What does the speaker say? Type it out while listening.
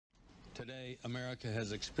Today, America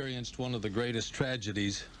has experienced one of the greatest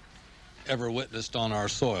tragedies ever witnessed on our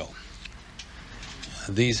soil.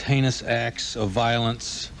 These heinous acts of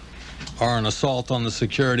violence are an assault on the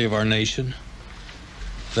security of our nation.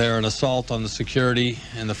 They are an assault on the security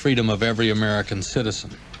and the freedom of every American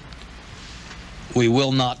citizen. We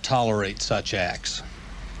will not tolerate such acts.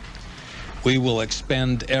 We will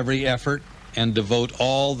expend every effort and devote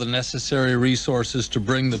all the necessary resources to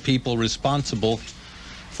bring the people responsible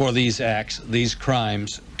for these acts, these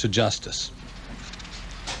crimes, to justice.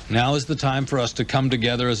 Now is the time for us to come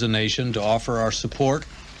together as a nation to offer our support,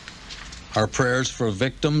 our prayers for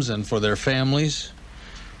victims and for their families,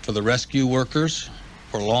 for the rescue workers,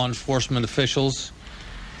 for law enforcement officials,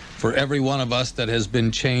 for every one of us that has been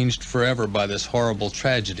changed forever by this horrible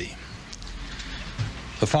tragedy.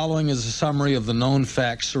 The following is a summary of the known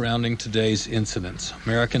facts surrounding today's incidents.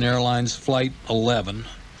 American Airlines Flight 11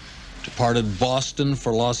 departed Boston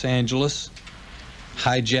for Los Angeles,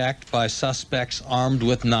 hijacked by suspects armed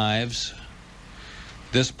with knives.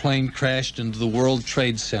 This plane crashed into the World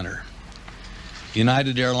Trade Center.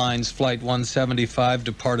 United Airlines Flight 175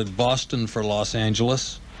 departed Boston for Los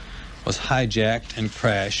Angeles, was hijacked and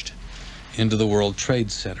crashed into the World Trade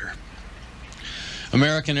Center.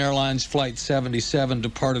 American Airlines Flight 77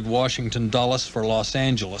 departed Washington Dulles for Los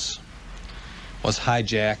Angeles, was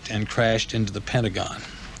hijacked and crashed into the Pentagon.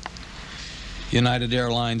 United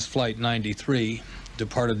Airlines Flight 93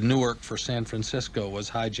 departed Newark for San Francisco, was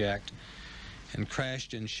hijacked and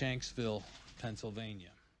crashed in Shanksville,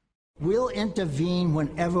 Pennsylvania. We'll intervene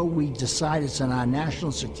whenever we decide it's in our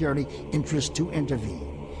national security interest to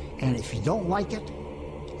intervene. And if you don't like it,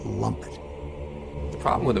 lump it. The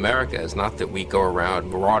problem with America is not that we go around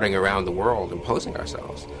marauding around the world imposing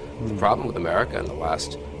ourselves. The problem with America in the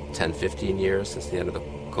last 10, 15 years since the end of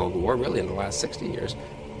the Cold War, really in the last 60 years,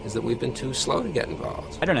 is that we've been too slow to get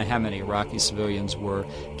involved. I don't know how many Iraqi civilians were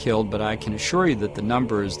killed, but I can assure you that the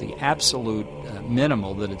number is the absolute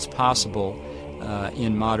minimal that it's possible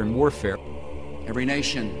in modern warfare. Every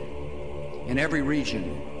nation in every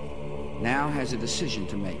region now has a decision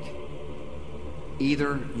to make.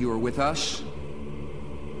 Either you are with us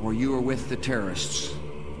or you are with the terrorists.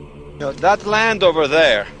 You know, that land over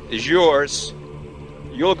there is yours.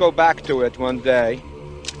 You'll go back to it one day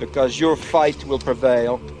because your fight will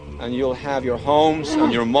prevail and you'll have your homes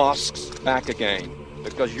and your mosques back again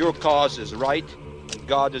because your cause is right and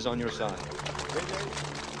God is on your side.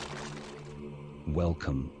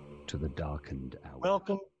 Welcome to the Darkened Hour.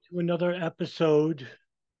 Welcome to another episode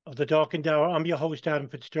of the Darkened Hour. I'm your host, Adam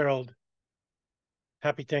Fitzgerald.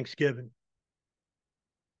 Happy Thanksgiving.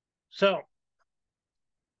 So,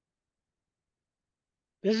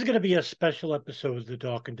 this is going to be a special episode of the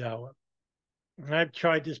Darkened Hour. And I've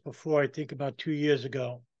tried this before, I think about 2 years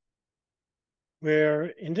ago, where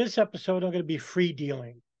in this episode, I'm going to be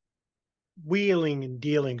free-dealing, wheeling and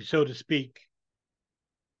dealing, so to speak,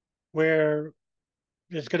 where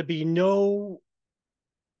there's going to be no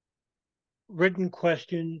written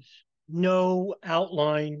questions, no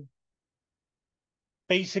outline,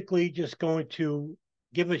 basically just going to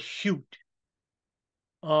give a shoot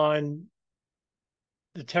on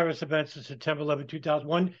the terrorist events of September 11,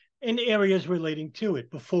 2001 in areas relating to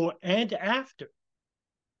it, before and after.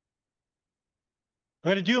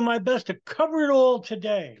 I'm going to do my best to cover it all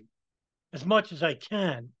today, as much as I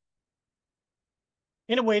can,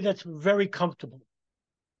 in a way that's very comfortable.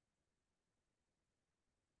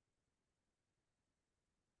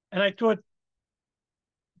 And I thought,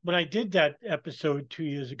 when I did that episode 2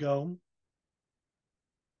 years ago,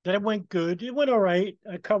 that it went good. It went all right.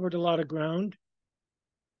 I covered a lot of ground.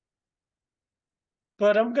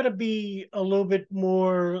 But I'm going to be a little bit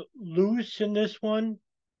more loose in this one.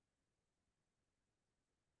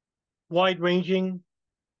 Wide-ranging.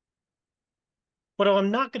 What I'm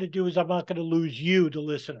not going to do is I'm not going to lose you, the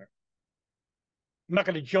listener. I'm not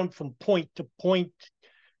going to jump from point to point,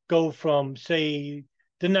 go from, say,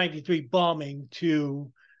 the 93 bombing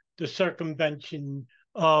to the circumvention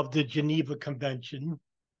of the Geneva Convention.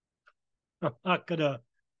 I'm not going to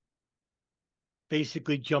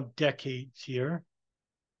basically jump decades here.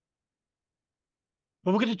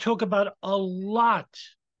 But we're going to talk about a lot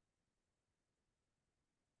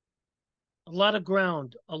of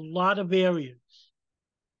ground, a lot of areas.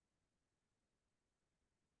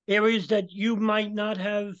 Areas that you might not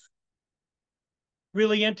have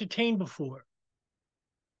really entertained before.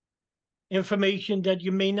 Information that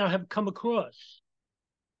you may not have come across.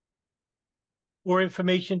 Or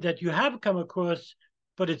information that you have come across,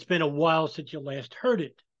 but it's been a while since you last heard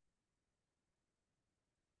it.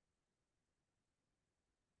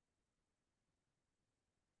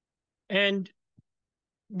 And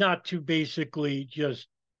not to basically just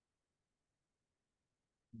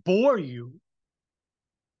bore you,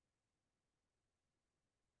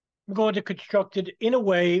 I'm going to construct it in a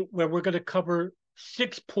way where we're going to cover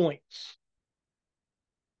 6 points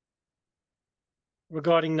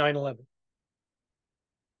regarding 9/11.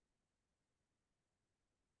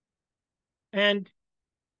 And,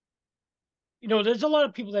 there's a lot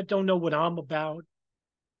of people that don't know what I'm about,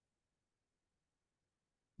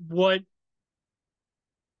 what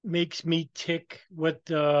makes me tick, what,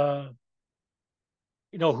 who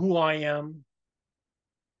I am.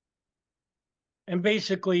 And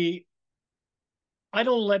basically, I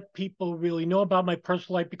don't let people really know about my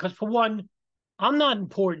personal life because, for one, I'm not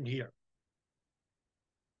important here.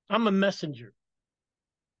 I'm a messenger.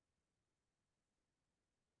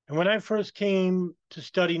 And when I first came to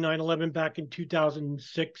study 9/11 back in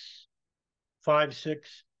 2006, 5,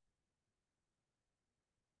 6,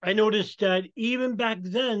 I noticed that even back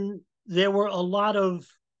then, there were a lot of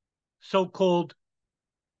so-called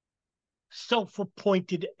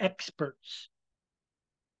self-appointed experts,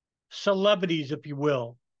 celebrities, if you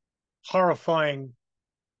will, horrifying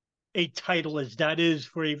a title as that is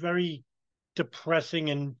for a very depressing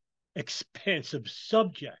and expansive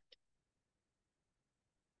subject.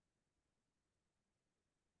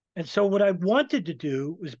 And so what I wanted to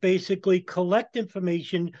do was basically collect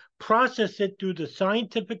information, process it through the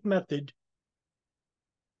scientific method,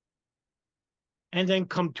 and then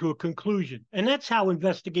come to a conclusion. And that's how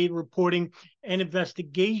investigative reporting and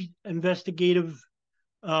investigative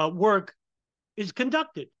work is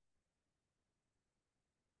conducted,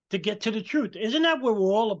 to get to the truth. Isn't that what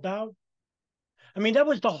we're all about? I mean, that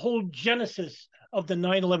was the whole genesis of the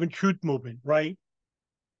 9/11 truth movement, right?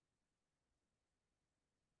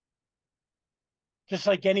 Just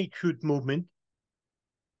like any truth movement,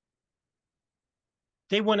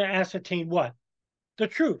 they want to ascertain what? The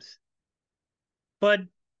truth. But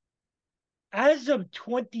as of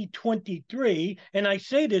 2023, and I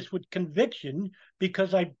say this with conviction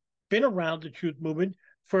because I've been around the truth movement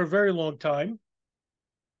for a very long time,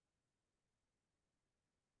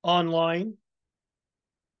 online,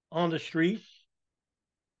 on the streets,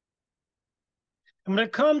 I'm going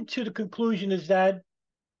to come to the conclusion is that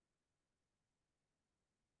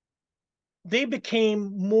they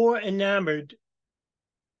became more enamored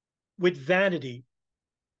with vanity,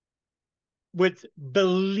 with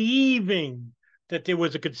believing that there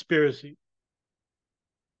was a conspiracy,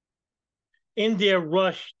 in their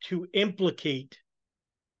rush to implicate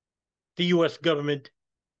the U.S. government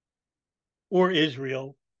or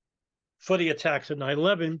Israel for the attacks of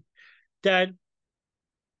 9/11, that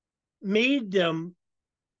made them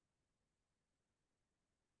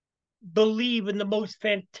believe in the most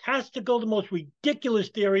fantastical, the most ridiculous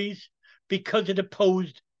theories because it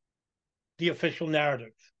opposed the official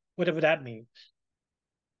narrative, whatever that means.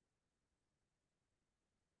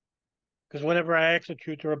 Because whenever I ask a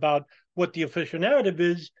truther about what the official narrative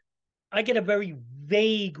is, I get a very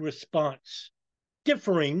vague response,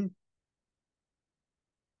 differing,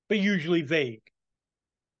 but usually vague.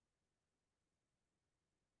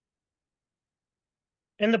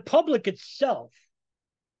 And the public itself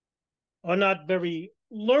are not very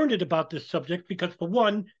learned about this subject because, for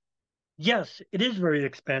one, yes, it is very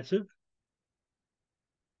expensive.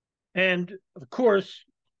 And of course,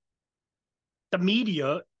 the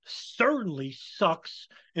media certainly sucks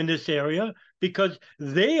in this area because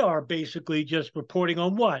they are basically just reporting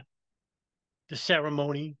on what? The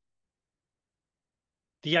ceremony,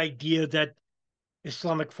 the idea that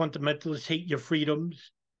Islamic fundamentalists hate your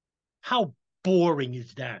freedoms. How boring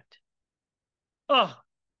is that? Oh,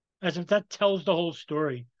 as if that tells the whole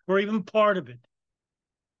story or even part of it.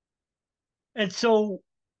 And so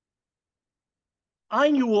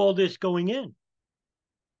I knew all this going in,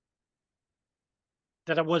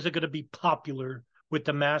 that I wasn't going to be popular with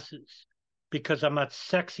the masses because I'm not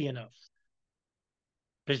sexy enough.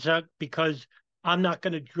 Because I'm not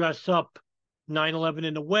going to dress up 9/11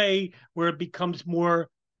 in a way where it becomes more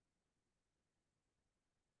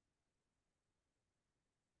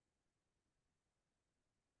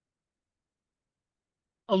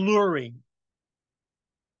alluring.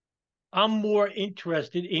 I'm more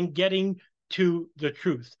interested in getting to the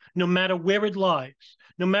truth, no matter where it lies,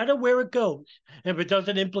 no matter where it goes. And if it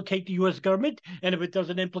doesn't implicate the U.S. government, and if it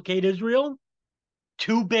doesn't implicate Israel,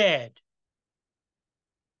 too bad.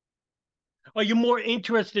 Are you more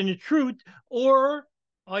interested in the truth, or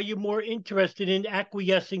are you more interested in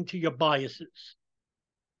acquiescing to your biases?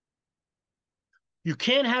 You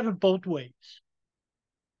can't have it both ways.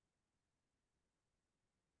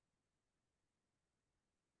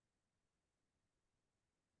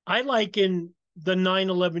 I liken the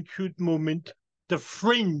 9/11 truth movement, the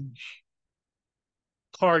fringe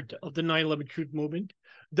part of the 9/11 truth movement,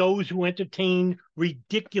 those who entertain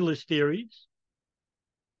ridiculous theories.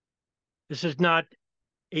 This is not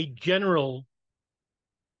a general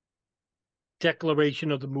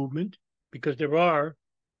declaration of the movement, because there are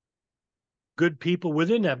good people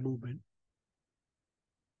within that movement.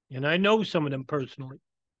 And I know some of them personally.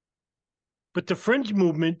 But the fringe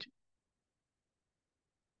movement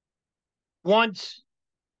wants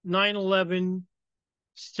 9/11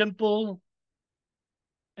 simple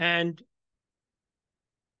and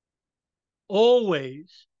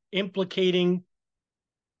always implicating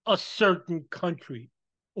a certain country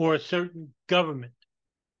or a certain government.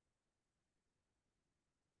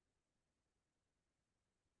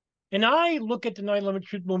 And I look at the 9/11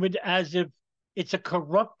 truth movement as if it's a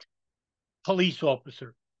corrupt police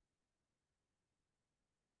officer.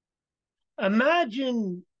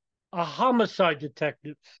 Imagine a homicide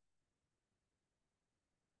detective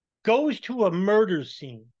goes to a murder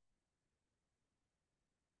scene,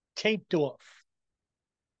 taped off,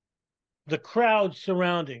 the crowd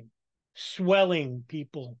surrounding, swelling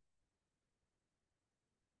people.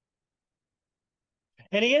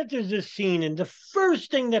 And he enters this scene, and the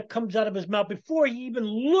first thing that comes out of his mouth before he even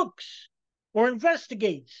looks or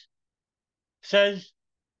investigates says,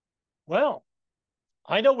 well,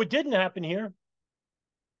 I know what didn't happen here.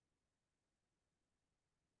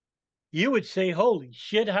 You would say, holy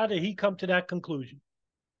shit, how did he come to that conclusion?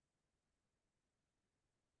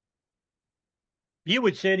 You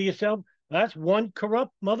would say to yourself, that's one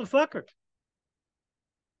corrupt motherfucker.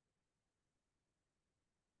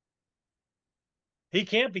 He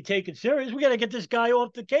can't be taken serious. We got to get this guy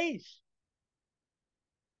off the case.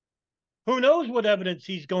 Who knows what evidence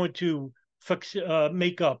he's going to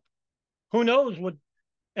make up? Who knows what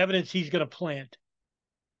evidence he's going to plant?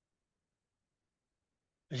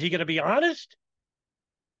 Is he going to be honest?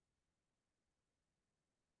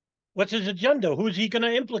 What's his agenda? Who's he going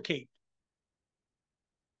to implicate?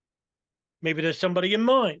 Maybe there's somebody in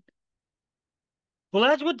mind. Well,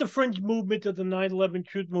 that's what the fringe movement of the 9/11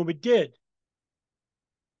 truth movement did.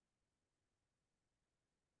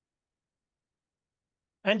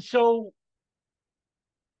 And so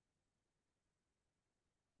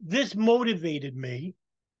this motivated me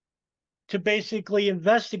to basically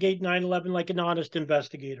investigate 9/11 like an honest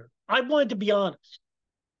investigator. I wanted to be honest.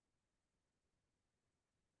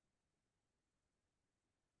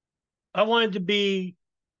 I wanted to be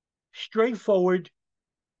straightforward,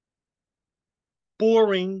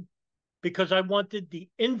 boring, because I wanted the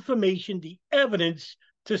information, the evidence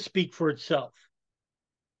to speak for itself.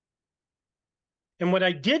 And what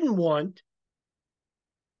I didn't want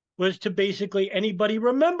was to basically anybody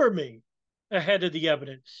remember me ahead of the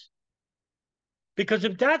evidence. Because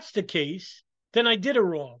if that's the case, then I did it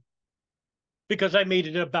wrong. Because I made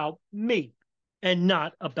it about me and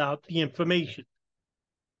not about the information.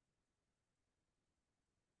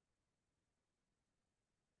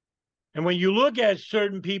 And when you look at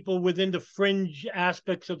certain people within the fringe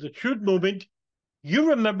aspects of the truth movement, you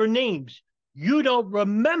remember names. You don't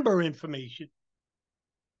remember information.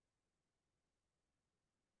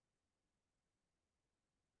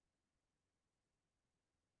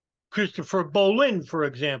 Christopher Bolin, for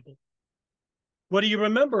example. What do you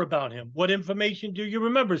remember about him? What information do you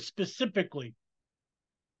remember specifically?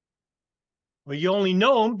 Well, you only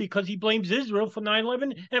know him because he blames Israel for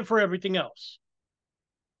 9/11 and for everything else.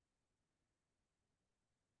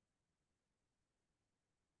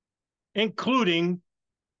 Including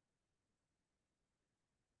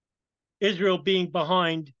Israel being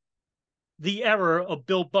behind the error of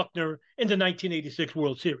Bill Buckner in the 1986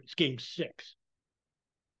 World Series, Game 6.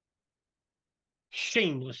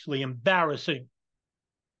 Shamelessly embarrassing.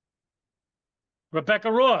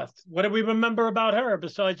 Rebecca Roth, what do we remember about her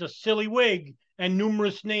besides a silly wig and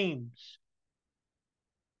numerous names?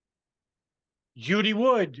 Judy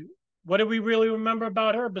Wood, what do we really remember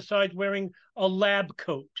about her besides wearing a lab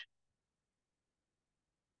coat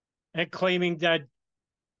and claiming that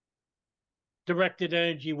directed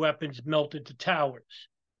energy weapons melted the towers?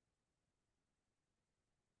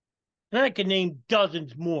 And I can name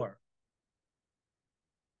dozens more.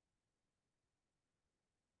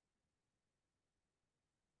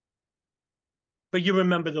 But you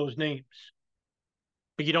remember those names.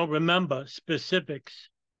 But you don't remember specifics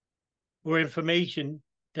or information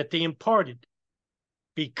that they imparted,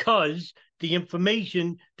 because the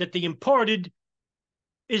information that they imparted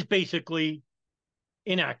is basically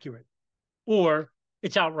inaccurate or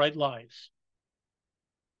it's outright lies.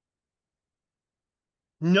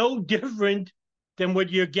 No different than what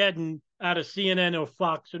you're getting out of CNN or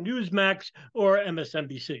Fox or Newsmax or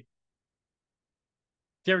MSNBC.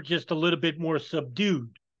 They're just a little bit more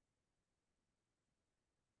subdued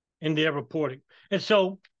in their reporting. And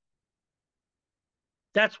so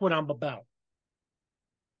that's what I'm about.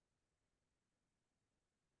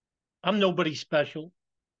 I'm nobody special.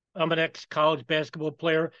 I'm an ex-college basketball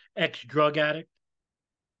player, ex-drug addict.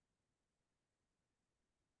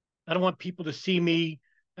 I don't want people to see me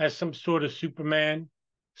as some sort of Superman,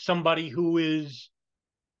 somebody who is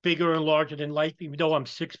bigger and larger than life, even though I'm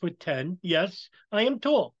 6'10". Yes, I am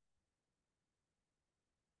tall.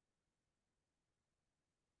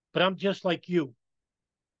 But I'm just like you.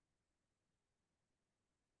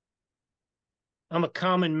 I'm a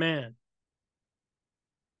common man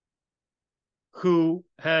who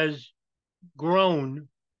has grown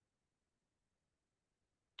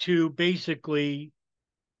to basically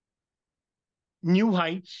new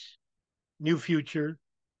heights, new future,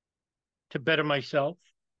 to better myself,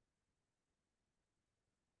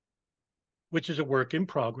 which is a work in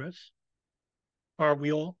progress. Are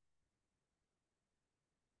we all?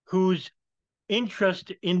 Whose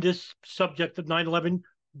interest in this subject of 9/11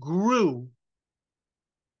 grew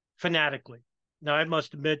fanatically. Now, I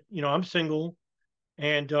must admit, I'm single,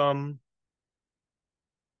 and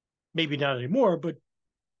maybe not anymore, but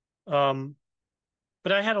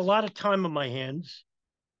I had a lot of time on my hands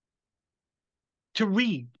to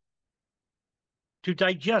read, to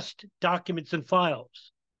digest documents and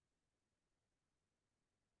files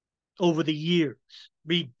over the years,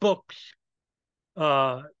 read books.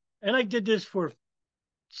 And I did this for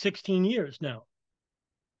 16 years now.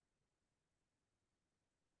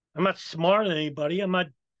 I'm not smarter than anybody. I'm not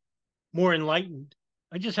more enlightened.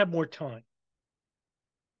 I just have more time.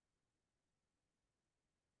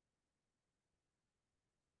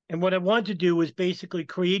 And what I wanted to do was basically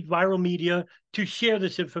create viral media to share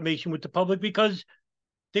this information with the public because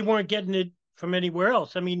they weren't getting it from anywhere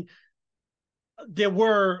else. I mean, there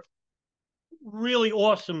were really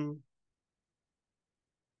awesome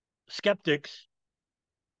skeptics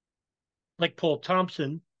like Paul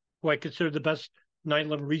Thompson, who I consider the best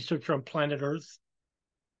 9/11 researcher on planet Earth,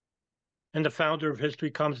 and the founder of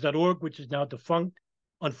historycoms.org, which is now defunct,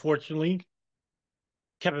 unfortunately.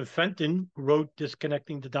 Kevin Fenton, who wrote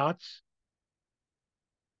Disconnecting the Dots.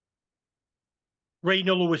 Ray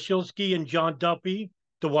Nowosielski and John Duffy,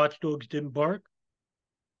 The Watchdogs Didn't Bark.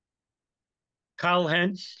 Kyle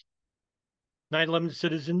Hentz, 9/11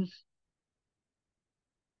 Citizens.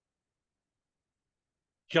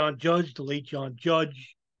 John Judge, the late John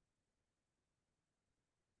Judge.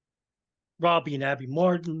 Robbie and Abby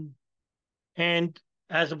Martin. And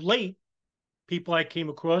as of late, people I came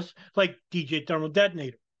across like DJ Thermal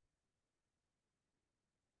Detonator,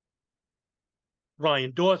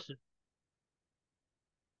 Ryan Dawson,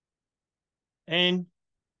 and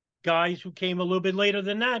guys who came a little bit later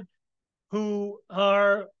than that who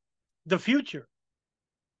are the future.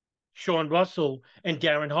 Sean Russell and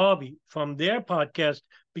Darren Harvey from their podcast,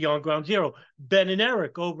 Beyond Ground Zero. Ben and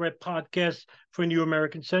Eric over at Podcasts for New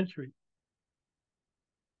American Century.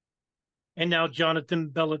 And now Jonathan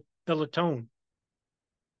Bellatone.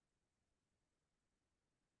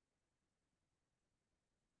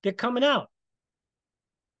 They're coming out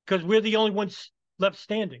because we're the only ones left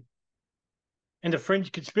standing. And the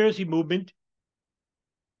fringe conspiracy movement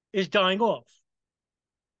is dying off.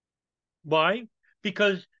 Why?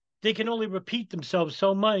 Because they can only repeat themselves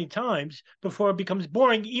so many times before it becomes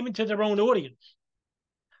boring, even to their own audience.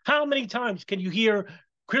 How many times can you hear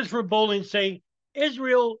Christopher Bolin say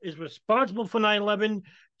Israel is responsible for 9/11,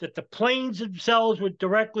 that the planes themselves were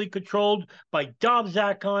directly controlled by Dov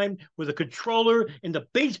Zakheim with a controller in the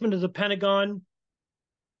basement of the Pentagon,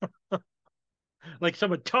 like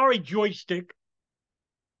some Atari joystick?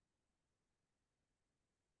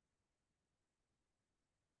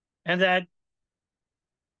 And that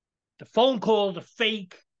the phone calls are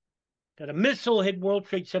fake, that a missile hit World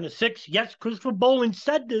Trade Center 6. Yes, Christopher Bolin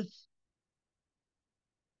said this,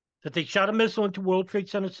 that they shot a missile into World Trade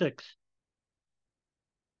Center 6.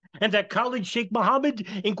 And that Khalid Sheikh Mohammed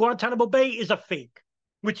in Guantanamo Bay is a fake,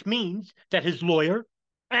 which means that his lawyer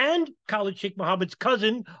and Khalid Sheikh Mohammed's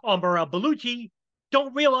cousin, Omar al-Baluchi,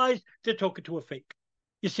 don't realize they're talking to a fake.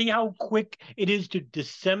 You see how quick it is to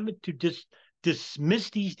dismiss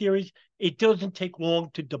these theories? It doesn't take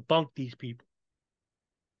long to debunk these people.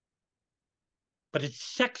 But it's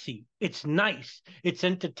sexy. It's nice. It's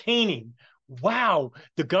entertaining. Wow,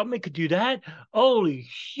 the government could do that? Holy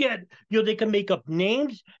shit. They can make up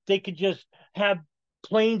names. They could just have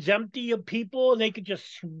planes empty of people, and they could just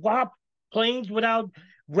swap planes without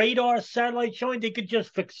radar satellites showing. They could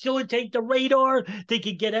just facilitate the radar. They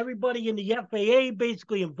could get everybody in the FAA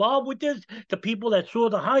basically involved with this. The people that saw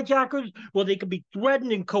the hijackers, well, they could be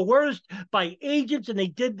threatened and coerced by agents, and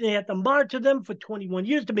they had to monitor them for 21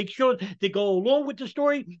 years to make sure they go along with the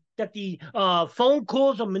story, that the phone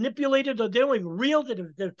calls are manipulated, or they're not even real,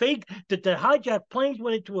 that they're fake, that the hijacked planes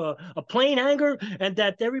went into a plane hangar, and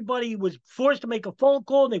that everybody was forced to make a phone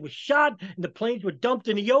call, and they were shot, and the planes were dumped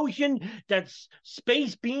in the ocean, that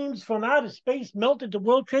space beams from outer space melted the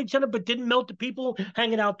World Trade Center but didn't melt the people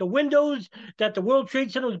hanging out the windows, that the World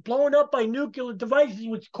Trade Center was blown up by nuclear devices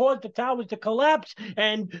which caused the towers to collapse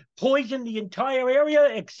and poison the entire area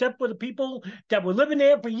except for the people that were living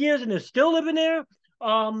there for years and are still living there.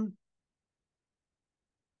 On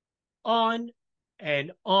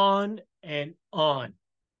and on and on.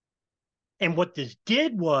 And what this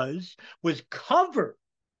did was cover,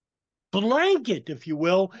 blanket, if you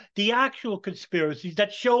will, the actual conspiracies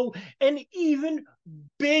that show an even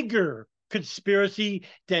bigger conspiracy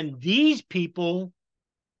than these people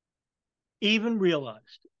even realized.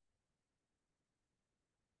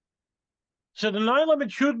 So the 9/11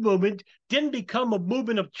 Truth Movement didn't become a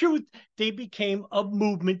movement of truth. They became a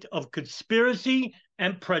movement of conspiracy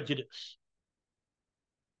and prejudice.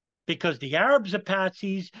 Because the Arabs are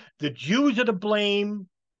patsies, the Jews are to blame,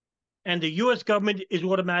 and the U.S. government is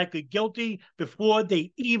automatically guilty before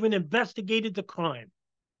they even investigated the crime.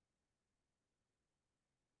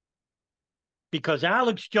 Because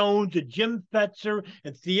Alex Jones and Jim Fetzer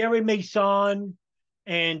and Thierry Mason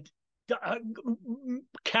and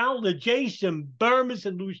Cal Jason Burmis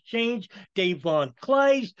and Loose Change, Dave Von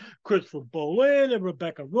Kleist, Christopher Bolin and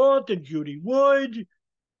Rebecca Roth and Judy Wood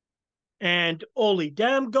and Oli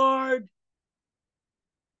Damgard.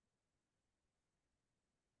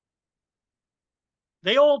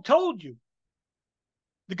 They all told you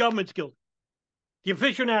the government's guilty. The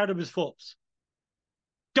official narrative is false.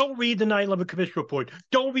 Don't read the 9/11 Commission report.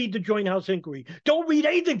 Don't read the Joint House inquiry. Don't read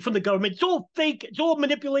anything from the government. It's all fake. It's all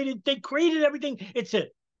manipulated. They created everything. It's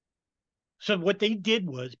it. So what they did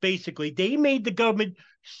was basically they made the government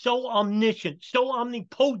so omniscient, so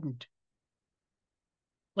omnipotent,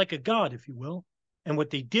 like a god, if you will. And what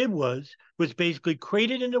they did was basically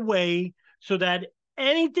created in a way so that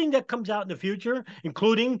anything that comes out in the future,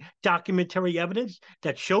 including documentary evidence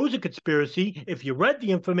that shows a conspiracy, if you read the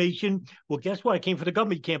information, well, guess what? It came from the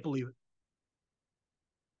government. You can't believe it.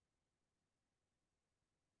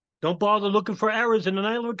 Don't bother looking for errors in the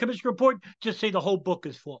 9/11 Commission report. Just say the whole book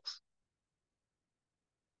is false.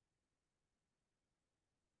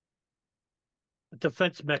 A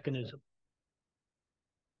defense mechanism.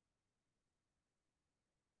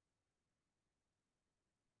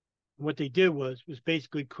 What they did was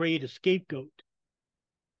basically create a scapegoat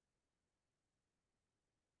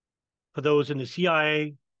for those in the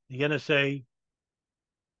CIA, the NSA,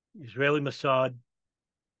 Israeli Mossad,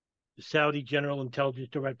 the Saudi General Intelligence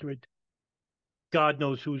Directorate, God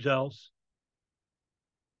knows who's else.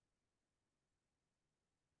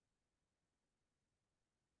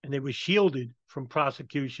 And they were shielded from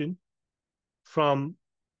prosecution, from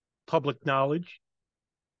public knowledge,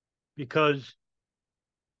 because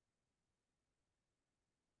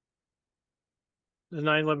the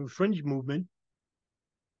 9/11 fringe movement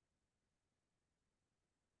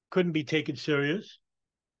couldn't be taken serious.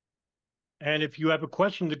 And if you have a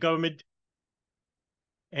question of the government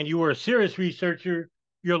and you were a serious researcher,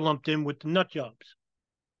 you're lumped in with the nut jobs.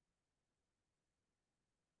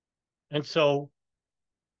 And so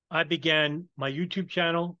I began my YouTube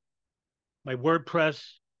channel, my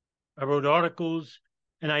WordPress. I wrote articles,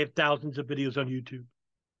 and I have thousands of videos on YouTube.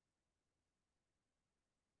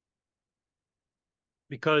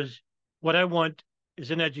 Because what I want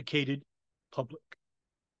is an educated public.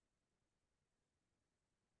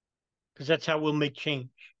 Because that's how we'll make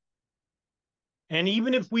change. And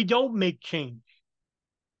even if we don't make change,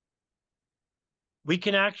 we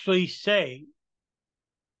can actually say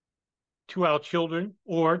to our children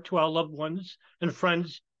or to our loved ones and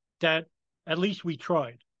friends that at least we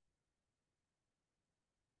tried.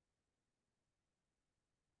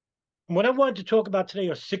 And what I wanted to talk about today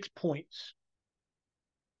are 6 points.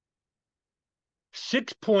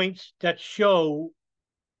 6 points that show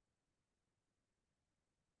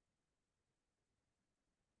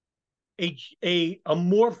a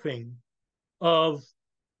morphing of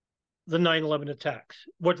the 9/11 attacks,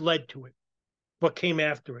 what led to it, what came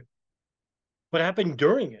after it, what happened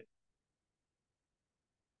during it.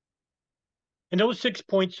 And those 6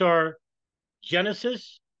 points are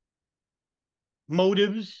genesis,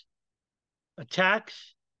 motives,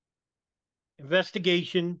 attacks,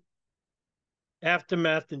 investigation,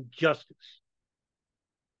 aftermath, and justice.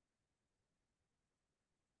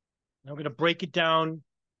 I'm going to break it down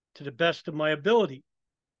to the best of my ability.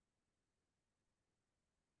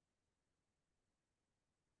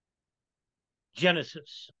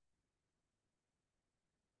 Genesis.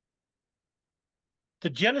 The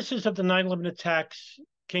genesis of the 9/11 attacks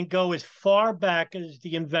can go as far back as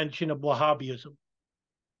the invention of Wahhabism,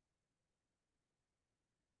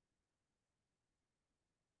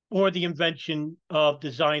 or the invention of the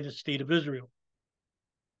Zionist state of Israel,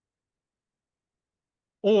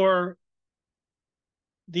 or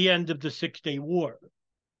the end of the Six-Day War,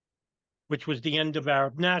 which was the end of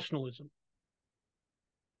Arab nationalism,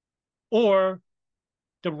 or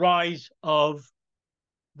the rise of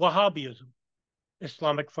Wahhabism,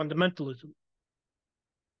 Islamic fundamentalism.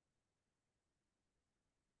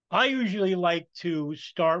 I usually like to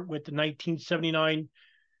start with the 1979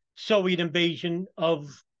 Soviet invasion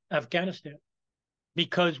of Afghanistan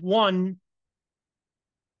because, one,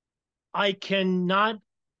 I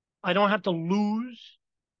don't have to lose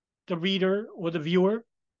the reader or the viewer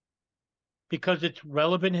because it's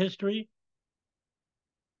relevant history.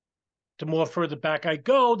 The more further back I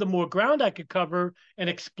go, the more ground I could cover and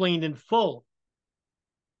explain in full.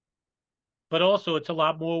 But also, it's a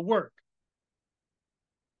lot more work.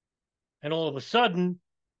 And all of a sudden,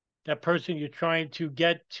 that person you're trying to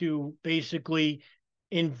get to basically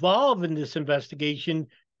involve in this investigation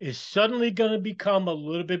is suddenly going to become a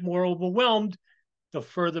little bit more overwhelmed the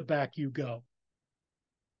further back you go.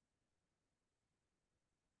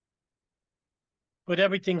 But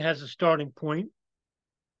everything has a starting point.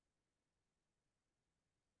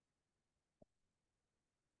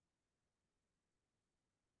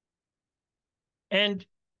 And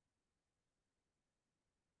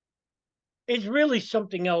it's really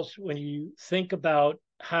something else when you think about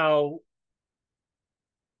how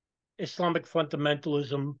Islamic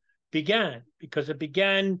fundamentalism began, because it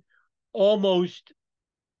began almost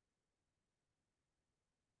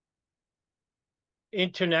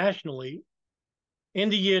internationally in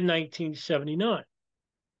the year 1979.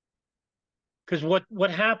 Because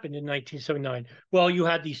what happened in 1979? Well, you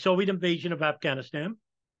had the Soviet invasion of Afghanistan.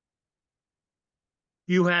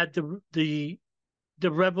 You had the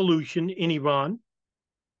revolution in Iran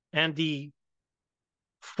and the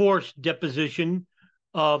forced deposition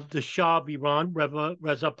of the Shah of Iran,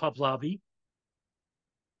 Reza Pahlavi,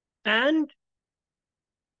 and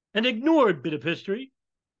an ignored bit of history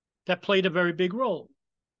that played a very big role,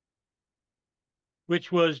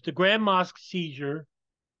 which was the Grand Mosque seizure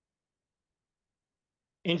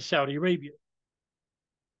in Saudi Arabia.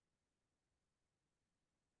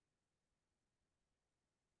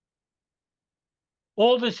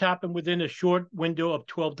 All this happened within a short window of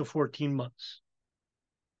 12 to 14 months.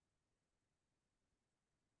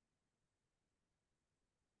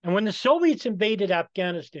 And when the Soviets invaded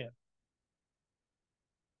Afghanistan,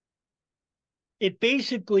 it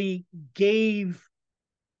basically gave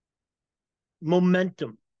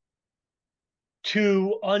momentum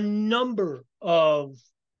to a number of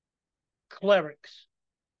clerics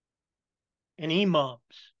and imams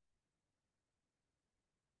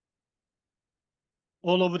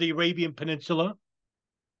all over the Arabian Peninsula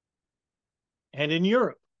and in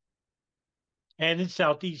Europe and in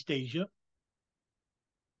Southeast Asia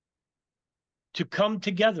to come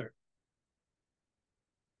together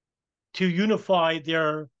to unify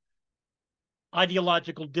their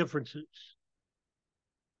ideological differences,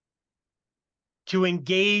 to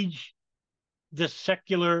engage the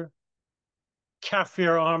secular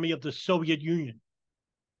kafir army of the Soviet Union.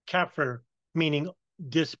 Kafir meaning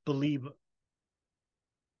disbeliever.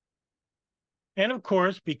 And of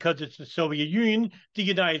course, because it's the Soviet Union, the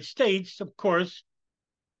United States, of course,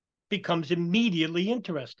 becomes immediately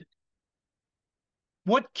interested.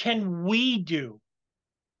 What can we do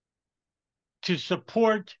to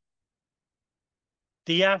support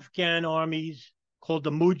the Afghan armies called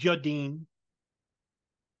the Mujahideen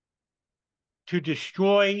to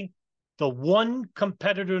destroy the one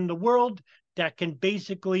competitor in the world that can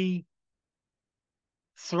basically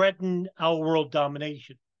threaten our world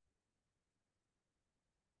domination?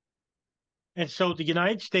 And so the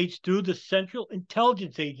United States, through the Central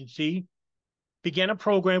Intelligence Agency, began a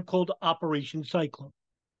program called Operation Cyclone,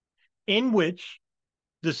 in which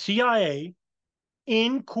the CIA,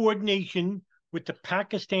 in coordination with the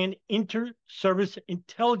Pakistan Inter-Service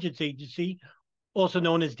Intelligence Agency, also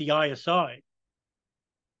known as the ISI,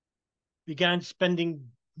 began spending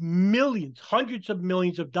millions, hundreds of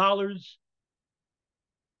millions of dollars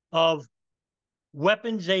of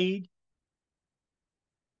weapons aid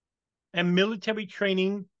and military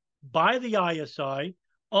training by the ISI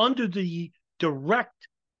under the direct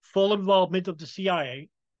full involvement of the CIA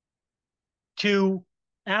to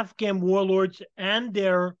Afghan warlords and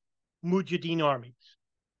their Mujahideen armies.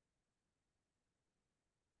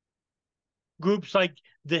 Groups like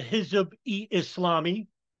the Hizb-e-Islami,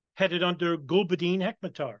 headed under Gulbuddin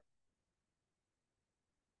Hekmatyar,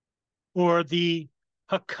 or the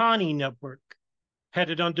Haqqani Network,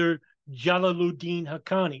 headed under Jalaluddin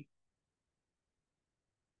Haqqani,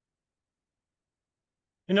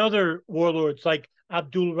 and other warlords like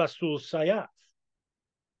Abdul Rasul Sayyaf.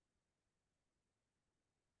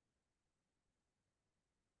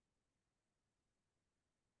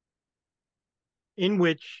 In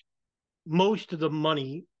which most of the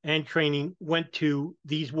money and training went to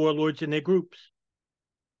these warlords and their groups.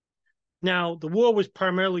 Now, the war was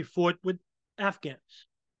primarily fought with Afghans.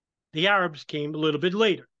 The Arabs came a little bit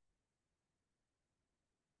later.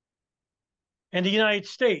 And the United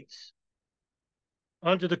States,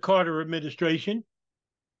 under the Carter administration,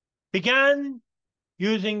 began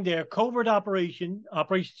using their covert Operation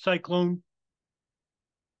Cyclone,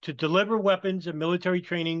 to deliver weapons and military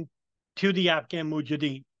training to the Afghan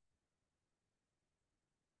Mujahideen,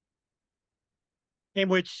 in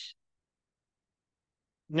which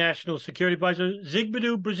National Security Advisor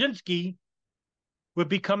Zbigniew Brzezinski would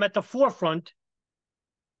become at the forefront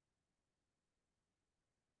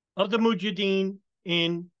of the Mujahideen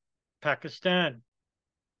in Pakistan.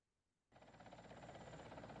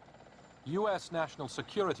 U.S. National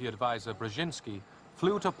Security Advisor Brzezinski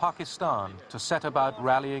flew to Pakistan to set about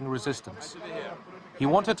rallying resistance. He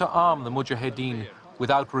wanted to arm the Mujahideen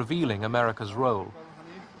without revealing America's role.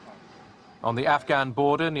 On the Afghan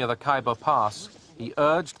border near the Khyber Pass, he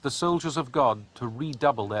urged the soldiers of God to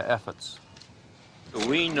redouble their efforts.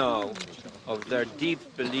 We know of their deep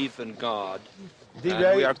belief in God,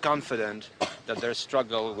 and we are confident that their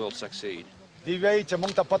struggle will succeed. You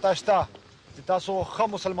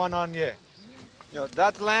know,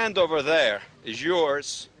 that land over there is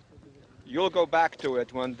yours. You'll go back to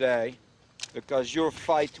it one day, because your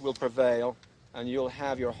fight will prevail, and you'll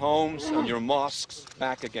have your homes and your mosques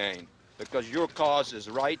back again, because your cause is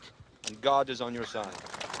right and God is on your side.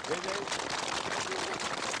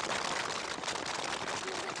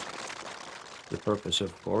 The purpose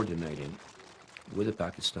of coordinating with the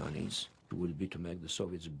Pakistanis will be to make the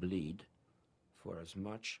Soviets bleed for as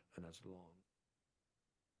much and as long.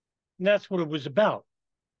 And that's what it was about.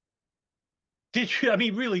 Do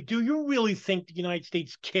you really think the United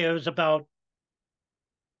States cares about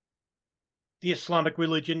the Islamic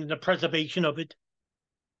religion and the preservation of it?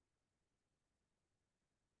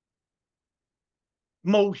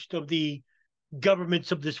 Most of the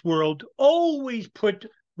governments of this world always put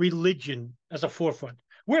religion as a forefront.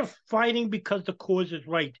 We're fighting because the cause is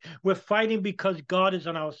right. We're fighting because God is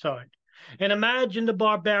on our side. And imagine the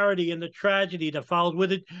barbarity and the tragedy that follows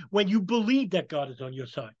with it when you believe that God is on your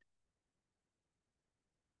side.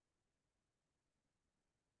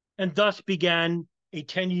 And thus began a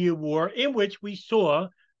 10-year war in which we saw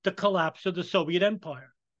the collapse of the Soviet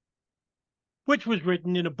Empire, which was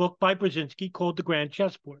written in a book by Brzezinski called The Grand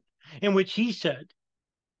Chessboard, in which he said,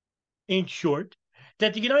 in short,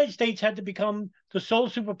 that the United States had to become the sole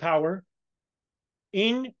superpower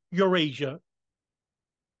in Eurasia,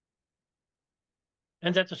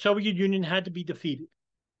 and that the Soviet Union had to be defeated.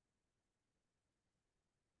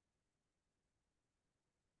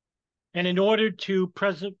 And in order to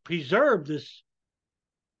preserve this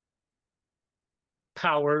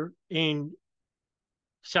power in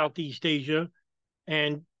Southeast Asia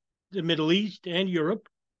and the Middle East and Europe,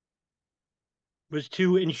 was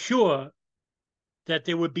to ensure that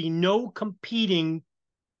there would be no competing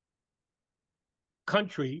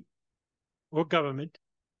country or government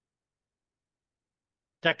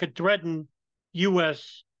that could threaten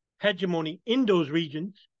U.S. hegemony in those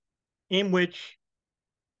regions, in which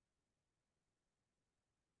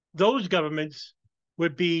those governments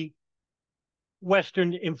would be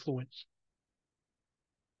Western influence.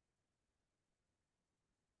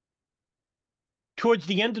 Towards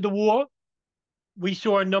the end of the war, we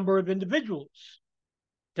saw a number of individuals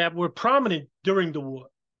that were prominent during the war.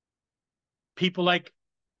 People like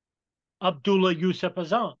Abdullah Yusuf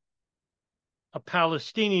Azam, a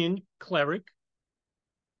Palestinian cleric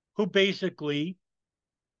who basically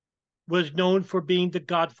was known for being the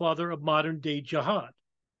godfather of modern-day jihad,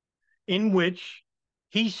 in which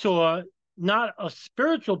he saw not a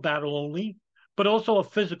spiritual battle only, but also a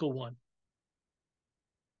physical one,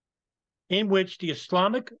 in which the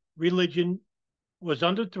Islamic religion was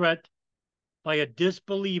under threat by a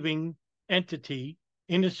disbelieving entity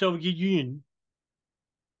in the Soviet Union,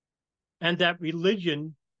 and that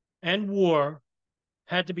religion and war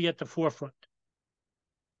had to be at the forefront.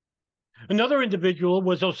 Another individual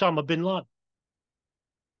was Osama bin Laden.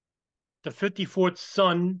 the 54th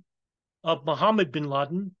son of Mohammed bin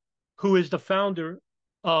Laden, who is the founder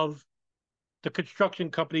of the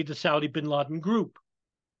construction company, the Saudi bin Laden Group,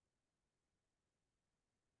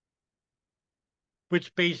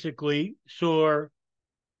 which basically saw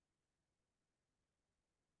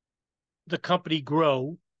the company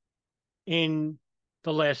grow in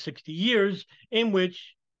the last 60 years, in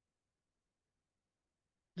which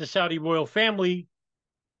the Saudi royal family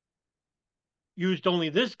used only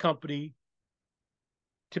this company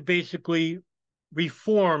to basically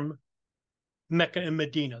reform Mecca and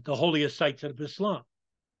Medina, the holiest sites of Islam.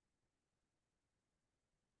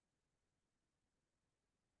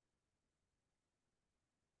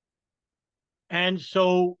 And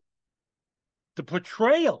so the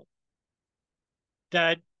portrayal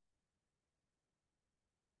that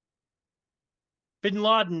bin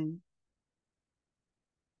Laden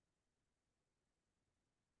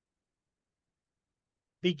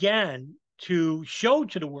began to show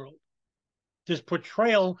to the world, this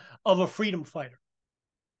portrayal of a freedom fighter,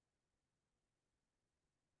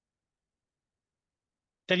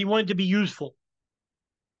 that he wanted to be useful.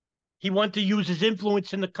 He wanted to use his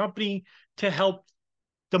influence in the company to help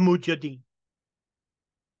the Mujahideen.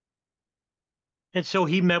 And so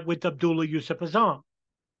he met with Abdullah Yusuf Azam.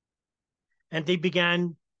 And they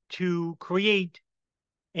began to create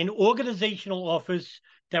an organizational office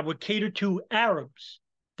that would cater to Arabs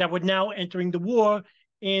that were now entering the war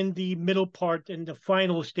in the middle part and the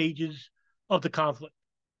final stages of the conflict.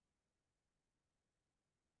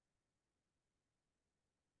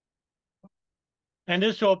 And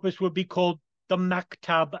this office would be called the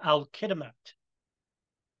Maktab al-Khidmat,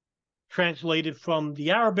 translated from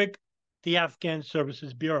the Arabic, the Afghan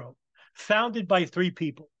Services Bureau, founded by three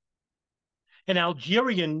people: an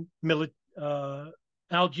Algerian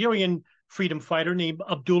freedom fighter named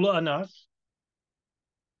Abdullah Anas,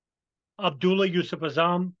 Abdullah Yusuf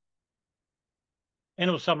Azam,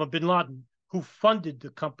 and Osama bin Laden, who funded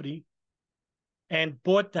the company and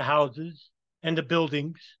bought the houses and the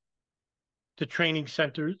buildings, the training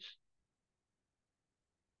centers.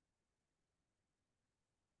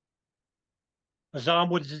 Azam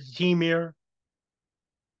was its emir,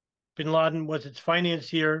 bin Laden was its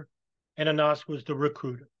financier, and Anas was the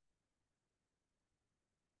recruiter.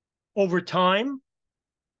 Over time,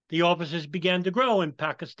 the offices began to grow in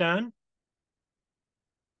Pakistan,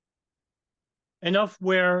 enough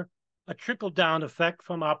where a trickle-down effect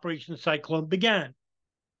from Operation Cyclone began.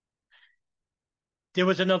 There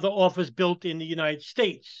was another office built in the United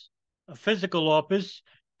States, a physical office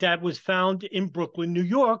that was found in Brooklyn, New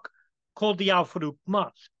York, called the Al-Faruq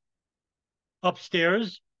Mosque.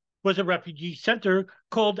 Upstairs was a refugee center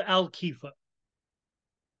called Al-Kifa,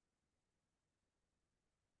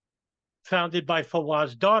 founded by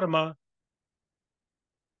Fawaz Dharma,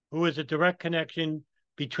 who is a direct connection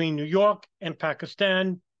between New York and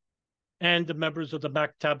Pakistan and the members of the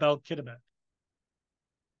Maktab al-Khidmat,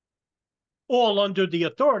 all under the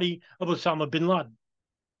authority of Osama bin Laden.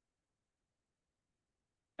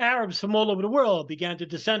 Arabs from all over the world began to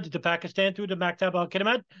descend into Pakistan through the Maktab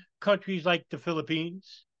al-Khidmat, countries like the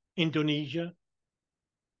Philippines, Indonesia,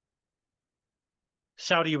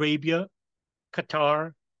 Saudi Arabia,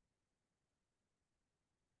 Qatar,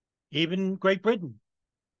 even Great Britain,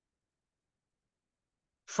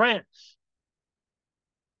 France,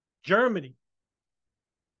 Germany,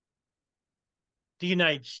 the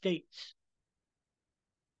United States.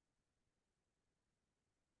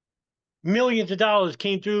 Millions of dollars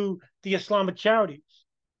came through the Islamic charities.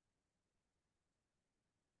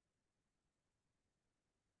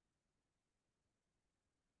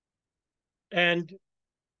 And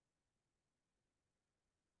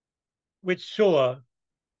which saw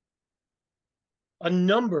a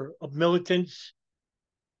number of militants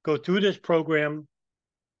go through this program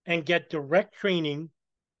and get direct training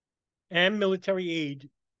and military aid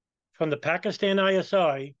from the Pakistan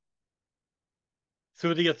ISI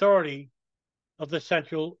through the authority of the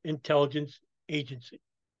Central Intelligence Agency.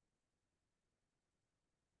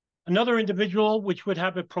 Another individual which would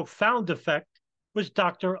have a profound effect was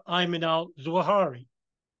Dr. Ayman al-Zawahiri,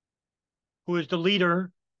 who is the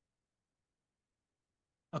leader,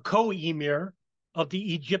 a co-emir of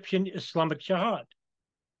the Egyptian Islamic Jihad,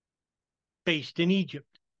 based in Egypt.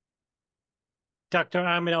 Dr.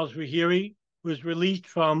 Ayman al-Zawahiri was released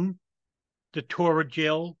from the Torah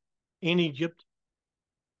jail in Egypt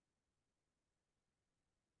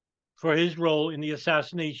for his role in the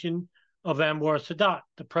assassination of Anwar Sadat,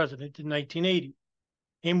 the president, in 1980,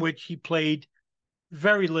 in which he played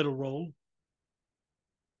very little role.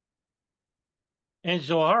 And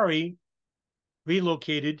Zawahiri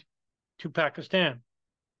relocated to Pakistan.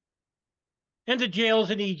 and the jails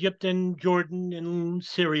in Egypt and Jordan and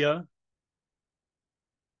Syria,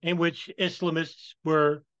 in which Islamists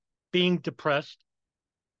were being depressed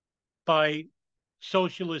by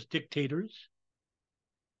socialist dictators,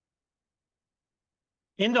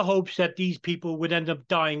 in the hopes that these people would end up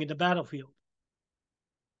dying in the battlefield.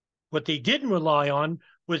 What they didn't rely on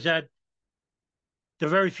was that the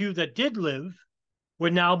very few that did live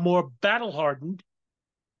were now more battle-hardened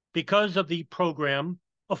because of the program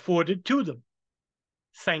afforded to them.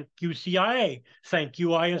 Thank you, CIA. Thank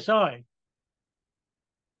you, ISI.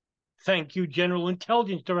 Thank you, General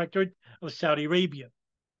Intelligence Directorate of Saudi Arabia.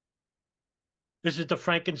 This is the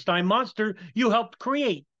Frankenstein monster you helped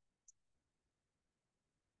create.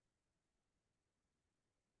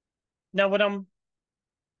 Now, what I'm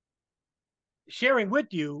sharing with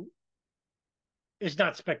you is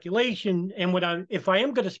not speculation. And if I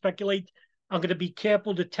am going to speculate, I'm going to be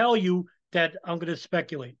careful to tell you that I'm going to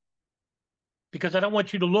speculate, because I don't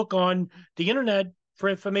want you to look on the internet for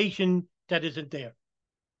information that isn't there.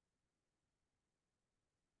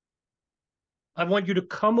 I want you to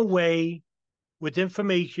come away with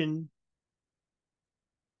information,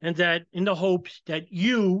 and that in the hopes that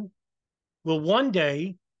you will one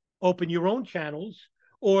day open your own channels,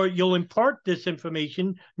 or you'll impart this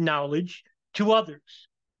information, knowledge, to others.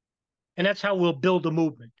 And that's how we'll build a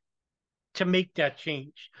movement to make that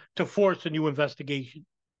change, to force a new investigation.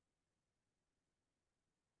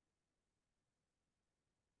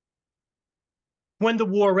 When the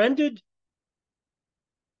war ended,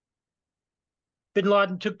 bin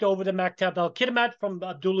Laden took over the Maktab al-Kidmat from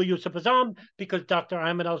Abdullah Yusuf Azzam, because Dr.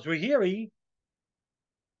 Ayman al-Zawahiri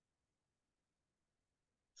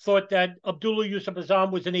thought that Abdullah Yusuf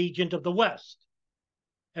Azzam was an agent of the West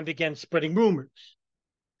and began spreading rumors.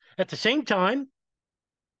 At the same time,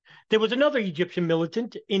 there was another Egyptian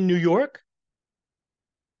militant in New York,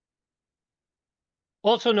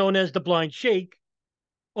 also known as the Blind Sheikh,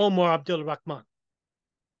 Omar Abdul Rahman,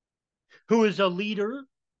 who is a leader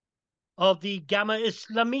of the Gamma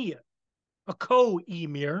Islamiyah, a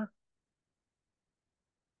co-emir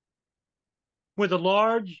with a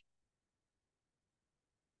large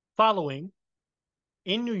following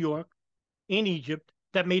in New York, in Egypt,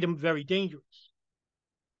 that made him very dangerous.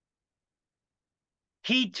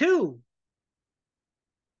 He too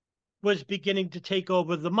was beginning to take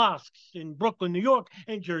over the mosques in Brooklyn, New York,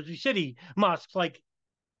 and Jersey City, mosques like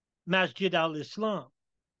Masjid al-Islam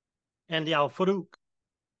and the Al-Faruq.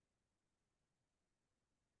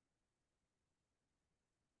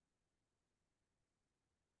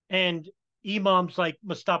 And imams like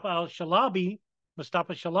Mustafa Shalabi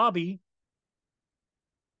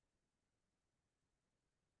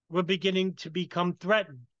were beginning to become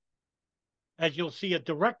threatened, as you'll see a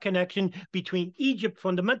direct connection between Egypt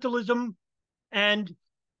fundamentalism and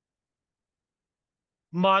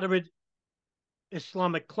moderate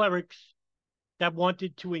Islamic clerics that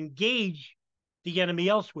wanted to engage the enemy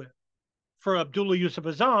elsewhere. For Abdullah Yusuf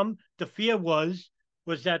Azzam, the fear was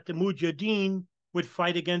that the Mujahideen would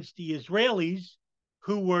fight against the Israelis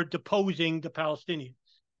who were deposing the Palestinians.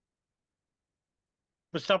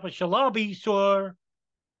 Mustafa Shalabi saw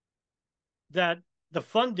that the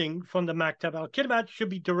funding from the Maktab al-Kidmat should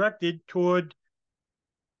be directed toward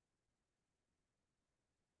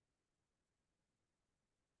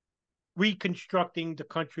reconstructing the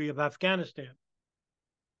country of Afghanistan,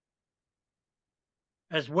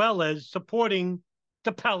 as well as supporting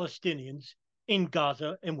the Palestinians in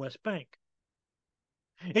Gaza and West Bank.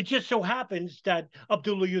 It just so happens that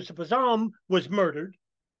Abdullah Yusuf Azzam was murdered,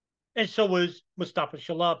 and so was Mustafa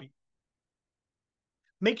Shalabi.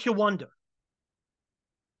 Makes you wonder.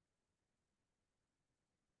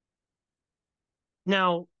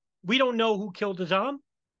 Now, we don't know who killed Azzam,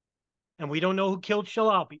 and we don't know who killed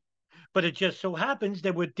Shalabi, but it just so happens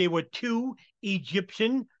there were two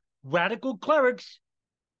Egyptian radical clerics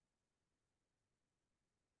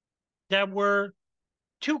that were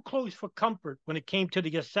too close for comfort when it came to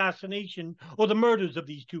the assassination or the murders of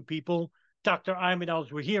these two people, Dr. Ayman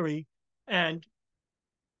al-Zawahiri and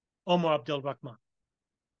Omar Abdul Rahman.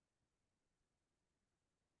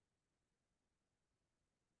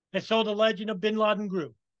 And so the legend of bin Laden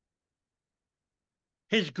grew.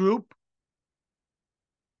 His group,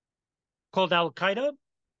 called Al-Qaeda,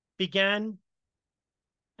 began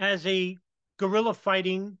as a guerrilla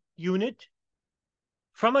fighting unit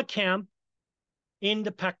from a camp in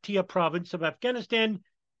the Paktia province of Afghanistan,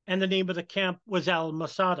 and the name of the camp was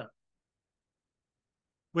Al-Masada,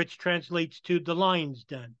 which translates to the lion's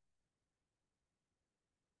den.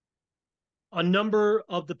 A number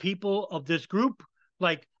of the people of this group,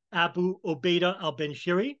 like Abu Ubaidah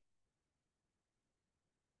al-Benshiri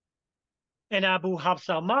and Abu Hafs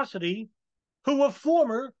al-Masri, who were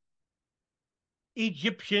former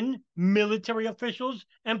Egyptian military officials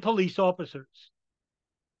and police officers.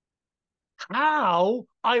 How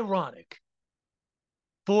ironic.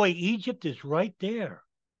 Boy, Egypt is right there.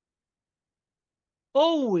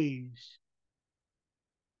 Always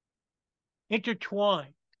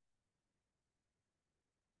intertwined.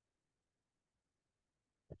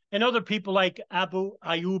 And other people like Abu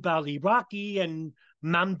Ayyub al-Iraqi and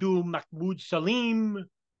Mamdouh Mahmoud Salim,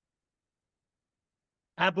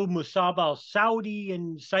 Abu Musab al-Saudi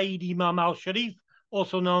and Sayyid Imam al-Sharif,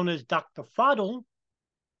 also known as Dr. Fadl,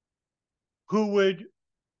 who would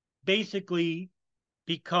basically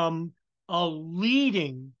become a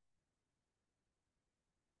leading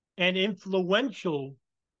and influential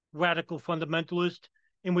radical fundamentalist,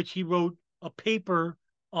 in which he wrote a paper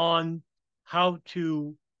on how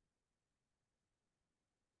to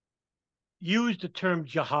use the term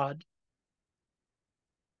jihad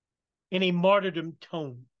in a martyrdom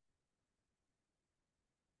tone.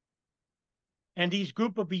 And these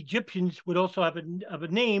group of Egyptians would also have a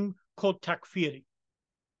name called Takfiri.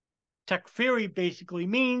 Takfiri basically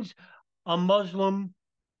means a Muslim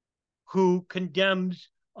who condemns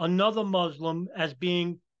another Muslim as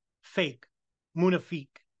being fake, munafiq,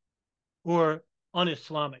 or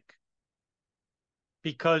un-Islamic,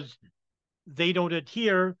 because they don't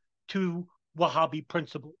adhere to Wahhabi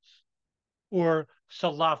principles or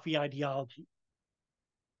Salafi ideology.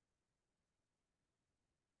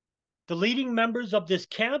 The leading members of this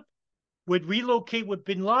camp would relocate with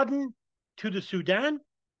bin Laden to the Sudan,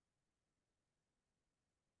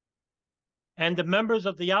 and the members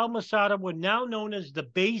of the al-Masada were now known as the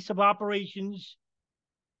base of operations,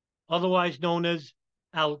 otherwise known as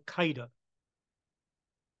Al-Qaeda.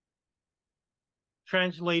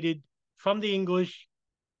 Translated from the English,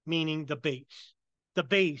 meaning the base. The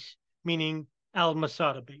base, meaning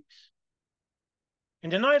al-Masada base. In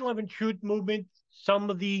the 9/11 Truth Movement, some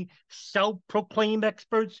of the self-proclaimed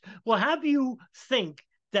experts will have you think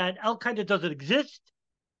that Al-Qaeda doesn't exist,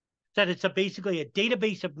 that it's basically a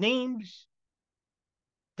database of names,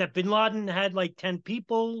 that bin Laden had like 10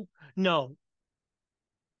 people. No,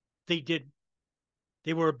 they didn't.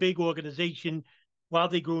 They were a big organization while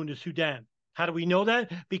they grew into Sudan. How do we know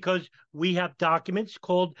that? Because we have documents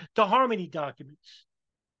called the Harmony documents.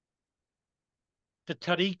 The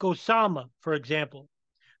Tariq Osama, for example.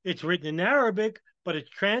 It's written in Arabic, but it's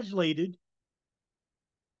translated.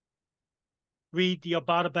 Read the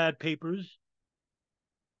Abbottabad Papers.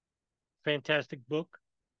 Fantastic book.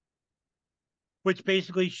 Which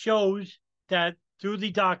basically shows that through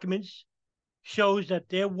the documents, shows that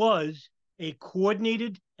there was a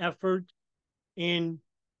coordinated effort in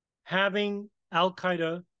having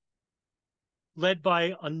Al-Qaeda led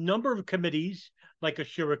by a number of committees, like a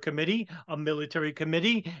Shura committee, a military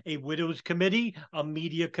committee, a widows committee, a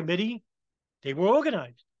media committee. They were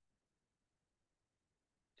organized.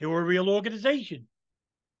 They were a real organization.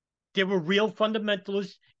 There were real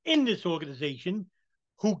fundamentalists in this organization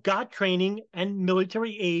who got training and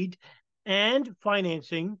military aid and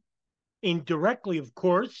financing, indirectly, of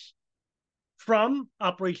course, from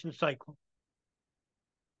Operation Cyclone.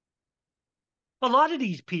 A lot of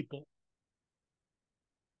these people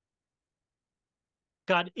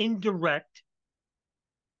got indirect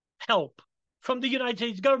help from the United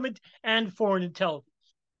States government and foreign intelligence.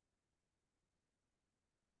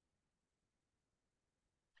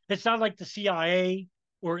 It's not like the CIA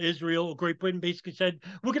or Israel or Great Britain basically said,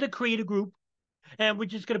 we're going to create a group and we're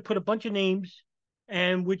just going to put a bunch of names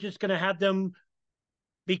and we're just going to have them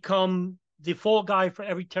become the fall guy for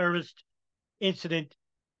every terrorist incident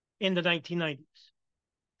in the 1990s.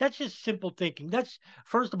 That's just simple thinking. That's,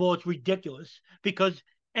 first of all, it's ridiculous because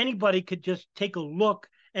anybody could just take a look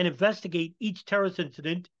and investigate each terrorist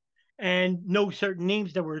incident and know certain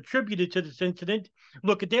names that were attributed to this incident,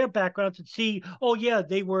 look at their backgrounds and see, oh yeah,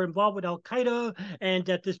 they were involved with Al-Qaeda and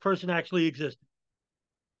that this person actually existed.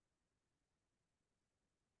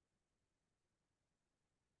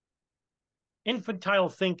 Infantile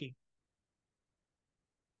thinking.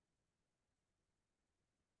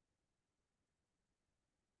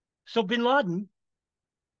 So bin Laden,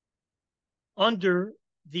 under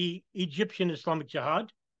the Egyptian Islamic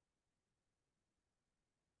Jihad,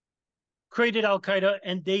 created Al-Qaeda,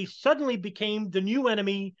 and they suddenly became the new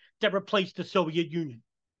enemy that replaced the Soviet Union.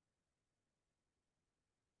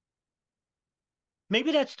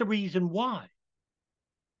 Maybe that's the reason why.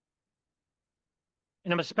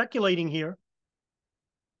 And I'm speculating here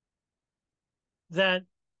that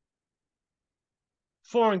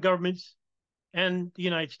foreign governments and the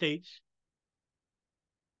United States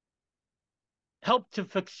helped to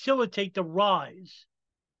facilitate the rise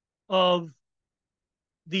of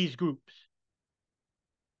these groups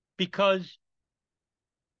because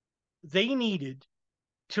they needed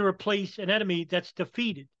to replace an enemy that's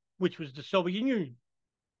defeated, which was the Soviet Union.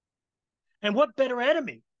 And what better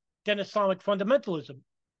enemy than Islamic fundamentalism,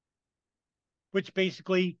 which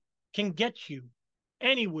basically can get you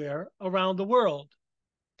anywhere around the world,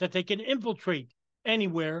 that they can infiltrate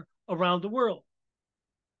anywhere around the world.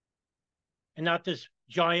 And not this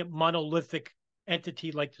giant monolithic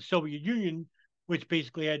entity like the Soviet Union, which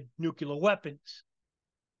basically had nuclear weapons.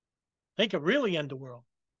 They could really end the world.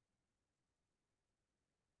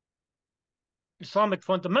 Islamic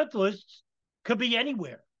fundamentalists could be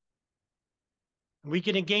anywhere. We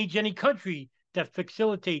can engage any country that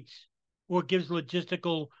facilitates or gives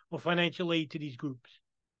logistical or financial aid to these groups.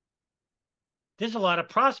 There's a lot of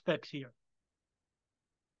prospects here.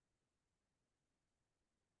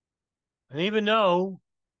 And even though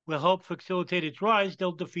we'll help facilitate its rise,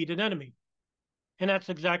 they'll defeat an enemy. And that's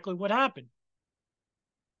exactly what happened.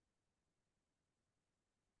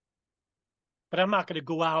 But I'm not going to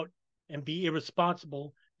go out and be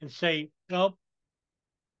irresponsible and say, nope,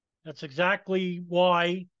 that's exactly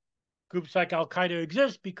why groups like Al-Qaeda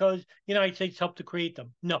exist, because the United States helped to create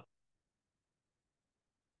them. No.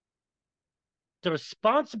 The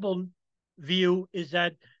responsible view is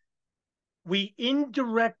that we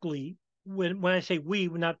indirectly, when I say we,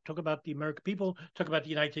 we're not talking about the American people, talk about the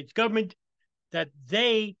United States government, that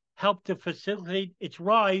they helped to facilitate its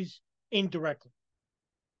rise indirectly.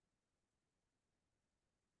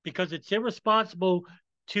 Because it's irresponsible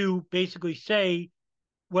to basically say,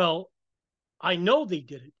 well, I know they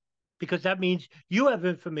did it, because that means you have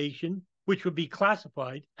information which would be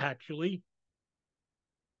classified, actually,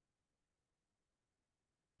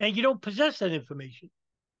 and you don't possess that information.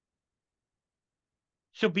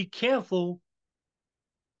 So be careful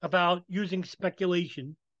about using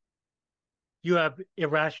speculation. You have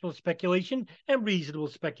irrational speculation and reasonable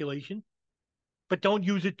speculation, but don't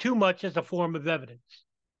use it too much as a form of evidence.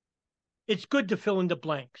 It's good to fill in the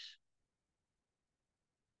blanks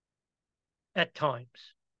at times.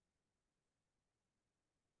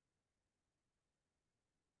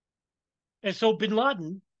 And so bin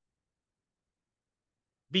Laden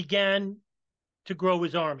began to grow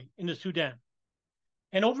his army in the Sudan.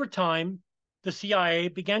 And over time, the CIA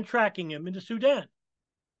began tracking him in the Sudan.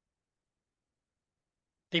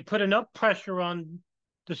 They put enough pressure on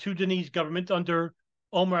the Sudanese government under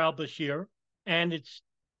Omar al-Bashir and its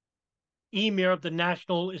emir of the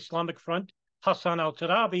National Islamic Front, Hassan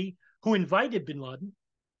al-Turabi, who invited bin Laden,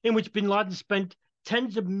 in which bin Laden spent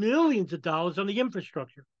tens of millions of dollars on the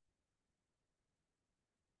infrastructure.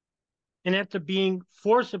 And after being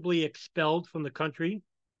forcibly expelled from the country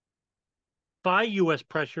by U.S.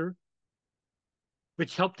 pressure,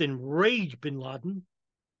 which helped enrage bin Laden,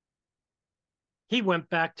 he went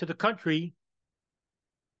back to the country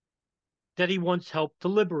that he once helped to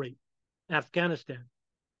liberate, Afghanistan.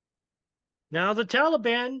 Now the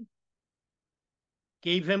Taliban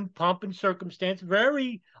gave him pomp and circumstance,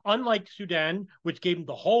 very unlike Sudan, which gave him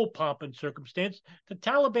the whole pomp and circumstance. The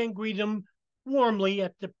Taliban greeted him warmly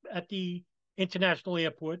at the international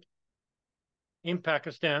airport in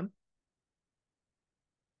Pakistan,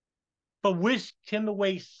 but whisked him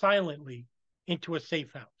away silently into a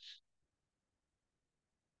safe house.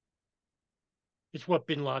 It's what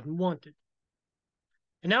bin Laden wanted.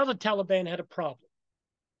 And now the Taliban had a problem.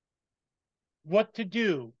 What to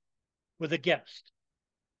do with a guest?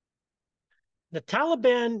 The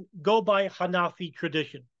Taliban go by Hanafi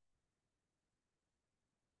tradition,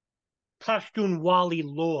 Pashtunwali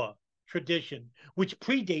law tradition, which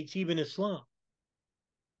predates even Islam.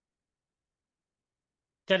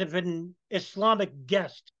 That if an Islamic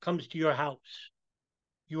guest comes to your house,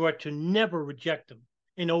 you are to never reject them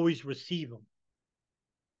and always receive them.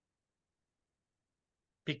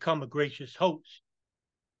 Become a gracious host.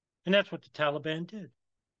 And that's what the Taliban did.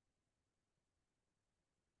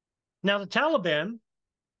 Now, the Taliban,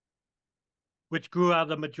 which grew out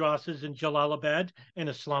of the madrasas in Jalalabad and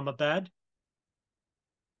Islamabad,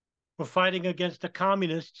 were fighting against the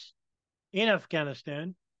communists in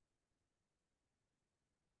Afghanistan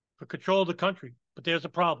for control of the country. But there's a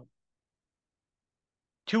problem.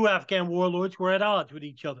 Two Afghan warlords were at odds with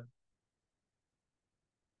each other.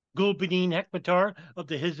 Gulbuddin Hekmatyar of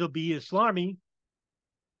the Hizb-e-Islami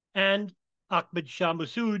and Ahmad Shah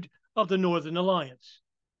Massoud of the Northern Alliance,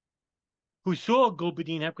 who saw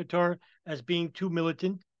Gulbuddin Hekmatyar as being too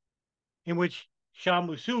militant, in which Shah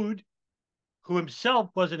Massoud, who himself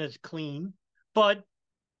wasn't as clean, but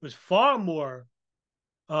was far more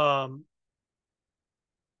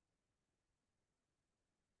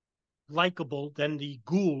likable than the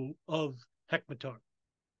ghoul of Hekmatar.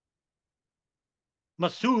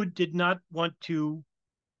 Massoud did not want to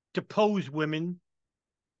depose women,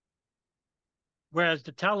 whereas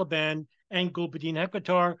the Taliban and Gulbuddin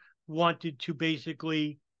Hekmatar wanted to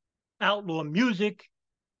basically outlaw music,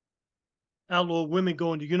 outlaw women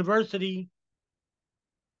going to university,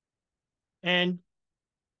 and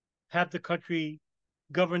have the country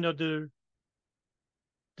governed under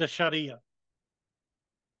the Sharia.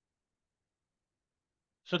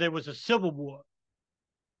 So there was a civil war,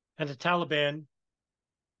 and the Taliban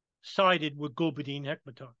sided with Gulbuddin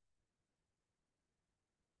Hekmatar.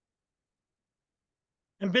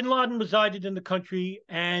 And bin Laden resided in the country,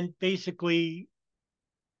 and basically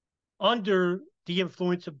under the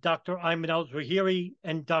influence of Dr. Ayman al-Zawahiri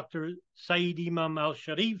and Dr. Saeed Imam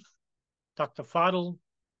al-Sharif, Dr. Fadl,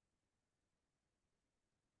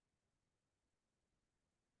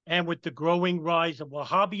 and with the growing rise of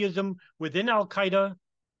Wahhabism within al-Qaeda,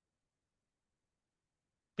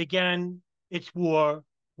 began its war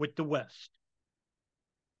with the West.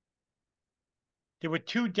 There were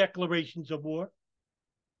two declarations of war.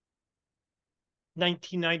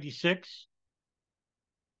 1996,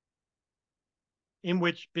 in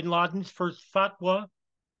which bin Laden's first fatwa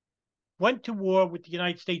went to war with the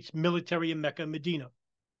United States military in Mecca and Medina.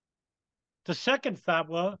 The second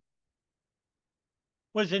fatwa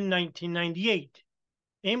was in 1998,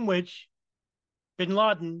 in which bin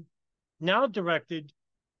Laden now directed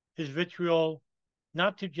his vitriol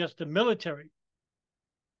not to just the military,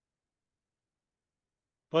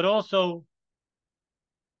 but also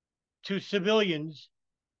to civilians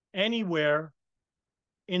anywhere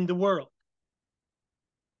in the world.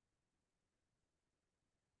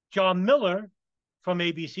 John Miller from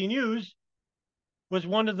ABC News was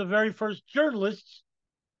one of the very first journalists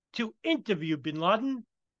to interview bin Laden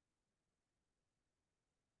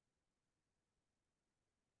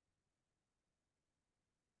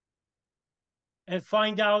and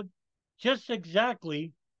find out just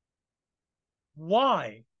exactly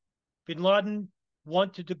why bin Laden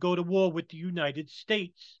wanted to go to war with the United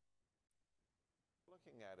States.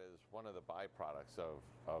 Looking at as one of the byproducts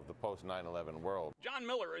of the post 9/11 world. John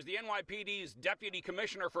Miller is the NYPD's Deputy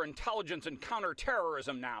Commissioner for Intelligence and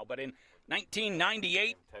Counterterrorism now, but in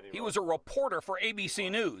 1998, he was a reporter for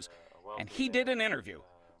ABC News, and he did an interview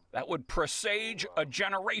that would presage a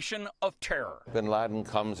generation of terror. Bin Laden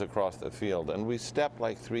comes across the field, and we step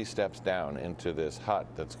like 3 steps down into this hut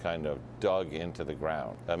that's kind of dug into the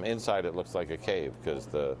ground. Inside it looks like a cave because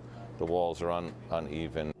the walls are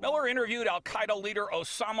uneven. Miller interviewed al-Qaeda leader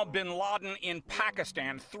Osama bin Laden in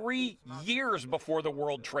Pakistan 3 years before the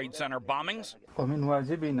World Trade Center bombings.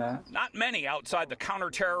 Not many outside the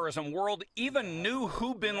counterterrorism world even knew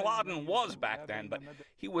who bin Laden was back then, but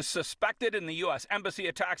he was suspected in the U.S. Embassy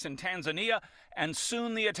attacks in Tanzania and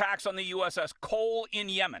soon the attacks on the USS Cole in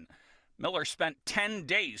Yemen. Miller spent 10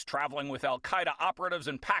 days traveling with al-Qaeda operatives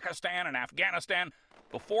in Pakistan and Afghanistan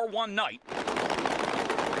before one night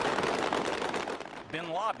bin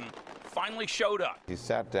Laden finally showed up. He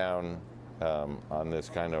sat down on this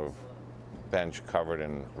kind of bench covered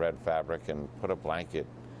in red fabric and put a blanket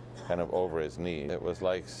kind of over his knee. It was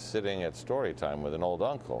like sitting at story time with an old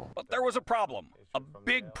uncle. But there was a problem, a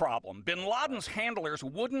big problem. Bin Laden's handlers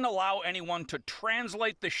wouldn't allow anyone to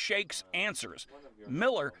translate the Sheikh's answers.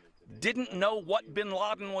 Miller didn't know what bin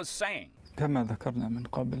Laden was saying.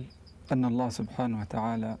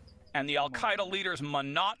 And the al-Qaeda leader's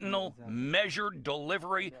monotonal, measured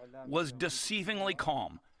delivery was deceivingly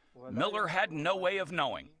calm. Miller had no way of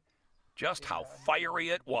knowing just how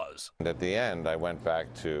fiery it was. And at the end, I went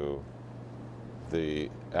back to the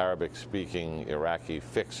Arabic-speaking Iraqi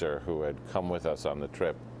fixer who had come with us on the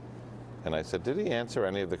trip. And I said, did he answer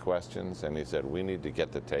any of the questions? And he said, we need to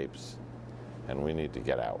get the tapes, and we need to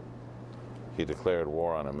get out. He declared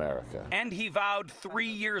war on America. And he vowed 3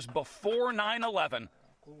 years before 9/11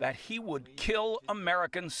 that he would kill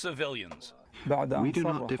American civilians. We do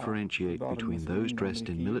not differentiate between those dressed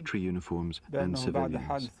in military uniforms and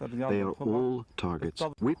civilians. They are all targets.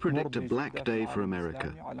 We predict a black day for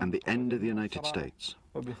America and the end of the United States.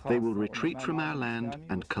 They will retreat from our land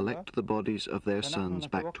and collect the bodies of their sons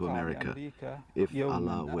back to America, if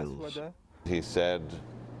Allah wills. He said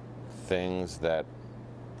things that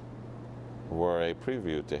were a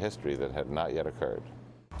preview to history that had not yet occurred.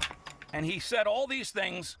 And he said all these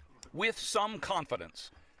things with some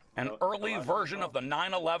confidence. An early version of the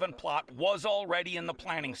 9/11 plot was already in the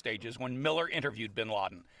planning stages when Miller interviewed bin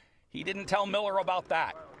Laden. He didn't tell Miller about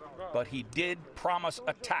that, but he did promise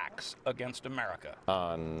attacks against America.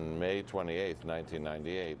 On May 28th,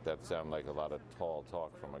 1998, that sounded like a lot of tall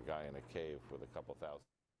talk from a guy in a cave with a couple thousand.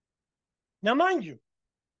 Now, mind you,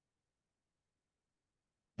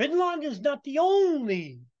 bin Laden is not the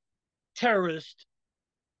only terrorist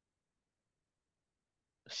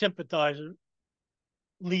sympathizer,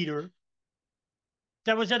 leader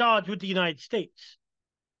that was at odds with the United States.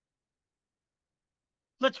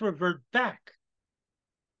 Let's revert back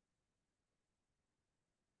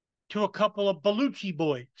to a couple of Baluchi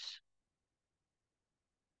boys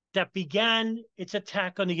that began its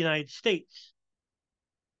attack on the United States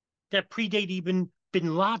that predate even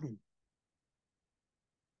bin Laden,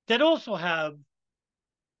 that also have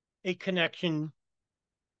a connection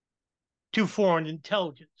to foreign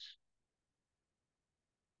intelligence.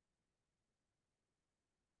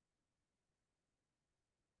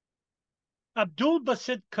 Abdul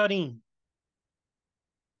Basit Karim,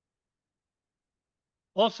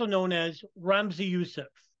 also known as Ramzi Youssef,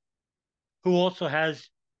 who also has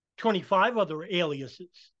 25 other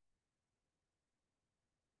aliases,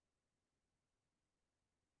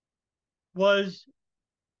 was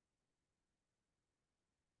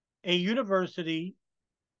a university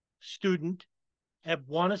student at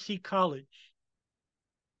Wannsee College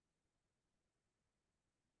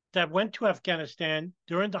that went to Afghanistan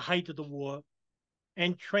during the height of the war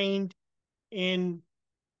and trained in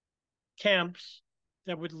camps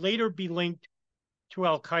that would later be linked to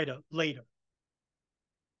Al-Qaeda later.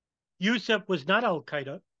 Youssef was not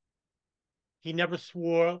Al-Qaeda. He never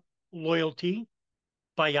swore loyalty,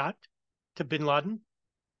 bayat, to bin Laden.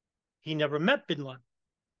 He never met bin Laden.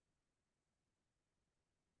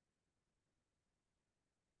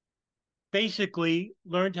 Basically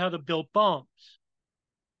learned how to build bombs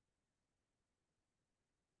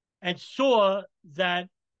and saw that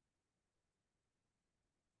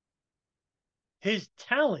his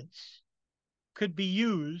talents could be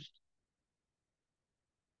used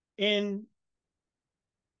in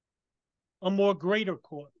a more greater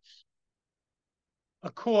cause, a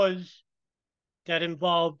cause that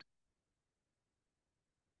involved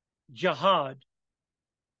jihad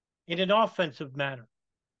in an offensive manner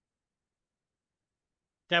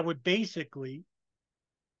that would basically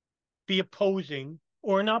be opposing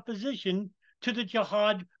or in opposition to the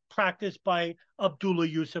jihad practiced by Abdullah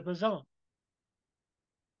Yusuf Azam.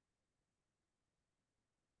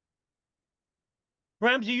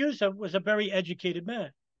 Ramzi Youssef was a very educated man,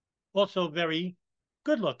 also very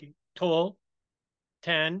good-looking, tall,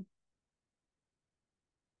 tan,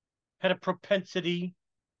 had a propensity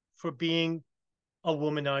for being a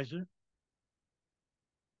womanizer.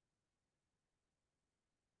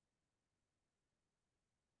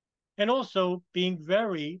 And also being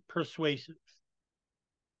very persuasive.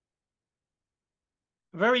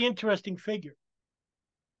 A very interesting figure.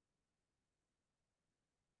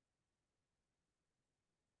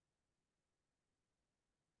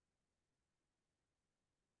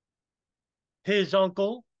 His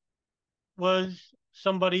uncle was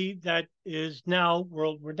somebody that is now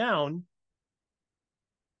world-renowned,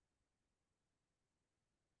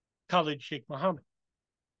 Khalid Sheikh Mohammed.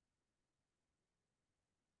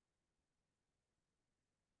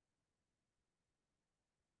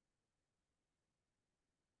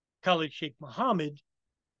 Khalid Sheikh Mohammed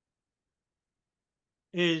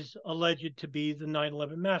is alleged to be the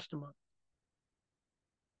 9/11 mastermind.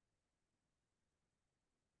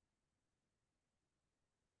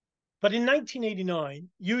 But in 1989,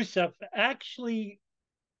 Youssef actually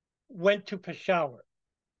went to Peshawar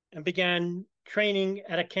and began training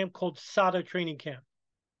at a camp called Sada Training Camp.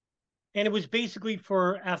 And it was basically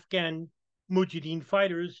for Afghan Mujahideen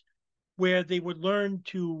fighters where they would learn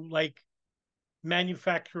to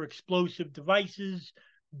manufacture explosive devices,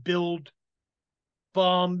 build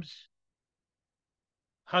bombs,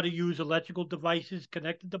 how to use electrical devices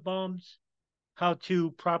connected to bombs, how to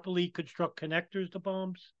properly construct connectors to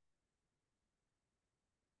bombs.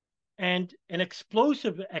 And an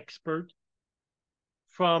explosive expert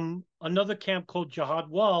from another camp called Jihad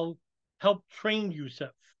Wal helped train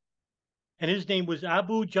Youssef. And his name was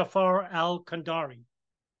Abu Jafar al-Kandari.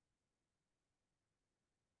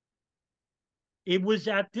 It was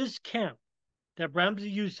at this camp that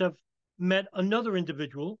Ramzi Youssef met another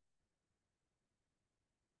individual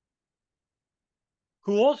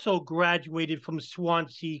who also graduated from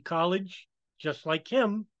Swansea College, just like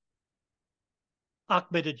him,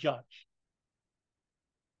 Ahmed Ajaj,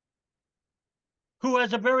 who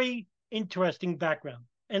has a very interesting background.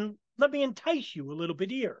 And let me entice you a little bit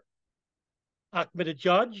here. Ahmed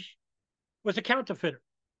Ajaj was a counterfeiter,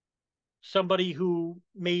 somebody who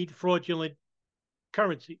made fraudulent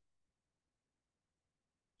currency.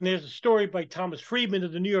 And there's a story by Thomas Friedman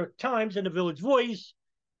of the New York Times and the Village Voice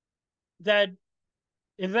that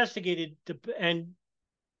investigated and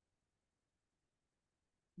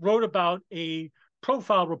wrote about a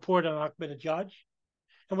profile report on Ahmadinejad.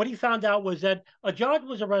 And what he found out was that Ajad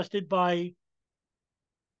was arrested by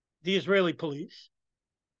the Israeli police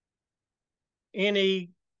in a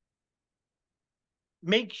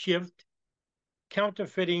makeshift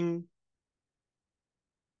counterfeiting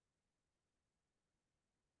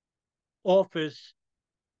office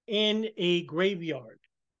in a graveyard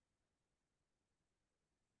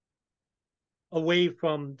away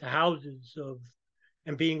from the houses of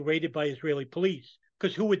and being raided by Israeli police.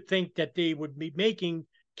 Because who would think that they would be making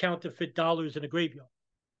counterfeit dollars in a graveyard?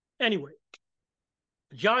 Anyway,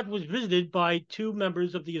 Jad was visited by two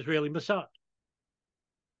members of the Israeli Mossad,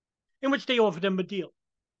 in which they offered him a deal.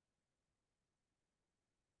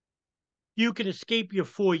 You can escape your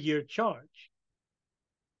 4-year charge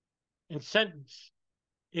and sentence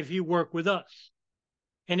if you work with us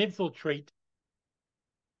and infiltrate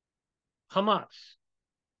Hamas,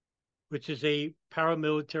 which is a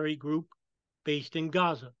paramilitary group based in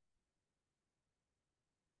Gaza.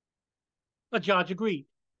 Ajaj agreed.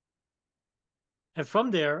 And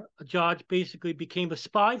from there, Ajaj basically became a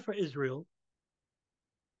spy for Israel,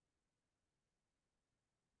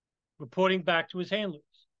 reporting back to his handlers.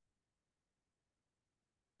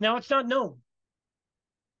 Now, it's not known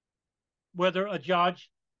whether Ajaj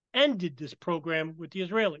ended this program with the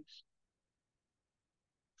Israelis.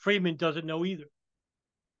 Friedman doesn't know either.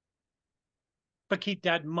 But keep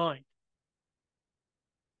that in mind.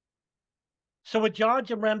 So Ajaj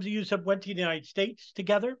and Ramzi Youssef went to the United States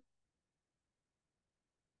together,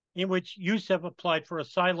 in which Youssef applied for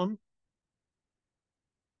asylum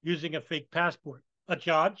using a fake passport.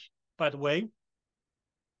 Ajaj, by the way,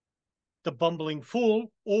 the bumbling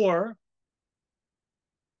fool, or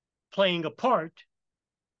playing a part,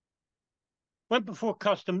 went before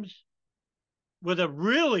customs with a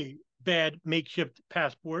really bad makeshift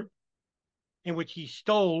passport in which he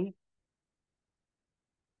stole.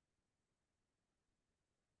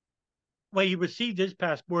 Well, he received his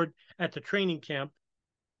passport at the training camp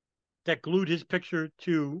that glued his picture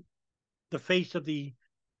to the face of the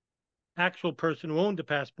actual person who owned the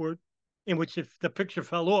passport, in which if the picture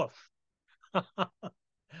fell off.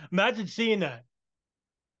 Imagine seeing that.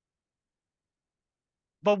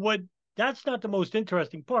 But that's not the most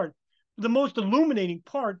interesting part. The most illuminating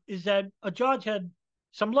part is that Ajaj had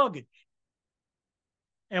some luggage.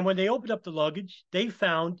 And when they opened up the luggage, they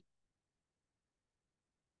found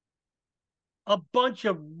a bunch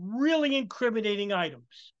of really incriminating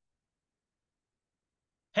items.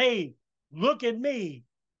 Hey, look at me.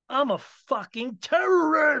 I'm a fucking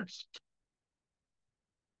terrorist.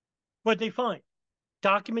 What they find?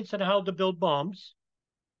 Documents on how to build bombs,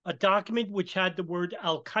 a document which had the word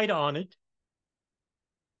Al-Qaeda on it.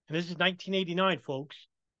 And this is 1989, folks.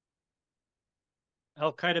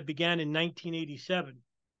 Al-Qaeda began in 1987.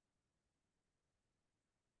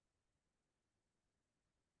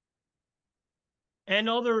 And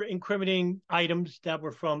other incriminating items that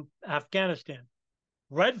were from Afghanistan.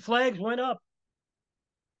 Red flags went up.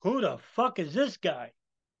 Who the fuck is this guy?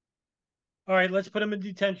 All right, let's put him in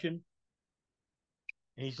detention.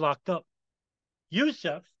 And he's locked up.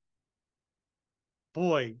 Youssef,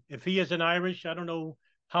 boy, if he is an Irish, I don't know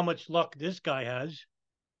how much luck this guy has.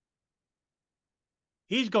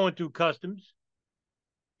 He's going through customs.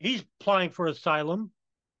 He's applying for asylum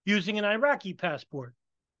using an Iraqi passport.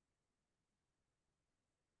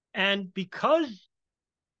 And because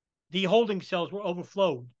the holding cells were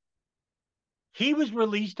overflowed, he was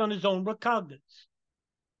released on his own recognizance,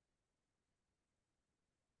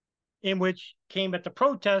 in which came at the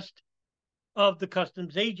protest of the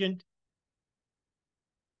customs agent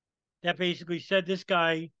that basically said this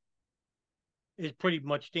guy is pretty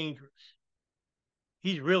much dangerous.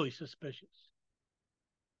 He's really suspicious.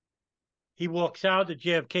 He walks out at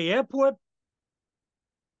JFK Airport,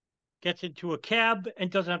 gets into a cab, and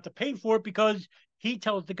doesn't have to pay for it because he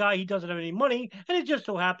tells the guy he doesn't have any money, and it just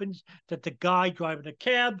so happens that the guy driving the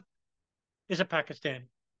cab is a Pakistani.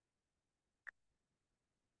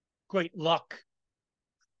 Great luck.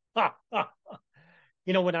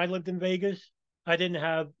 You know, when I lived in Vegas, I didn't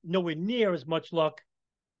have nowhere near as much luck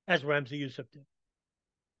as Ramzi Youssef did.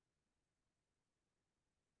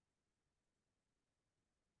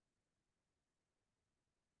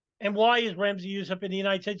 And why is Ramzi Youssef in the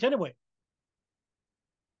United States anyway?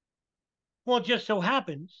 Well, it just so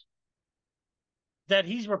happens that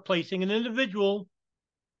he's replacing an individual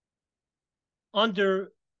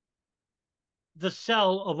under the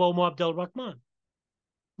cell of Omar Abdel Rahman.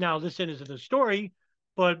 Now, this isn't a story,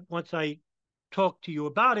 but once I talk to you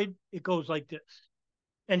about it, it goes like this.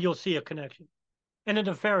 And you'll see a connection. And a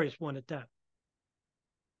nefarious one at that.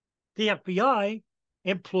 The FBI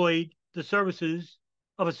employed the services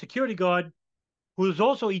of a security guard who was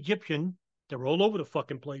also Egyptian. They're all over the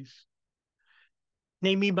fucking place.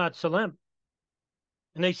 Named Imad Salem.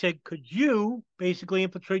 And they said, could you basically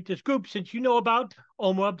infiltrate this group since you know about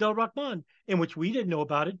Omar Abdel Rahman, in which we didn't know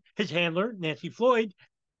about it? His handler, Nancy Floyd,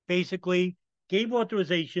 basically gave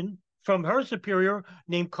authorization from her superior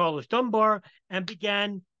named Carlos Dunbar and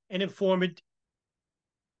began an informant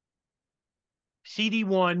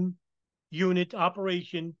CD1 unit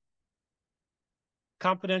operation,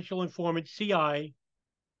 confidential informant CI,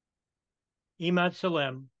 Imad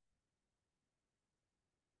Salem.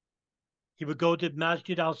 He would go to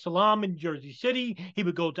Masjid al-Salam in Jersey City. He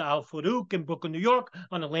would go to Al Farouk in Brooklyn, New York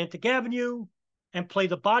on Atlantic Avenue and play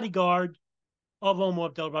the bodyguard of Omar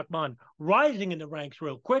Abdel Rahman, rising in the ranks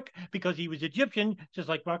real quick because he was Egyptian, just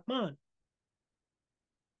like Rahman.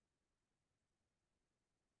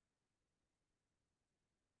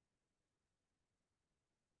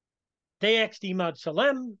 They asked Imad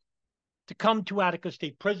Salem to come to Attica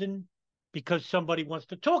State Prison because somebody wants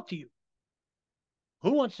to talk to you.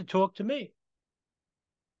 Who wants to talk to me?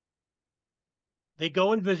 They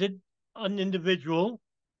go and visit an individual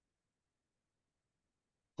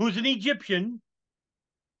who's an Egyptian.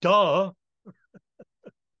 Duh.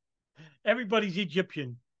 Everybody's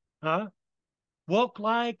Egyptian, huh? Walk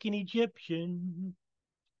like an Egyptian.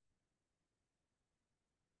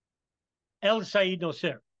 El Said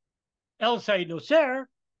Nosser. El Said Nosser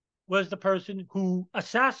was the person who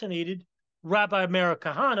assassinated Rabbi Meir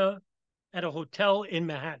Kahane at a hotel in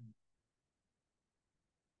Manhattan.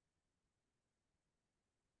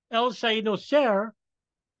 El Said Nosser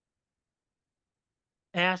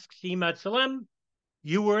asks Imad Salem,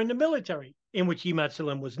 you were in the military, in which Imad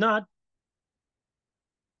Salem was not.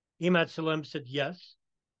 Imad Salem said, yes.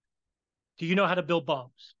 Do you know how to build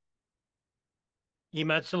bombs?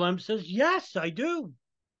 Imad Salem says, yes, I do.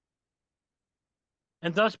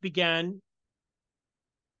 And thus began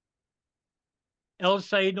El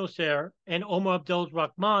Said Nosser and Omar Abdel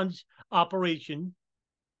Rahman's operation,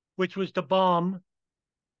 which was to bomb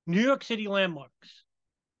New York City landmarks.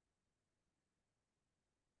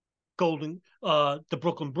 The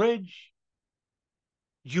Brooklyn Bridge,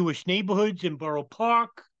 Jewish neighborhoods in Borough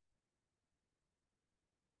Park,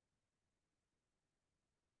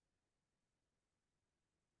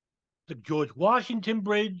 the George Washington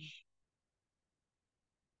Bridge,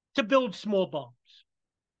 to build small bombs.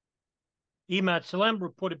 Imad Salem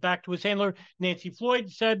reported back to his handler, Nancy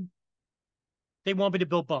Floyd, said, they want me to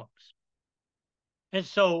build bombs. And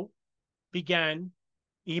so began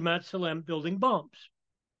Imad Salem building bombs.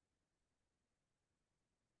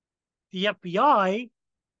 The FBI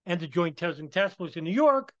and the Joint Terrorism Task Force in New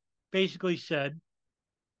York basically said,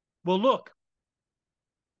 well, look,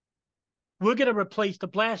 we're going to replace the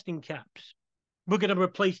blasting caps. We're going to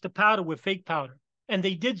replace the powder with fake powder. And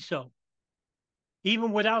they did so,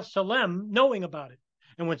 even without Salem knowing about it.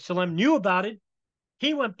 And when Salem knew about it,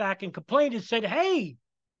 he went back and complained and said, hey,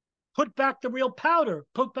 put back the real powder,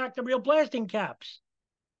 put back the real blasting caps.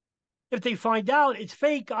 If they find out it's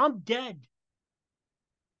fake, I'm dead.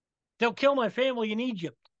 They'll kill my family in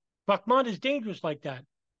Egypt. Rahman is dangerous like that.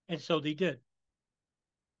 And so they did.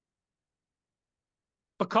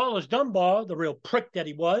 But Carlos Dunbar, the real prick that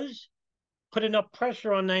he was, put enough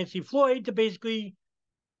pressure on Nancy Floyd to basically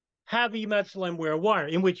have Imad Salem wear a wire,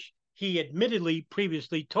 in which he admittedly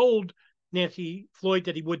previously told Nancy Floyd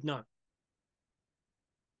that he would not.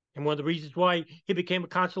 And one of the reasons why he became a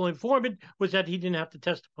consular informant was that he didn't have to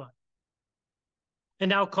testify. And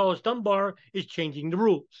now Carlos Dunbar is changing the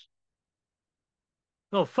rules.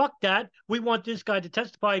 No, fuck that. We want this guy to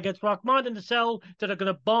testify against Rahman in the cell that are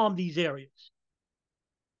going to bomb these areas.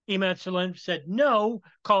 Imad Salem said no.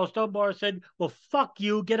 Carlos Dunbar said, well, fuck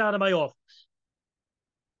you. Get out of my office.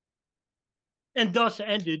 And thus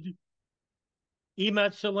ended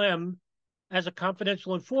Imad Salem as a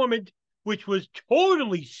confidential informant, which was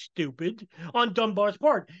totally stupid on Dunbar's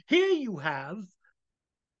part. Here you have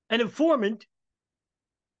an informant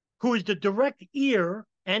who is the direct ear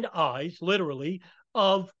and eyes, literally,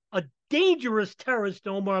 of a dangerous terrorist,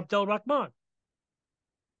 Omar Abdel Rahman.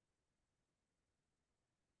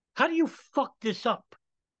 How do you fuck this up?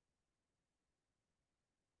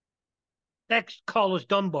 Ex Carlos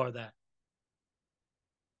Dunbar that.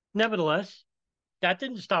 Nevertheless, that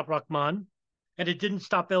didn't stop Rahman, and it didn't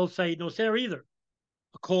stop El Said Nosser either.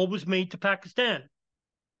 A call was made to Pakistan.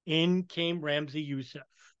 In came Ramzi Youssef.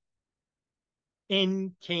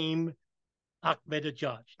 In came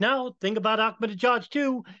Ahmadinejad. Now, think about Ahmadinejad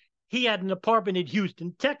too. He had an apartment in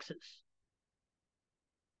Houston, Texas.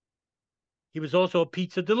 He was also a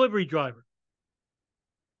pizza delivery driver.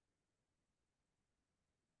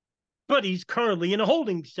 but he's currently in a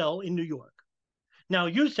holding cell in New York. Now,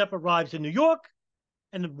 Yusef arrives in New York,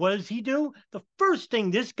 and what does he do? The first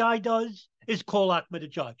thing this guy does is call Ahmed a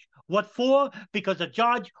judge. What for? Because the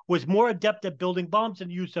judge was more adept at building bombs than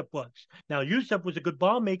Yusef was. Now, Yusef was a good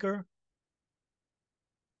bomb maker,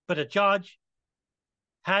 but a judge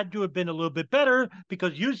had to have been a little bit better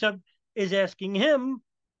because Yusef is asking him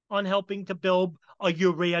on helping to build a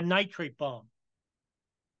urea nitrate bomb.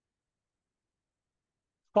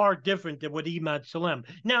 Far different than what Ahmad Salem.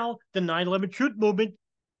 Now, the 9/11 Truth Movement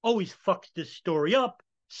always fucks this story up,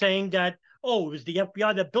 saying that, oh, it was the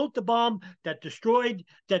FBI that built the bomb, that destroyed,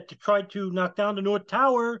 that tried to knock down the North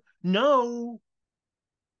Tower. No,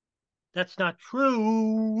 that's not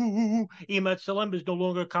true. Ahmad Salem is no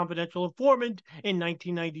longer a confidential informant in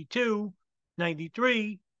 1992,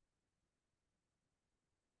 93.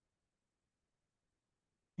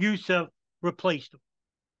 Yusef replaced him.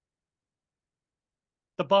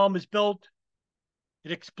 The bomb is built.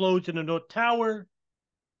 It explodes in the North Tower.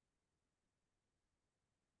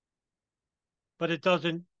 But it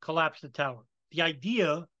doesn't collapse the tower. The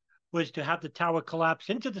idea was to have the tower collapse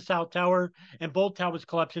into the South Tower and both towers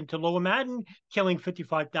collapse into Lower Manhattan, killing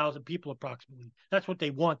 55,000 people approximately. That's what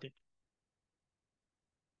they wanted.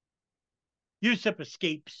 Yusef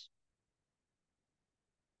escapes.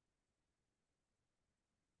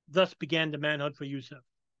 Thus began the manhunt for Yusef.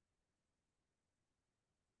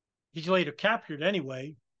 He's later captured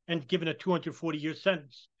anyway and given a 240-year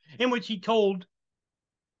sentence, in which he told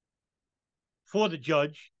for the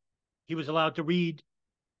judge he was allowed to read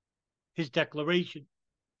his declaration,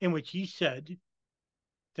 in which he said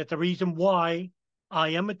that the reason why I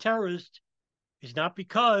am a terrorist is not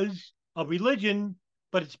because of religion,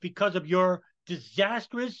 but it's because of your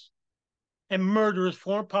disastrous and murderous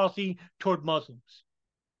foreign policy toward Muslims.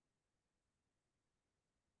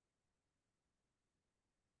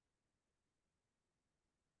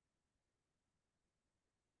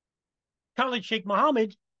 Khalid Sheikh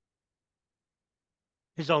Mohammed,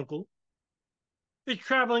 his uncle, is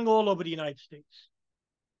traveling all over the United States.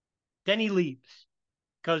 Then he leaves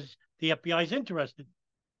because the FBI is interested.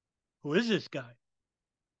 Who is this guy?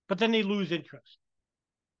 But then they lose interest.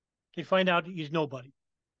 They find out he's nobody.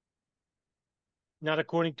 Not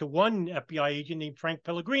according to one FBI agent named Frank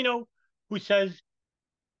Pellegrino, who says,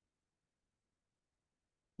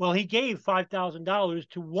 well, he gave $5,000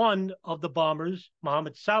 to one of the bombers,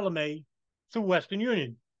 Mohammed Salameh, through Western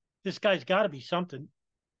Union. This guy's got to be something. And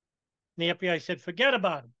the FBI said, forget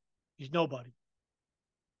about him. He's nobody.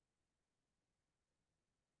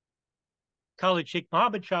 Khalid Sheikh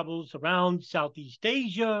Mohammed travels around Southeast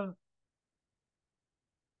Asia,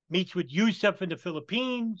 meets with Yusef in the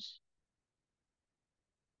Philippines,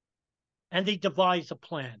 and they devise a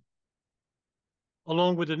plan,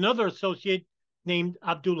 along with another associate named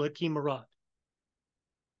Abdul Hakim Murad.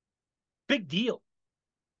 Big deal.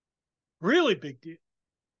 Really big deal.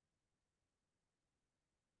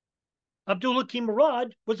 Abdul Hakim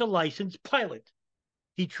Murad was a licensed pilot.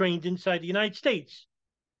 He trained inside the United States.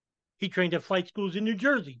 He trained at flight schools in New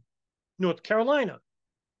Jersey, North Carolina.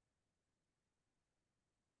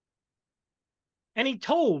 And he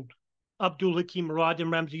told Abdul Hakim Murad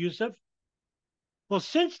and Ramzi Youssef, well,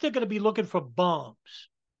 since they're going to be looking for bombs,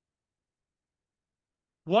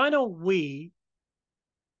 why don't we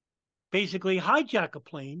basically hijack a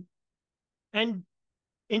plane and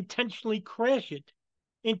intentionally crash it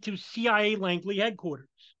into CIA Langley headquarters?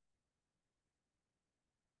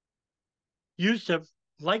 Yusef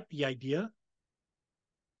liked the idea,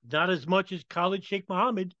 not as much as Khalid Sheikh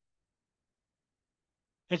Mohammed,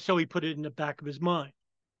 and so he put it in the back of his mind.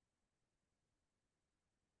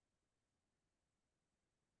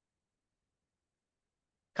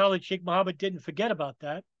 Khalid Sheikh Mohammed didn't forget about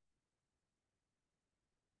that.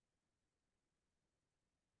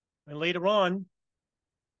 And later on,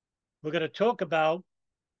 we're going to talk about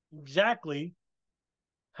exactly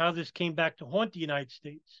how this came back to haunt the United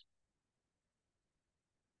States.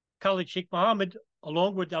 Khalid Sheikh Mohammed,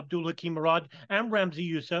 along with Abdul Hakim Murad and Ramzi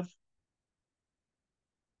Youssef,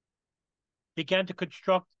 began to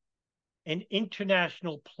construct an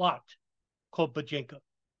international plot called Bajinka.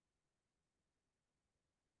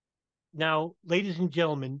 Now, ladies and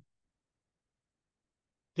gentlemen,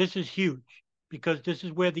 this is huge because this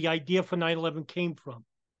is where the idea for 9/11 came from.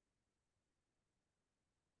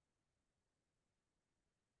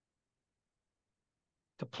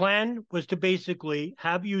 The plan was to basically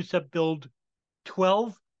have Yusef build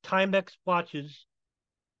 12 Timex watches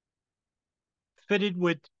fitted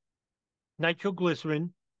with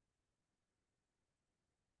nitroglycerin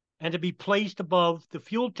and to be placed above the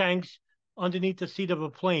fuel tanks underneath the seat of a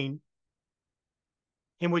plane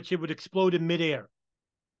in which it would explode in midair.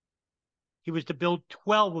 He was to build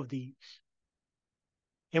 12 of these,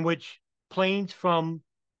 in which planes from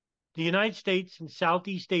the United States and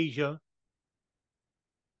Southeast Asia,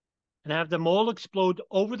 and have them all explode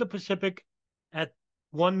over the Pacific at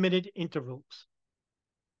 1-minute intervals.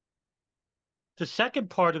 The second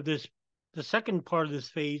part of this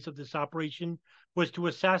phase of this operation was to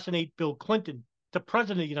assassinate Bill Clinton, the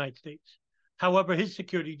President of the United States. However, his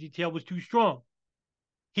security detail was too strong.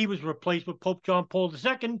 He was replaced with Pope John Paul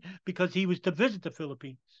II because he was to visit the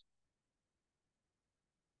Philippines.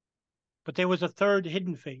 But there was a third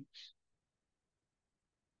hidden phase.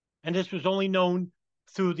 And this was only known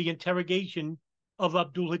through the interrogation of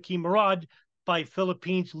Abdul Hakim Murad by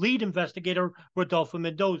Philippines lead investigator Rodolfo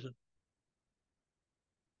Mendoza.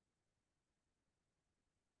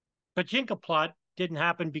 Bajinka plot didn't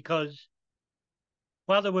happen because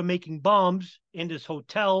while they were making bombs in this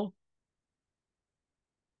hotel,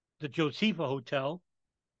 the Josefa Hotel,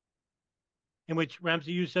 in which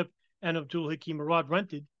Ramzi Youssef and Abdul Hakim Murad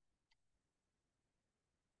rented,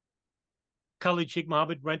 Khalid Sheikh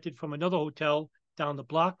Mohammed rented from another hotel down the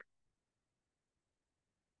block.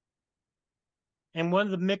 And one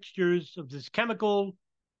of the mixtures of this chemical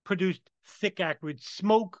produced thick, acrid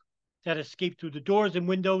smoke that escaped through the doors and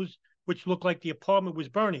windows, which looked like the apartment was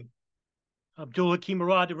burning. Abdul Hakim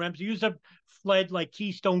Murad and Ramzi Youssef fled like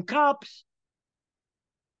Keystone Cops.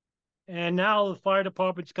 And now the fire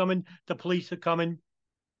department's coming, the police are coming.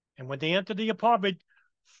 And when they enter the apartment,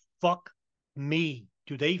 fuck me,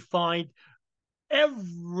 do they find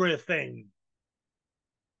everything.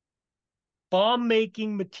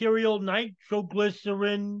 Bomb-making material,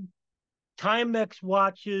 nitroglycerin, Timex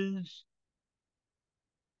watches,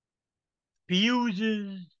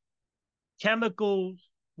 fuses, chemicals,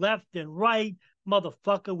 left and right.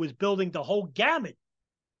 Motherfucker was building the whole gamut.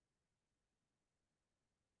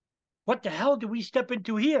 What the hell did we step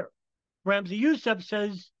into here? Ramzi Youssef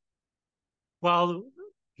says, while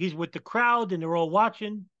he's with the crowd and they're all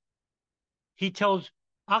watching, he tells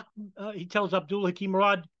Abdul Hakim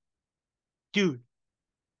Murad, dude,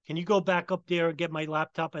 can you go back up there and get my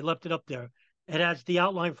laptop? I left it up there. It has the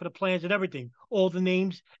outline for the plans and everything, all the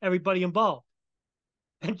names, everybody involved.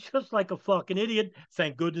 And just like a fucking idiot,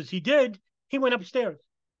 thank goodness he did, he went upstairs.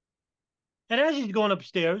 And as he's going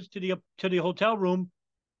upstairs to the hotel room,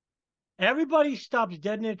 everybody stops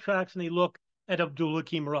dead in their tracks and they look at Abdul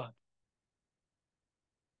Hakim Murad.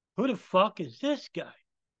 Who the fuck is this guy?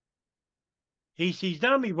 He sees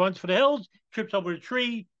them, he runs for the hills, trips over a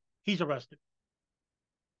tree, he's arrested.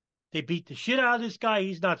 They beat the shit out of this guy,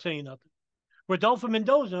 he's not saying nothing. Rodolfo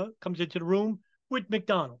Mendoza comes into the room with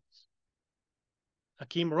McDonald's.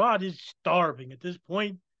 Hakim Murad is starving at this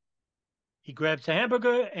point. He grabs a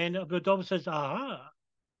hamburger and Rodolfo says, aha,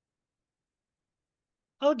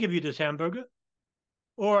 I'll give you this hamburger,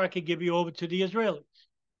 or I could give you over to the Israelis.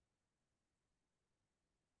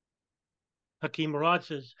 Hakim Murad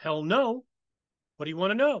says, hell no. What do you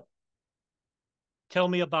want to know? Tell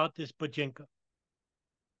me about this Bajinka.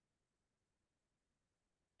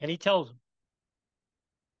 And he tells him.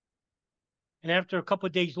 And after a couple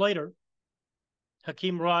of days later,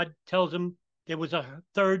 Hakim Murad tells him there was a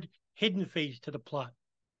third hidden phase to the plot.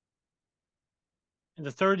 And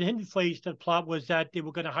the third hidden phase to the plot was that they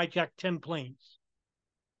were going to hijack 10 planes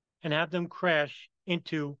and have them crash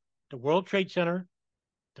into the World Trade Center,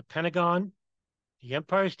 the Pentagon, the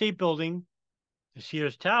Empire State Building, the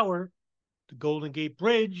Sears Tower, the Golden Gate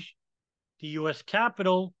Bridge, the U.S.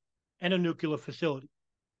 Capitol, and a nuclear facility.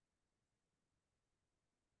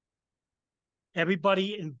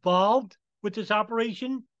 Everybody involved with this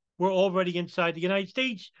operation were already inside the United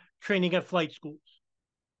States training at flight schools.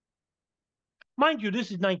 Mind you, this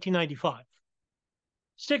is 1995,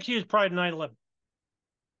 6 years prior to 9/11.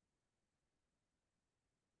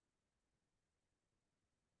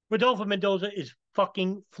 Rodolfo Mendoza is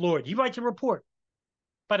fucking floored. He writes a report.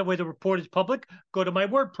 By the way, the report is public. Go to my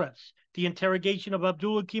WordPress. The interrogation of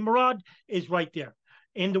Abdul Hakim Murad is right there.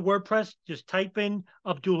 In the WordPress, just type in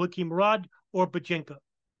Abdul Hakim Murad or Bajinka.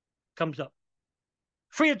 Comes up.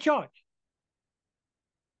 Free of charge.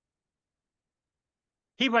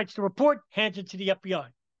 He writes the report, hands it to the FBI.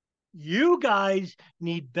 You guys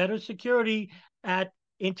need better security at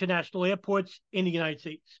international airports in the United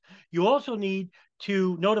States. You also need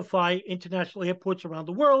to notify international airports around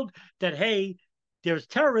the world that, hey, there's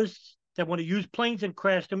terrorists that want to use planes and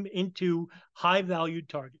crash them into high-valued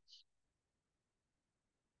targets.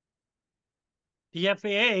 The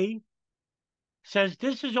FAA says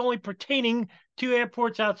this is only pertaining to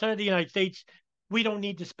airports outside of the United States. We don't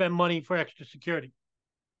need to spend money for extra security.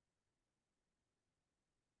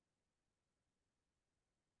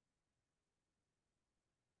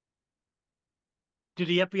 Did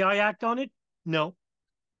the FBI act on it? No.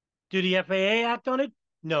 Did the FAA act on it?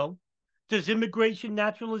 No. Does immigration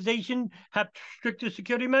naturalization have stricter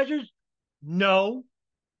security measures? No.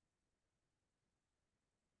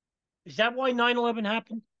 Is that why 9/11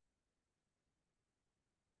 happened?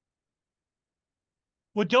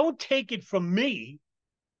 Well, don't take it from me.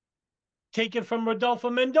 Take it from Rodolfo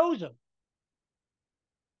Mendoza,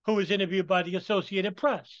 who was interviewed by the Associated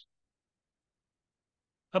Press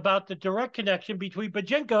about the direct connection between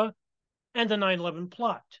Bajinka and the 9/11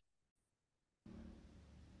 plot.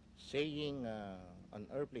 Saying an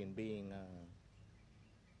airplane being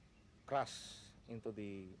crashed into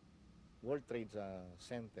the World Trade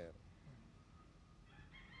Center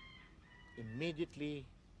immediately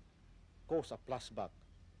caused a flashback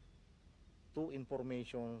to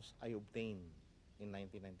informations I obtained in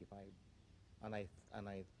 1995, and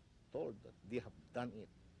I told that they have done it.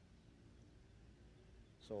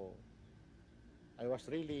 So I was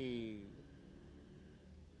really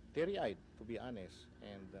teary-eyed, to be honest,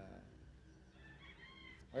 and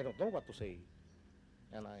I don't know what to say.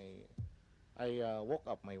 And I woke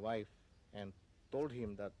up my wife and told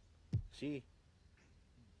him that, see,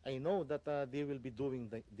 I know that they will be doing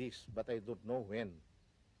this, but I don't know when.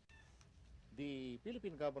 The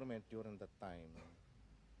Philippine government during that time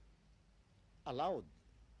allowed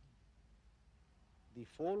the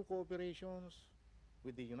full cooperations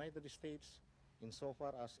with the United States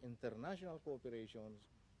insofar as international cooperations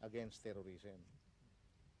against terrorism.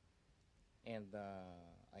 And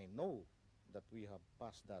I know that we have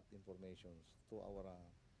passed that information to our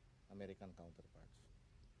American counterparts.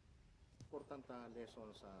 Important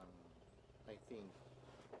lessons I think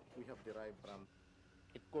we have derived from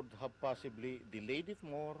it could have possibly delayed it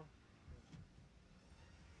more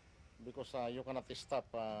because you cannot stop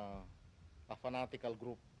a fanatical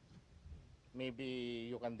group. Maybe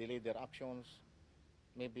you can delay their actions.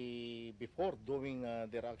 Maybe before doing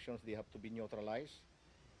their actions, they have to be neutralized.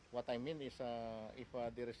 What I mean is if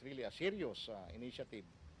there is really a serious initiative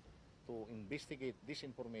to investigate these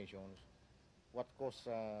informations, what goes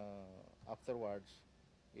afterwards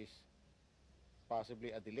is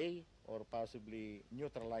possibly a delay or possibly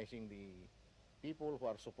neutralizing the people who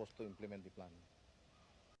are supposed to implement the plan.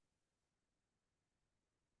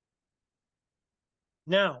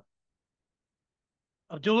 Now,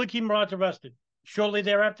 Abdullah Murad's arrested. Shortly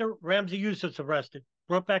thereafter, Ramzi Yousef's arrested.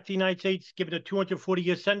 Brought back to the United States, given a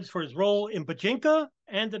 240-year sentence for his role in Bajinka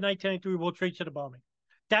and the 1993 World Trade Center bombing.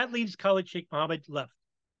 That leaves Khalid Sheikh Mohammed left.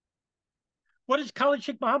 What does Khalid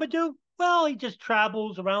Sheikh Mohammed do? Well, he just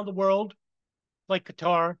travels around the world, like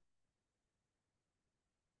Qatar,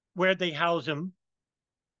 where they house him.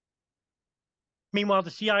 Meanwhile,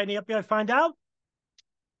 the CIA and the FBI find out.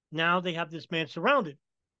 Now they have this man surrounded.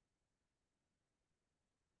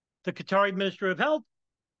 The Qatari Minister of Health,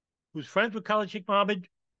 who's friends with Khalid Sheikh Mohammed,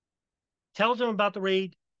 tells him about the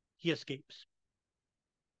raid. He escapes.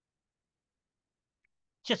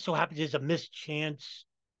 Just so happens there's a mischance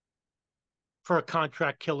for a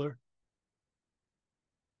contract killer.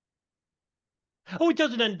 Oh, it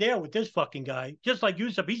doesn't end there with this fucking guy. Just like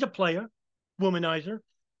Yusuf, he's a player, womanizer,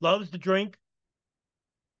 loves to drink.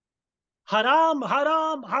 Haram,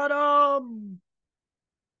 haram, haram.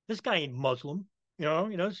 This guy ain't Muslim,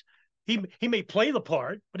 he may play the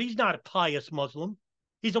part, but he's not a pious Muslim.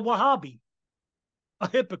 He's a Wahhabi, a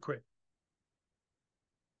hypocrite.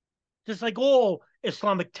 Just like all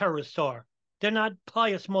Islamic terrorists are. They're not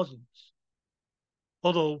pious Muslims.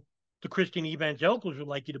 Although the Christian evangelicals would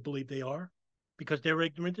like you to believe they are, because they're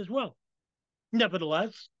ignorant as well.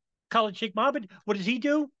 Nevertheless, Khalid Sheikh Mohammed, what does he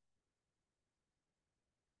do?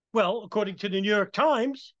 Well, according to the New York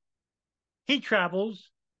Times, he travels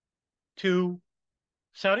to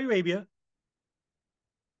Saudi Arabia,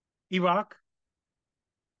 Iraq,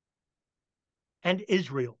 and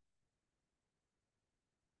Israel.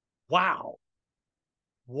 Wow.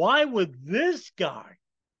 Why would this guy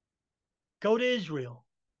go to Israel?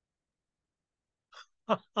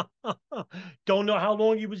 Don't know how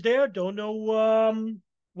long he was there. Don't know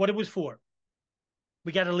what it was for.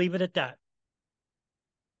 We got to leave it at that.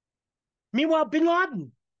 Meanwhile, bin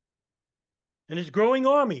Laden and his growing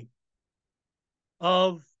army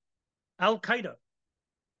of Al-Qaeda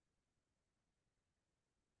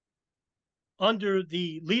under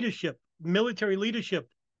the leadership, military leadership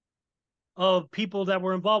of people that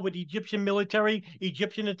were involved with Egyptian military,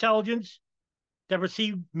 Egyptian intelligence, that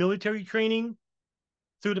received military training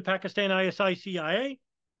through the Pakistan ISI CIA,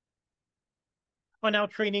 are now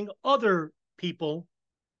training other people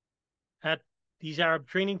at these Arab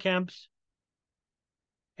training camps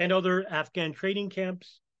and other Afghan training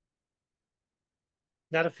camps,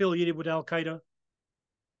 not affiliated with Al-Qaeda,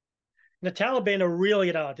 And the Taliban are really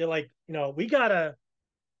it out. They're like, we gotta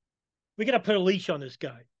put a leash on this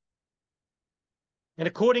guy. And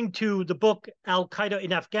according to the book Al Qaeda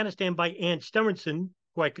in Afghanistan by Ann Sterenson,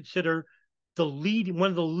 who I consider one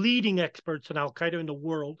of the leading experts on Al Qaeda in the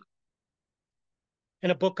world,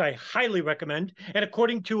 and a book I highly recommend, and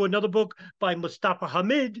according to another book by Mustafa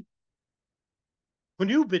Hamid, who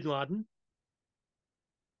knew bin Laden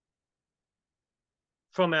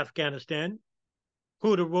from Afghanistan,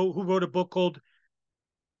 who wrote a book called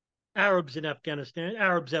Arabs in Afghanistan,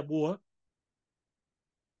 Arabs at War,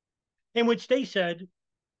 in which they said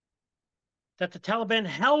that the Taliban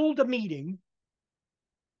held a meeting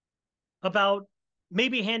about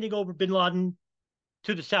maybe handing over bin Laden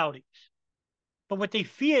to the Saudis. But what they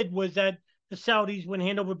feared was that the Saudis would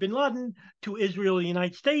hand over bin Laden to Israel and the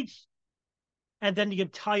United States, and then the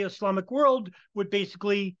entire Islamic world would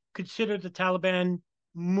basically consider the Taliban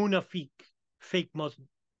munafiq, fake Muslim.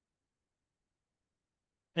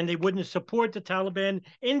 And they wouldn't support the Taliban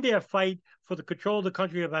in their fight for the control of the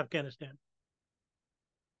country of Afghanistan.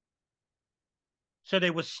 So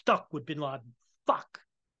they were stuck with bin Laden. Fuck.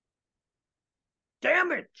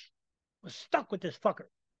 Damn it. We're stuck with this fucker.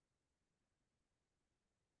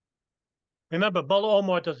 Remember, Mullah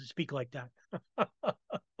Omar doesn't speak like that.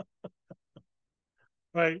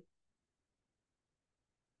 Right?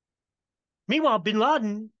 Meanwhile, bin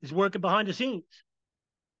Laden is working behind the scenes,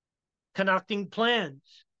 concocting plans,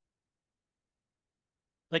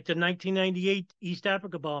 like the 1998 East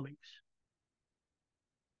Africa bombings,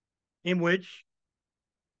 in which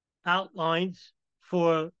outlines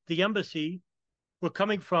for the embassy were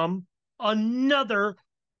coming from another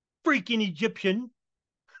freaking Egyptian.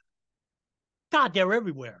 God, they're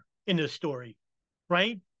everywhere in this story,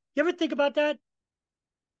 right? You ever think about that?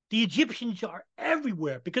 The Egyptians are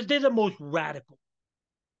everywhere because they're the most radical,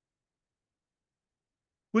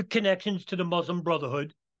 with connections to the Muslim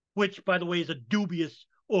Brotherhood, which, by the way, is a dubious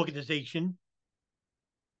organization.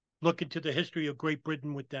 Look into the history of Great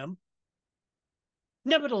Britain with them.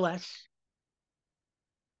 Nevertheless,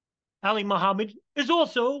 Ali Mohammed is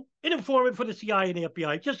also an informant for the CIA and the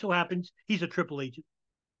FBI. It just so happens he's a triple agent.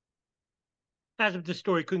 As if this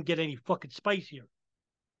story couldn't get any fucking spicier.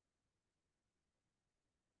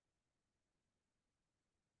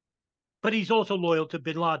 But he's also loyal to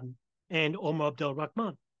bin Laden and Omar Abdel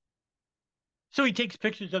Rahman. So he takes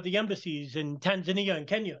pictures of the embassies in Tanzania and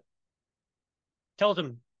Kenya, tells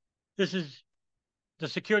them this is the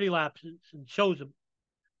security lapses, and shows them.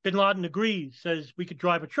 Bin Laden agrees, says we could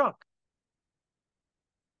drive a truck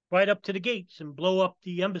right up to the gates and blow up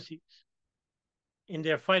the embassies in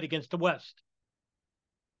their fight against the West.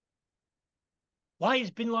 Why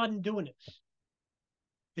is bin Laden doing this?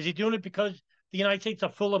 Is he doing it because the United States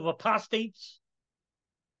are full of apostates?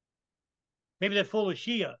 Maybe they're full of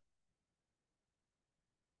Shia.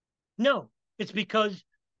 No, it's because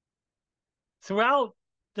throughout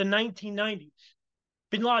the 1990s,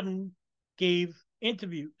 bin Laden gave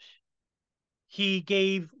interviews. He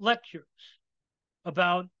gave lectures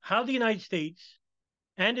about how the United States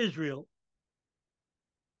and Israel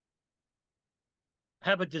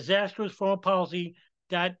have a disastrous foreign policy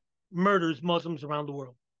that murders Muslims around the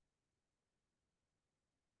world.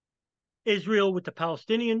 Israel with the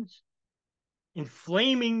Palestinians,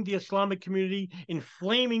 inflaming the Islamic community,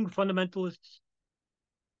 inflaming fundamentalists.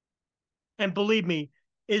 And believe me,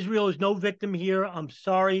 Israel is no victim here. I'm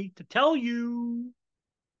sorry to tell you.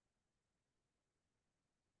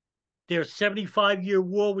 Their 75-year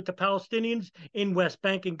war with the Palestinians in West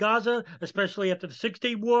Bank and Gaza, especially after the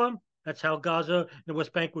Six-Day War. That's how Gaza and the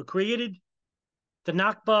West Bank were created. The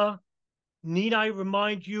Nakba. Need I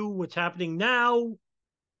remind you what's happening now?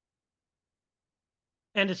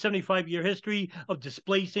 And the 75-year history of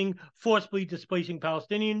forcibly displacing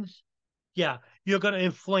Palestinians. Yeah, you're going to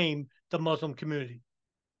inflame the Muslim community.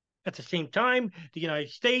 At the same time, the United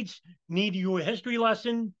States need you a history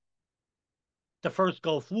lesson. The first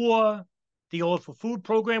Gulf War, the Oil for Food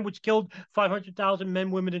program, which killed 500,000 men,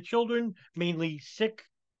 women, and children, mainly sick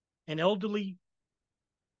and elderly.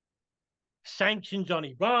 Sanctions on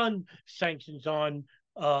Iran, sanctions on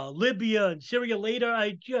Libya and Syria later.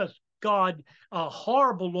 God, a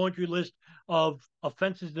horrible laundry list of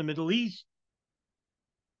offenses in the Middle East.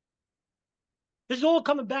 This is all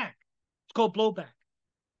coming back. It's called blowback.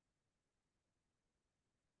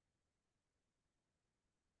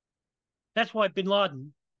 That's why bin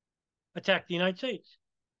Laden attacked the United States.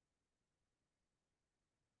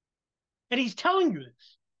 And he's telling you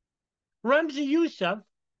this. Ramzi Youssef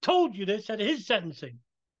told you this at his sentencing.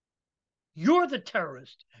 You're the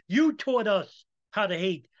terrorist. You taught us how to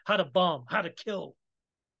hate, how to bomb, how to kill.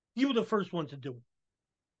 You were the first one to do it.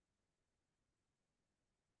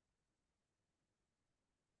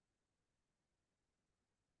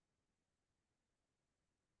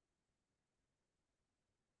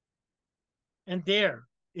 And there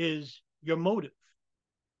is your motive.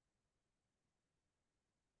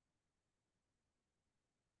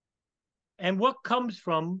 And what comes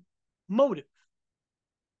from motive?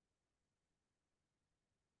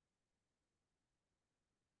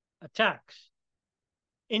 Attacks,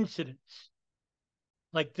 incidents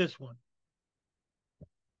like this one.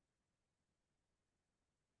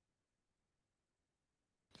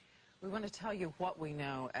 We want to tell you what we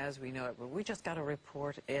know as we know it, but we just got a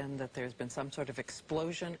report in that there's been some sort of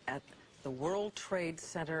explosion at the World Trade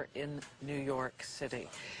Center in New York City.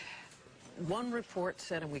 One report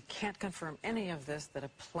said, and we can't confirm any of this, that a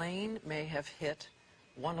plane may have hit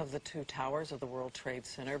one of the two towers of the World Trade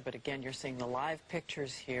Center, but again, you're seeing the live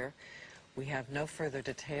pictures here. We have no further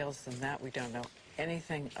details than that. We don't know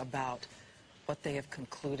anything about what they have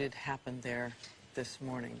concluded happened there this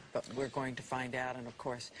morning, but we're going to find out and, of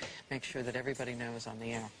course, make sure that everybody knows on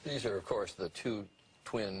the air. These are, of course, the two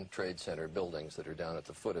twin Trade Center buildings that are down at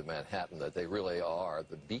the foot of Manhattan, that they really are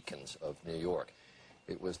the beacons of New York.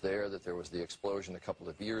 It was there that there was the explosion a couple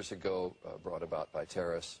of years ago brought about by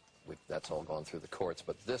terrorists. That's all gone through the courts,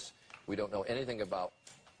 but this we don't know anything about.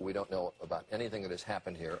 We don't know about anything that has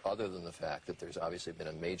happened here other than the fact that there's obviously been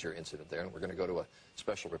a major incident there, and we're going to go to a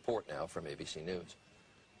special report now from ABC News.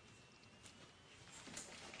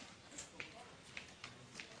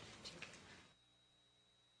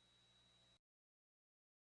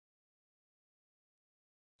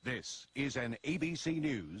 This is an ABC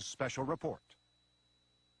News special report.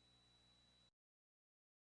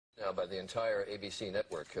 Now, by the entire ABC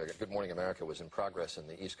network. Good Morning America was in progress in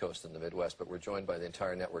the East Coast and the Midwest, but we're joined by the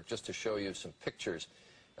entire network just to show you some pictures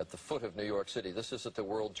at the foot of New York City. This is at the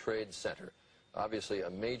World Trade Center. Obviously, a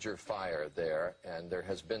major fire there, and there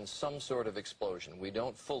has been some sort of explosion. We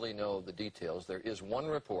don't fully know the details. There is one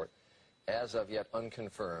report, as of yet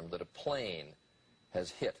unconfirmed, that a plane has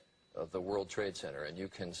hit of the World Trade Center, and you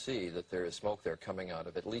can see that there is smoke there coming out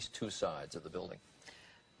of at least two sides of the building.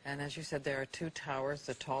 And as you said, there are two towers,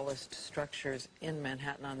 the tallest structures in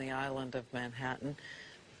Manhattan, on the island of Manhattan.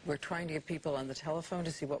 We're trying to get people on the telephone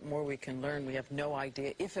to see what more we can learn. We have no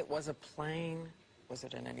idea if it was a plane. Was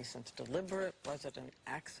it in any sense deliberate? Was it an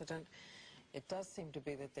accident? It does seem to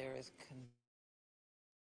be that there is...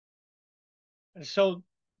 And so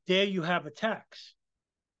there you have attacks.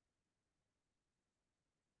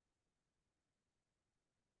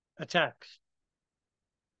 Attacks.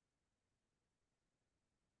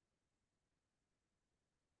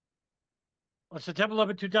 On September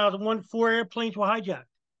 11, 2001, 4 airplanes were hijacked.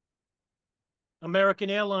 American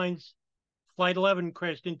Airlines Flight 11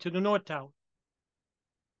 crashed into the North Tower.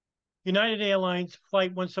 United Airlines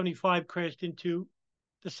Flight 175 crashed into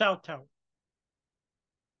the South Tower.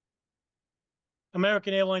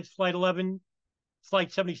 American Airlines Flight 11,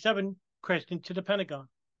 Flight 77 crashed into the Pentagon.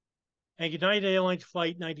 And United Airlines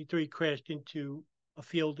Flight 93 crashed into a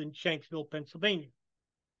field in Shanksville, Pennsylvania.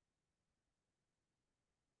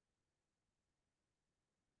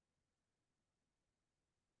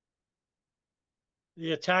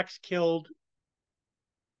 The attacks killed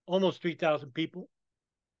almost 3,000 people,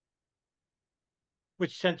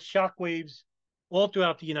 which sent shockwaves all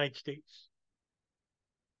throughout the United States.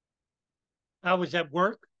 I was at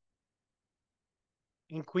work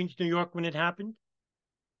in Queens, New York when it happened.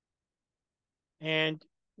 And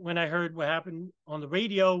when I heard what happened on the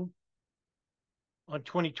radio on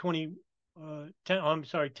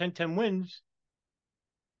 1010 Wins,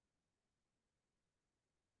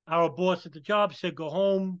 our boss at the job said, go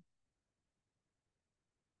home.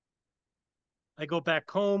 I go back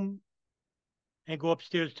home and go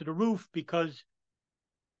upstairs to the roof, because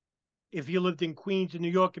if you lived in Queens in New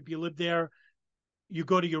York, if you lived there, you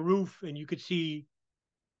go to your roof and you could see,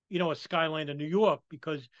 you know, a skyline of New York,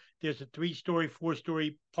 because there's a 3-story,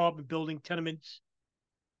 4-story apartment building, tenements.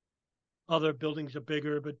 Other buildings are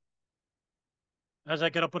bigger, but as I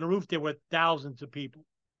got up on the roof, there were thousands of people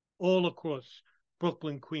all across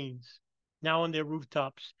Brooklyn, Queens, now on their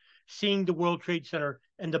rooftops, seeing the World Trade Center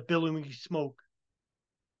and the billowing smoke.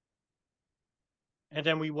 And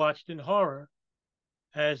then we watched in horror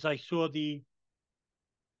as I saw the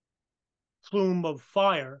plume of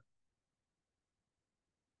fire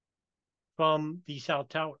from the South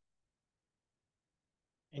Tower.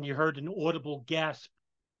 And you heard an audible gasp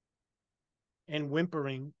and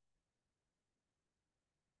whimpering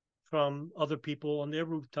from other people on their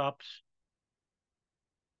rooftops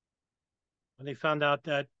when they found out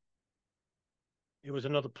that it was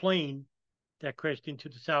another plane that crashed into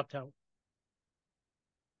the South Tower.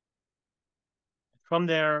 From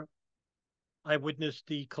there, I witnessed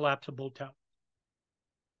the collapse of both towers.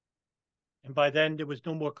 And by then, there was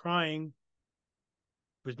no more crying.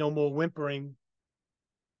 There was no more whimpering.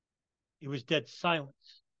 It was dead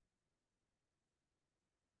silence.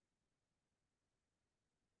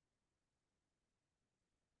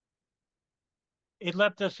 It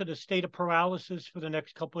left us in a state of paralysis for the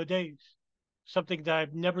next couple of days, something that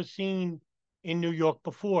I've never seen in New York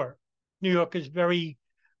before. New York is very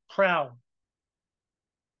proud,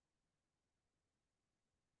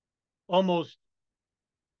 almost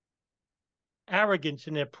arrogance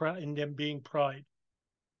in them being pride.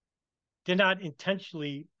 They're not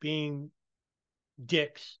intentionally being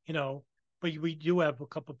dicks, but we do have a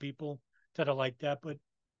couple of people that are like that. But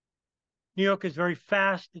New York is very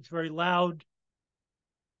fast, it's very loud,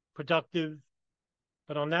 productive.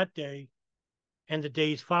 But on that day and the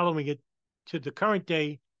days following it to the current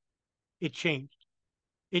day, it changed.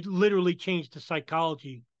 It literally changed the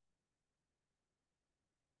psychology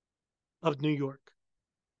of New York.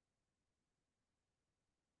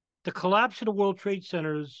 The collapse of the World Trade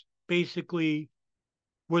Centers basically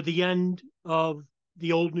were the end of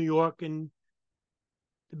the old New York and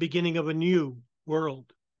the beginning of a new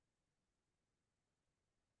world.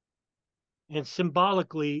 And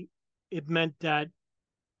symbolically, it meant that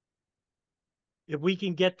if we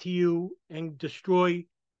can get to you and destroy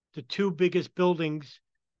the two biggest buildings,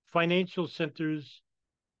 financial centers,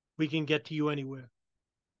 we can get to you anywhere.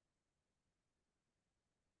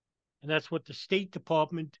 And that's what the State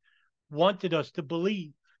Department wanted us to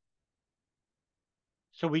believe.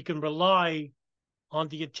 So we can rely on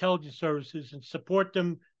the intelligence services and support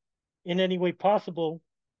them in any way possible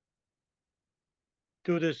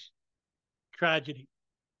through this tragedy.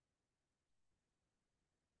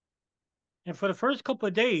 And for the first couple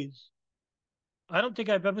of days, I don't think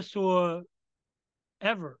I've ever,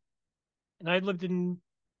 and I lived in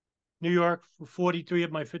New York for 43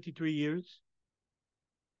 of my 53 years,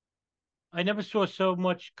 I never saw so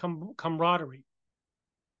much camaraderie.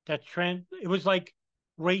 It was like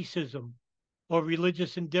racism or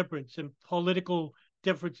religious indifference and political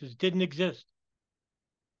differences didn't exist.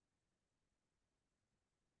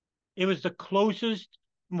 It was the closest,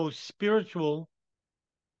 most spiritual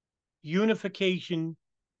unification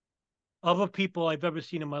of a people I've ever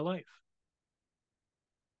seen in my life.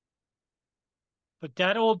 But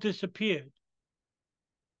that all disappeared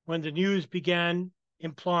when the news began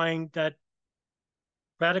implying that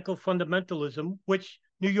radical fundamentalism, which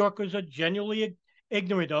New Yorkers are genuinely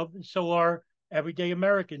ignorant of, and so are everyday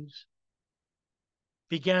Americans,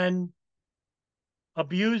 began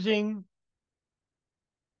abusing,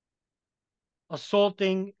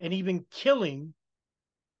 assaulting, and even killing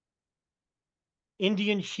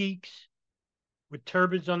Indian sheiks with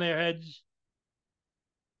turbans on their heads,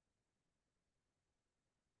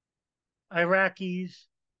 Iraqis,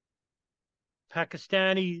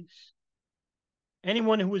 Pakistanis,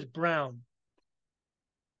 anyone who was brown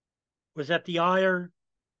was at the ire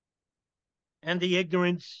and the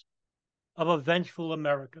ignorance of a vengeful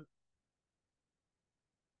America.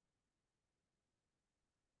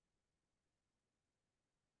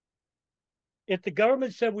 If the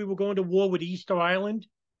government said we were going to war with Easter Island,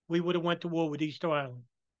 we would have went to war with Easter Island.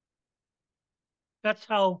 That's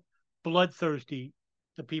how bloodthirsty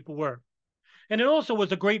the people were. And it also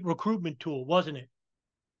was a great recruitment tool, wasn't it?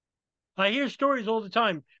 I hear stories all the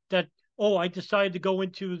time that, oh, I decided to go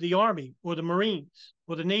into the Army or the Marines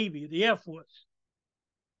or the Navy or the Air Force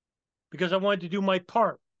because I wanted to do my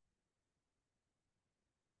part.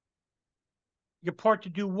 Your part to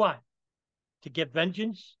do what? To get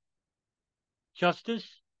vengeance? Justice?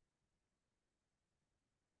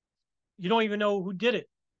 You don't even know who did it.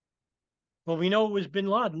 Well, we know it was bin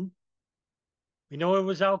Laden. We know it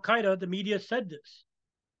was Al Qaeda. The media said this.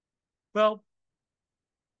 Well,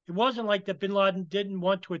 it wasn't like that bin Laden didn't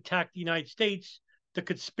want to attack the United States. The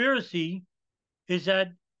conspiracy is that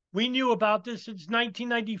we knew about this since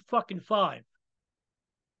 1995.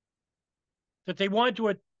 That they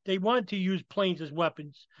wanted to use planes as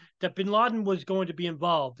weapons. That bin Laden was going to be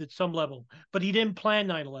involved at some level, but he didn't plan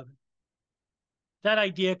 9/11. That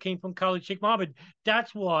idea came from Khalid Sheikh Mohammed.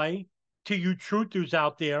 That's why, to you truthers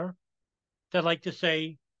out there that like to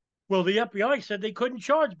say, well, the FBI said they couldn't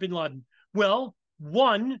charge bin Laden. Well,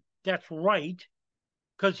 one, that's right,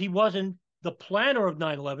 because he wasn't the planner of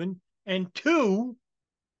 9/11. And two,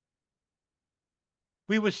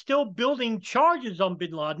 we were still building charges on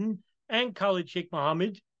bin Laden and Khalid Sheikh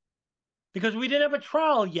Mohammed because we didn't have a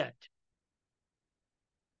trial yet.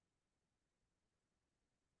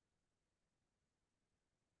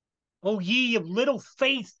 Oh, ye of little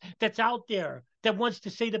faith that's out there that wants to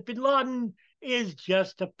say that bin Laden is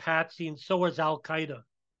just a patsy and so is Al Qaeda.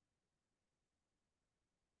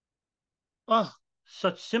 Oh,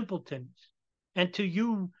 such simpletons. And to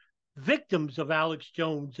you victims of Alex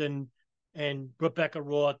Jones and and Rebecca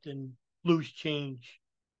Roth and Loose Change.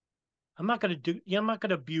 I'm not going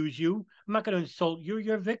to abuse you. I'm not going to insult you.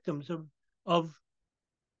 You're victims of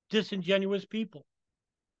disingenuous people.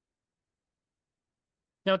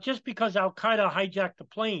 Now, just because Al Qaeda hijacked the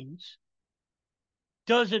planes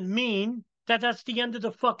doesn't mean that that's the end of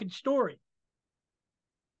the fucking story.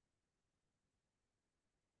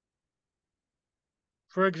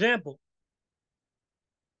 For example,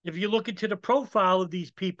 if you look into the profile of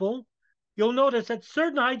these people, you'll notice that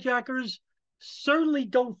certain hijackers certainly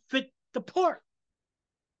don't fit the part.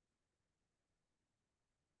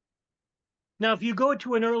 Now, if you go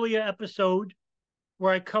to an earlier episode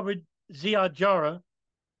where I covered Ziad Jarrah,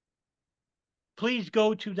 please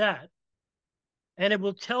go to that, and it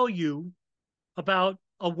will tell you about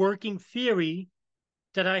a working theory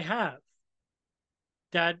that I have,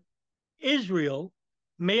 that Israel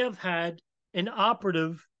may have had an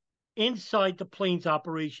operative inside the planes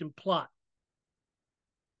operation plot,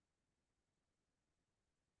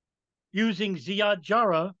 using Ziad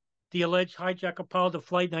Jarrah, the alleged hijacker pilot of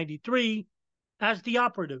Flight 93, as the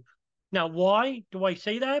operative. Now, why do I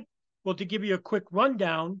say that? Well, to give you a quick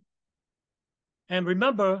rundown, and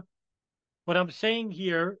remember, what I'm saying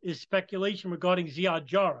here is speculation regarding Ziad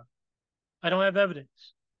Jarrah. I don't have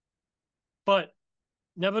evidence. But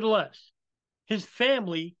nevertheless, his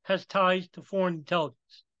family has ties to foreign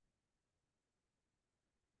intelligence.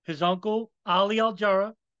 His uncle, Ali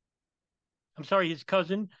al-Jarrah, his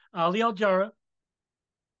cousin, Ali al-Jarrah,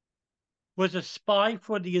 was a spy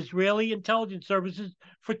for the Israeli intelligence services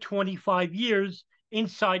for 25 years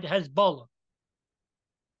inside Hezbollah.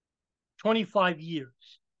 25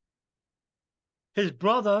 years. His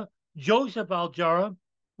brother, Joseph al-Jarrah,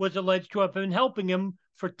 was alleged to have been helping him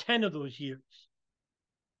for 10 of those years.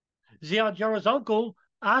 Ziad Jarrah's uncle,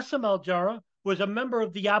 Asim al-Jarrah, was a member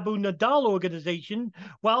of the Abu Nidal organization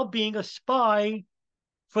while being a spy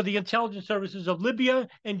for the intelligence services of Libya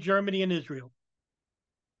and Germany and Israel.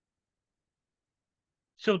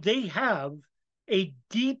 So they have a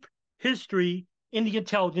deep history in the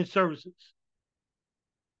intelligence services.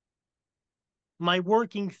 My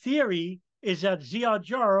working theory is that Ziad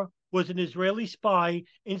Jarrah was an Israeli spy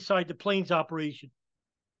inside the planes operation.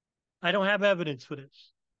 I don't have evidence for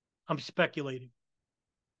this. I'm speculating.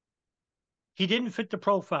 He didn't fit the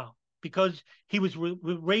profile because he was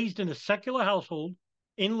raised in a secular household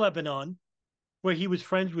in Lebanon where he was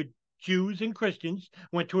friends with Jews and Christians,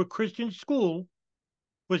 went to a Christian school,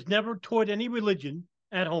 was never taught any religion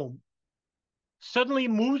at home, suddenly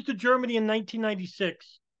moves to Germany in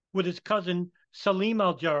 1996 with his cousin Salim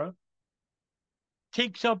al-Jarrah,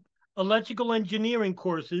 takes up electrical engineering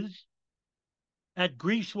courses at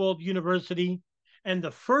Greifswald University, and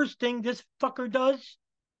the first thing this fucker does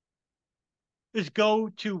is go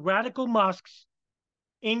to radical mosques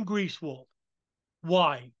in Greifswald.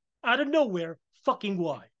 Why? Out of nowhere, fucking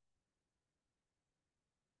why?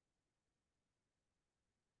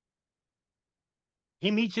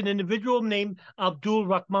 He meets an individual named Abdul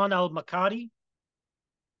Rahman al-Makadi,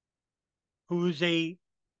 who's a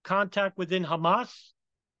contact within Hamas,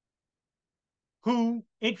 who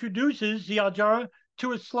introduces Ziad Jarrah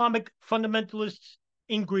to Islamic fundamentalists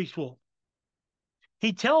in Greifswald.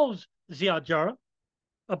 He tells Ziad Jarrah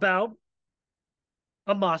about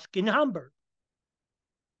a mosque in Hamburg.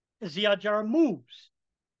 Ziad Jarrah moves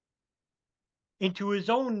into his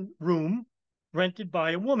own room rented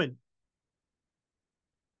by a woman.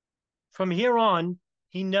 From here on,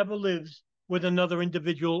 he never lives with another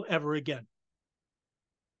individual ever again.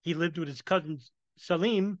 He lived with his cousin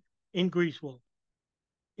Salim in Greifswald,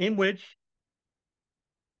 in which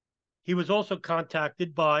he was also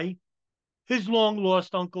contacted by his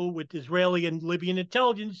long-lost uncle with Israeli and Libyan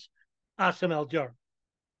intelligence, Asim al-Jarrah,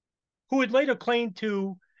 who would later claim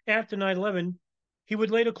to, after 9/11, he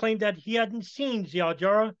would later claim that he hadn't seen Ziad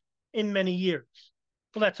Jarrah in many years.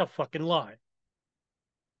 Well, that's a fucking lie.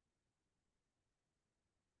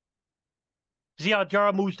 Ziad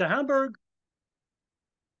Jarrah moves to Hamburg,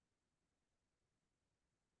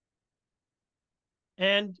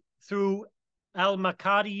 and through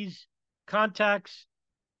al-Makadi's contacts,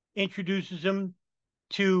 introduces him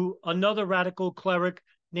to another radical cleric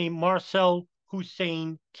named Marcel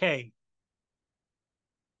Hussein K.,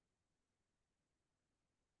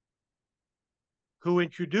 who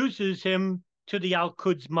introduces him to the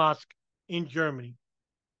Al-Quds Mosque in Germany.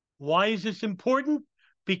 Why is this important?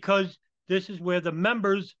 Because this is where the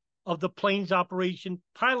members of the planes operation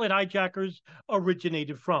pilot hijackers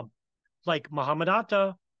originated from, like Muhammad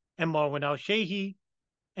Atta and Marwan al-Shehi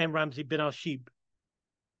and Ramzi bin al-Shib.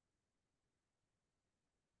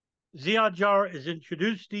 Ziad Jarrah is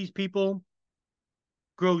introduced to these people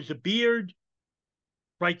grows a beard,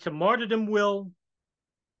 writes a martyrdom will,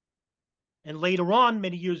 and later on,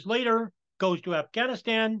 many years later, goes to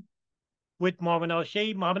Afghanistan with Mohammed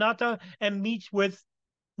al-Shayh, Mohammed Atta, and meets with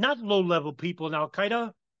not low-level people in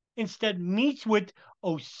Al-Qaeda, instead meets with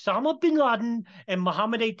Osama bin Laden and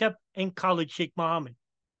Mohammed Attab and Khalid Sheikh Mohammed.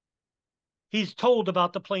 He's told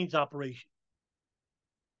about the planes operation.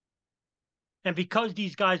 And because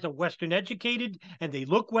these guys are Western educated and they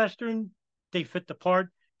look Western, they fit the part,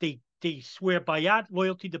 they swear bayat,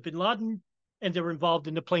 loyalty to bin Laden, and they're involved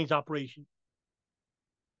in the planes operation.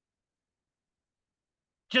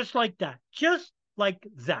 Just like that. Just like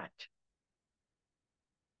that.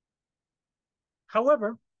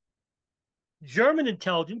 However, German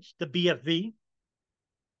intelligence, the BFV,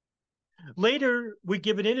 later we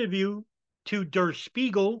give an interview to Der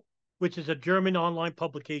Spiegel, which is a German online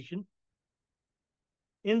publication,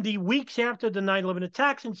 in the weeks after the 9/11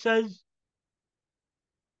 attacks, and says,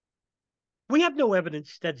 we have no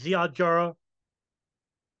evidence that Ziad Jarrah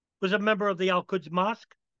was a member of the Al-Quds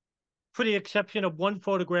Mosque, for the exception of one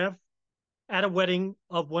photograph at a wedding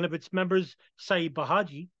of one of its members, Saeed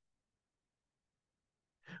Bahaji.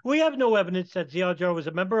 We have no evidence that Ziad Jarrah was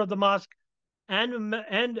a member of the mosque and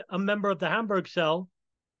a member of the Hamburg cell,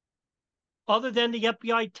 other than the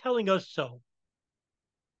FBI telling us so.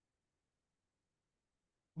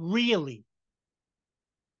 Really?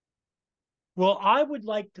 Well, I would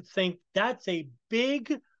like to think that's a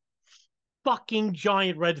big fucking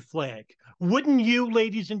giant red flag. Wouldn't you,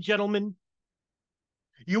 ladies and gentlemen?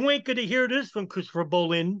 You ain't going to hear this from Christopher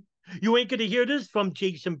Bolin. You ain't going to hear this from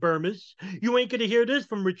Jason Burmis. You ain't going to hear this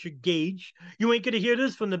from Richard Gage. You ain't going to hear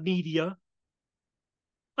this from the media.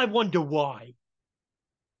 I wonder why.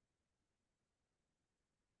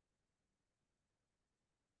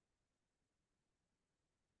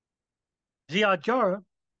 Ziad Jarrah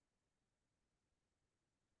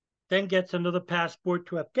then gets another passport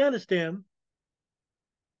to Afghanistan,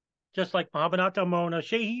 just like Mohammed Atta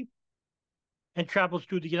al-Shayhi, and travels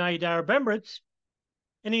through the United Arab Emirates,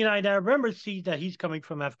 and the United Arab Emirates see that he's coming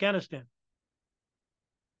from Afghanistan.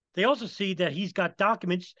 They also see that he's got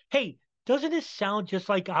documents. Hey, doesn't this sound just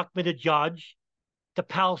like Ahmed Hajjaj, the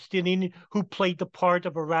Palestinian who played the part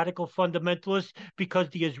of a radical fundamentalist because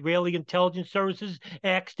the Israeli intelligence services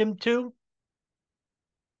asked him to?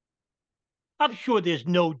 I'm sure there's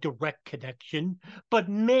no direct connection, but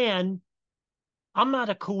man, I'm not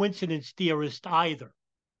a coincidence theorist either.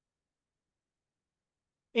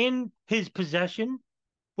 In his possession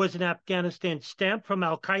was an Afghanistan stamp from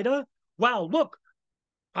Al-Qaeda. Wow, look,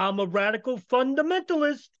 I'm a radical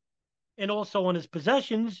fundamentalist. And also on his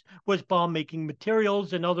possessions was bomb-making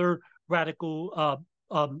materials and other radical,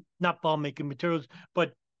 not bomb-making materials,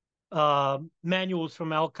 but manuals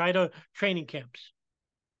from Al-Qaeda training camps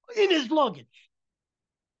in his luggage,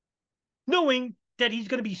 knowing that he's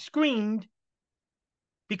going to be screened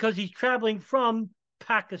because he's traveling from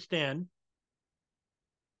Pakistan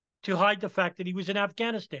to hide the fact that he was in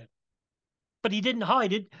Afghanistan. But he didn't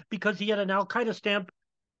hide it because he had an Al-Qaeda stamp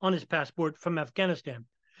on his passport from Afghanistan.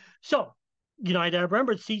 So, United Arab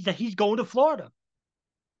Emirates sees that he's going to Florida.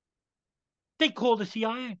 They call the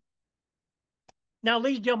CIA. Now,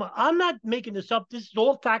 ladies and gentlemen, I'm not making this up. This is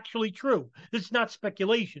all factually true. This is not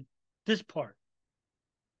speculation, this part.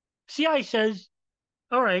 CIA says,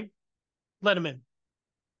 all right, let him in.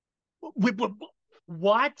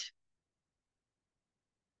 What?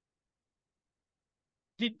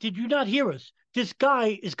 Did you not hear us? This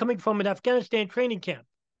guy is coming from an Afghanistan training camp.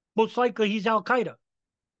 Most likely he's Al-Qaeda.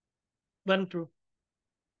 Let him through.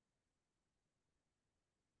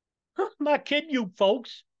 I'm not kidding you,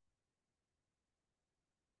 folks.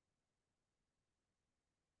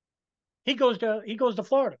 He goes to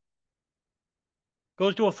Florida.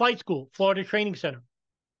 Goes to a flight school, Florida Training Center.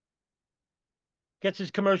 Gets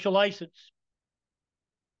his commercial license.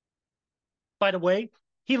 By the way,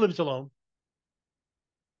 he lives alone.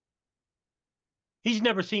 He's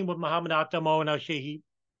never seen with Mohammed Atta al-Shayhi.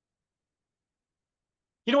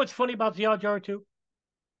 You know what's funny about Ziad Jarrah too?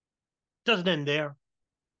 Doesn't end there.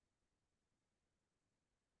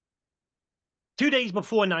 2 days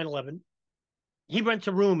before 9/11, he rents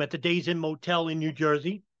a room at the Days Inn Motel in New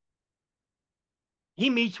Jersey.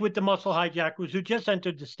 He meets with the muscle hijackers who just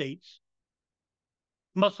entered the States.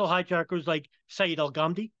 Muscle hijackers like Saeed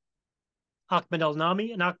al-Ghamdi, Ahmed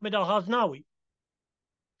al-Nami, and Ahmed al-Haznawi.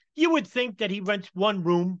 You would think that he rents one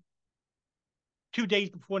room 2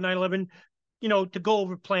 days before 9/11, to go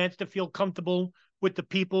over plans, to feel comfortable with the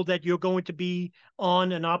people that you're going to be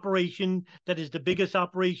on an operation that is the biggest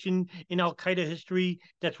operation in Al-Qaeda history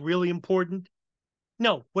that's really important.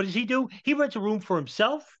 No, what does he do? He rents a room for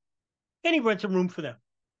himself and he rents a room for them.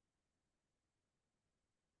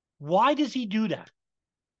 Why does he do that?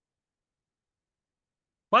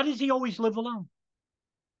 Why does he always live alone?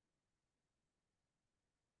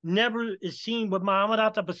 Never is seen with Muhammad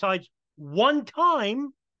Atta besides one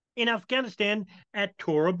time in Afghanistan at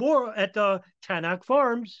Tora Bora, at the Tanak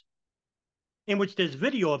Farms, in which there's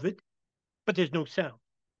video of it, but there's no sound.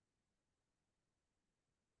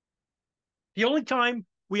 The only time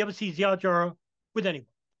we ever see Ziad Jarrah with anyone,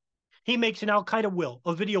 he makes an Al Qaeda will,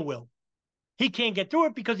 a video will. He can't get through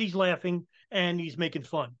it because he's laughing and he's making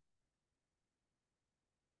fun.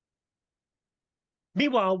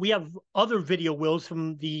 Meanwhile, we have other video wills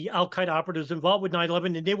from the Al Qaeda operatives involved with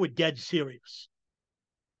 9/11, and they were dead serious.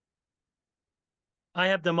 I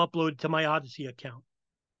have them uploaded to my Odyssey account.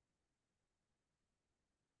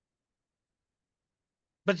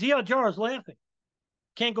 But Ziad Jarrah is laughing.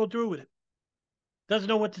 Can't go through with it. Doesn't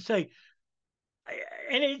know what to say.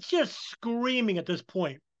 And it's just screaming at this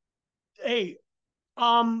point. Hey,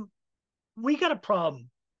 we got a problem.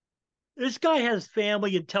 This guy has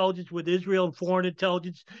family intelligence with Israel and foreign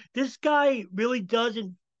intelligence. This guy really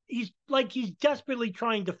doesn't, he's desperately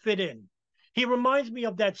trying to fit in. He reminds me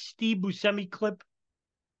of that Steve Buscemi clip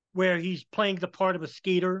where he's playing the part of a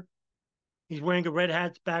skater. He's wearing a red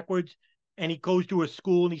hat backwards, and he goes to a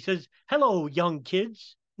school and he says, "Hello, young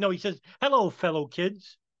kids." No, he says, "Hello, fellow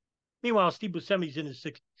kids." Meanwhile, Steve Buscemi's in his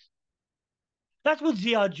 60s. That's what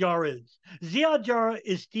Ziad Jarrah is. Ziad Jarrah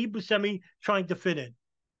is Steve Buscemi trying to fit in.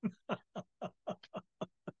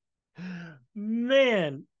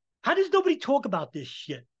 Man, how does nobody talk about this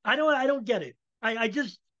shit? I don't get it. I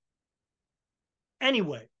just,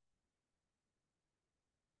 anyway.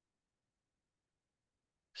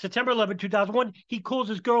 September 11, 2001, he calls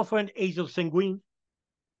his girlfriend, Azel Senguin,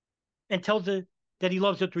 and tells her that he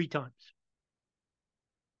loves her 3 times.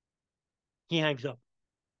 He hangs up.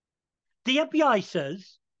 The FBI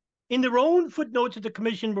says, in their own footnotes of the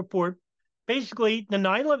commission report, basically, the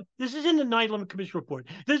 9/11, this is in the 9/11 commission report.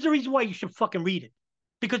 There's the reason why you should fucking read it,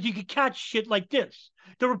 because you could catch shit like this.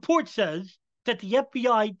 The report says that the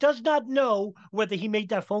FBI does not know whether he made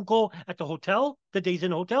that phone call at the hotel, the days in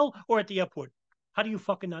the hotel, or at the airport. How do you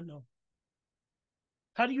fucking not know?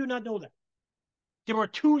 How do you not know that? There are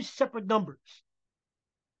 2 separate numbers.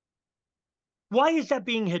 Why is that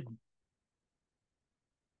being hidden?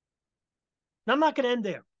 Now, I'm not going to end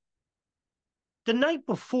there. The night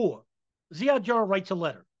before, Ziad Jarrah writes a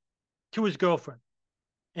letter to his girlfriend,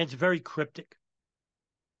 and it's very cryptic.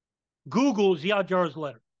 Google Ziad Jarrah's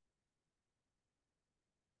letter.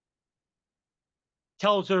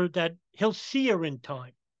 Tells her that he'll see her in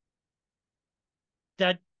time,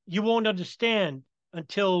 that you won't understand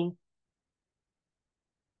until,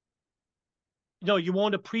 you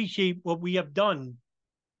won't appreciate what we have done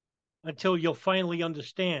until you'll finally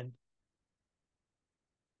understand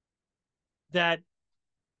that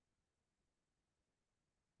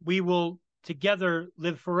we will together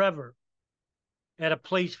live forever at a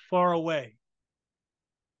place far away.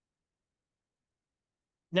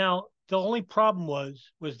 Now, the only problem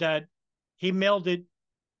was that he mailed it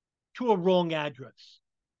to a wrong address.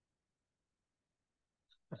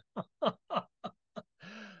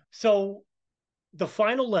 So the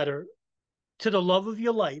final letter to the love of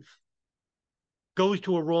your life goes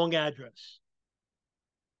to a wrong address.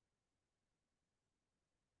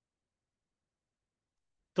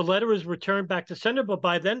 The letter is returned back to sender, but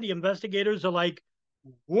by then the investigators are like,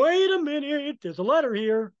 wait a minute, there's a letter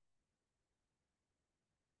here.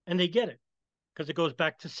 And they get it, because it goes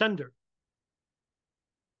back to sender.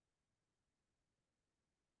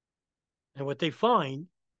 And what they find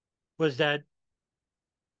was that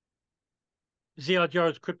Ziad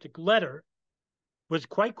Jarrah's cryptic letter was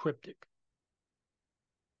quite cryptic.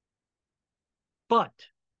 But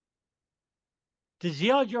did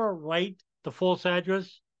Ziad Jarrah write the false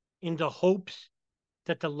address in the hopes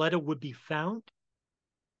that the letter would be found?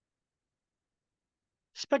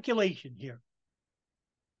 Speculation here.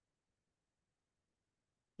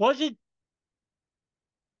 Was it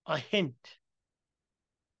a hint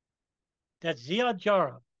that Ziad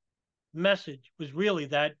Jarrah's message was really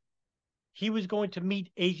that he was going to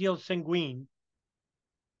meet Aziel Senguin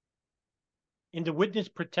in the witness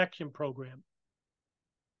protection program?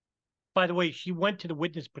 By the way, she went to the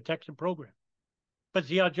witness protection program, but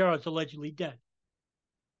Ziad Jarrah is allegedly dead.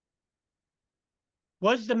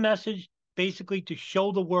 Was the message basically to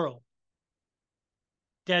show the world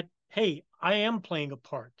that, hey, I am playing a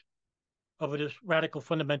part of a radical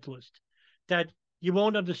fundamentalist, that you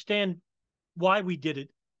won't understand why we did it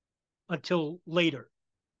until later?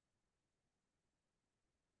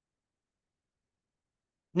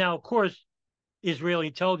 Now, of course, Israeli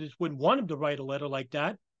intelligence wouldn't want him to write a letter like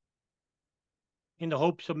that in the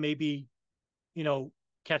hopes of maybe,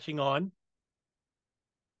 catching on.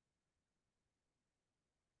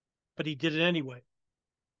 But he did it anyway.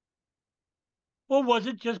 Or was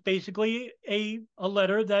it just basically a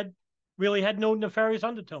letter that really had no nefarious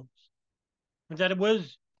undertones? And that it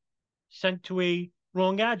was sent to a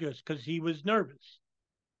wrong address because he was nervous?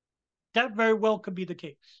 That very well could be the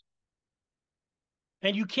case.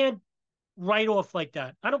 And you can't write off like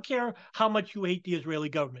that. I don't care how much you hate the Israeli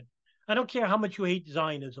government. I don't care how much you hate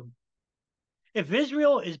Zionism. If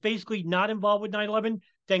Israel is basically not involved with 9/11,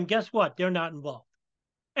 then guess what? They're not involved.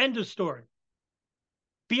 End of story.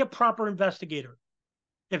 Be a proper investigator.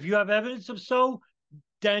 If you have evidence of so,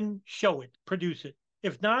 then show it, produce it.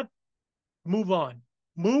 If not, move on.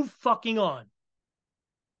 Move fucking on.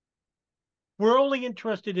 We're only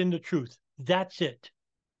interested in the truth. That's it.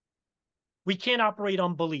 We can't operate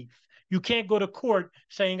on belief. You can't go to court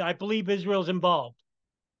saying, I believe Israel's involved.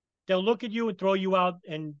 They'll look at you and throw you out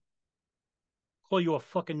and call you a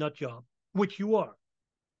fucking nut job, which you are.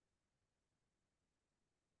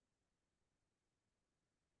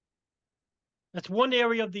 That's one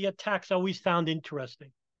area of the attacks I always found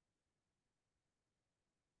interesting.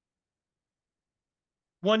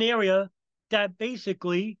 One area that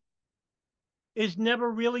basically is never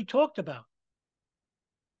really talked about.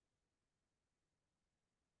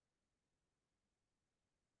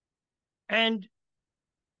 And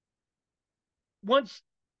once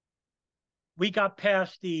we got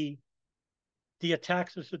past the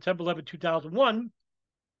attacks of September 11, 2001,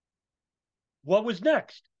 what was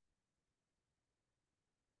next?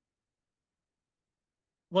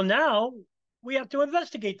 Well, now we have to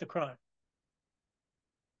investigate the crime.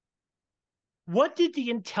 What did the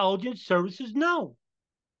intelligence services know?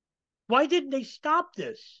 Why didn't they stop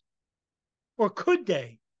this? Or could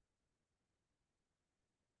they?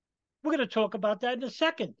 We're going to talk about that in a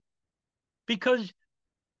second, because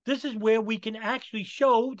this is where we can actually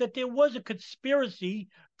show that there was a conspiracy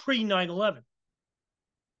pre-9/11.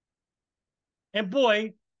 And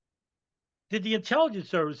boy, did the intelligence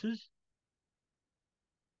services,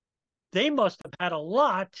 they must have had a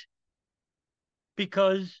lot,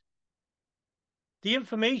 because the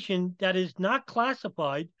information that is not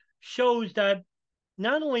classified shows that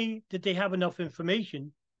not only did they have enough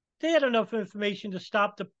information, they had enough information to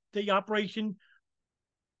stop the operation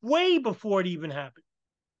way before it even happened.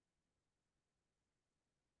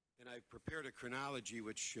 And I've prepared a chronology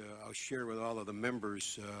which I'll share with all of the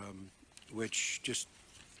members, which, just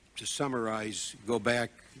to summarize, go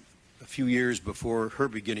back a few years before her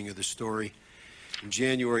beginning of the story. In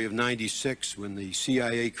January of '96, when the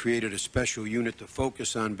CIA created a special unit to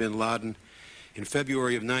focus on bin Laden. In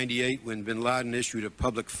February of '98, when bin Laden issued a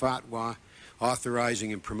public fatwa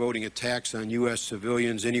authorizing and promoting attacks on U.S.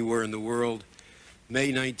 civilians anywhere in the world.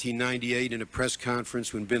 May 1998, in a press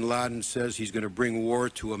conference, when bin Laden says he's going to bring war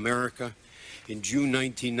to America. In June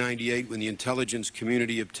 1998, when the intelligence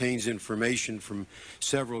community obtains information from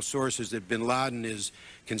several sources that bin Laden is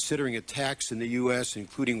considering attacks in the U.S.,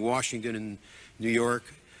 including Washington and New York.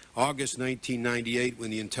 August 1998,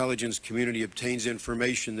 when the intelligence community obtains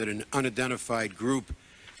information that an unidentified group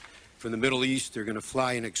from the Middle East are going to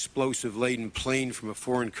fly an explosive-laden plane from a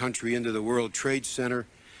foreign country into the World Trade Center.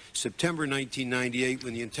 September 1998,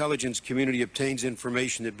 when the intelligence community obtains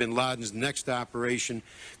information that bin Laden's next operation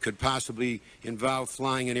could possibly involve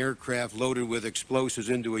flying an aircraft loaded with explosives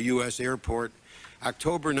into a U.S. airport.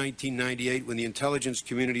 October 1998, when the intelligence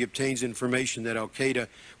community obtains information that al-Qaeda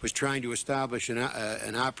was trying to establish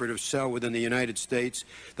an operative cell within the United States.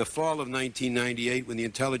 The fall of 1998, when the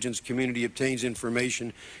intelligence community obtains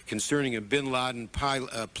information concerning a bin Laden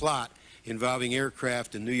plot involving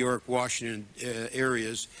aircraft in New York, Washington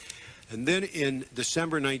areas. And then in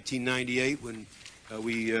December 1998, when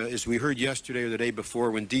as we heard yesterday or the day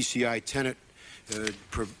before, when DCI Tenet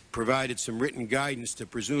provided some written guidance to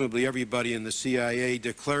presumably everybody in the CIA,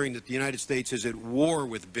 declaring that the United States is at war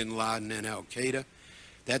with bin Laden and al-Qaeda.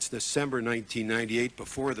 That's December 1998,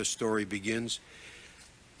 before the story begins.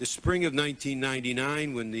 The spring of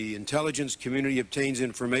 1999, when the intelligence community obtains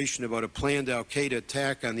information about a planned al-Qaeda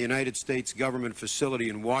attack on the United States government facility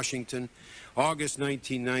in Washington. August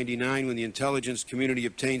 1999, when the intelligence community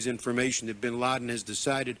obtains information that bin Laden has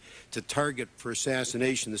decided to target for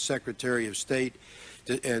assassination the Secretary of State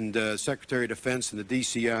and Secretary of Defense and the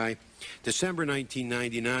DCI. December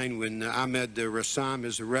 1999, when Ahmed Rassam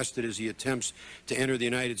is arrested as he attempts to enter the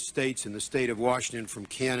United States in the state of Washington from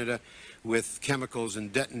Canada with chemicals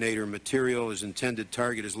and detonator material. His intended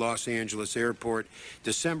target is Los Angeles Airport.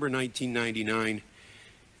 December 1999,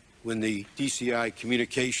 when the DCI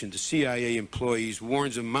communication to CIA employees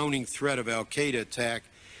warns a mounting threat of al-Qaeda attack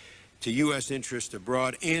to U.S. interests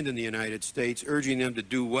abroad and in the United States, urging them to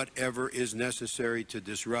do whatever is necessary to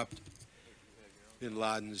disrupt bin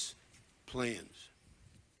Laden's plans.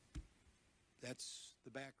 That's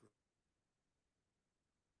the background.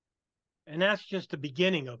 And that's just the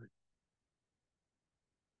beginning of it.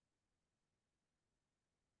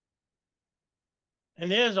 And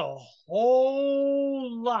there's a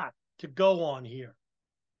whole lot to go on here.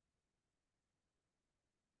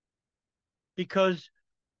 Because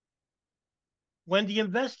when the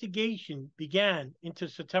investigation began into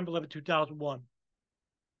September 11, 2001,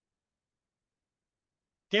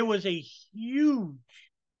 there was a huge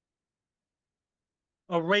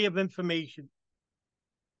array of information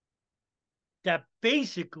that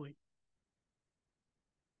basically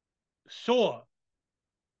saw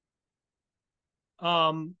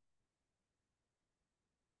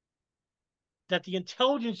that the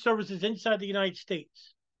intelligence services inside the United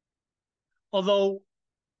States, although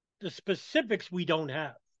the specifics we don't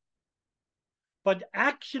have, but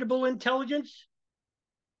actionable intelligence,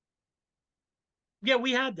 yeah,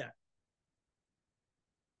 we had that.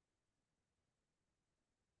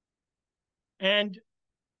 And,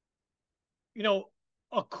 you know,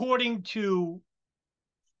 according to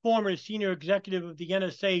former senior executive of the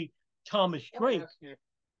NSA, Thomas Drake,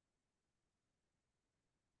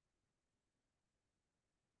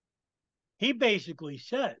 he basically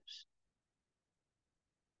says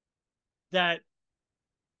that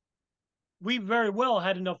we very well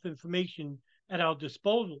had enough information at our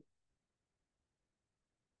disposal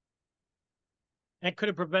and could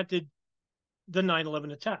have prevented the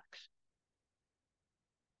 9/11 attacks.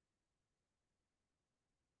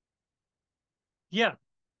 Yeah,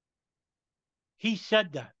 he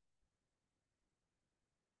said that.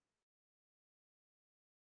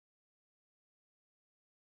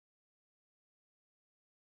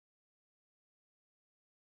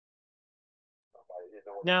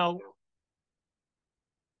 Now,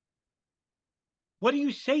 what do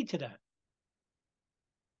you say to that?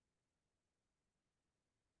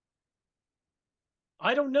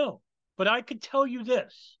 I don't know, but I could tell you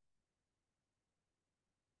this,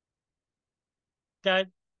 that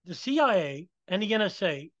the CIA and the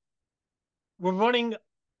NSA were running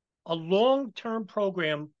a long-term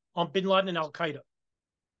program on bin Laden and al-Qaeda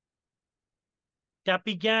that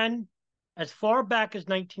began as far back as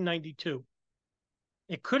 1992.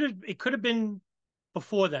 It could have been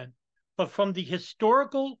before then, but from the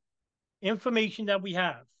historical information that we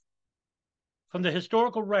have, from the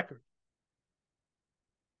historical record,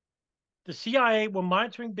 the CIA were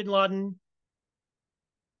monitoring bin Laden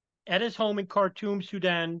at his home in Khartoum,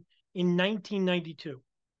 Sudan in 1992.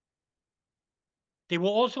 They were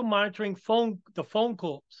also monitoring the phone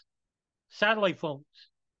calls, satellite phones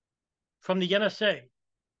from the NSA,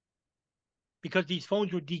 because these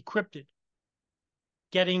phones were decrypted,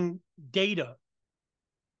 getting data,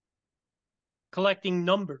 collecting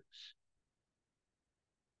numbers.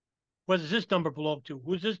 What does this number belong to?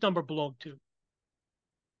 Who does this number belong to?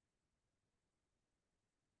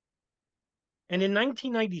 And in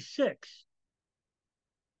 1996,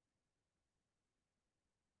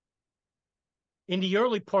 in the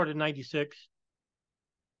early part of 96,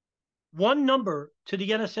 one number to the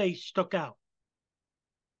NSA stuck out.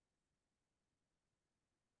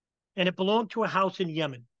 And it belonged to a house in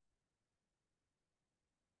Yemen.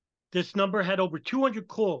 This number had over 200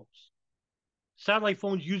 calls, satellite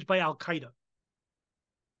phones used by al-Qaeda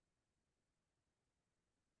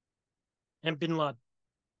and bin Laden.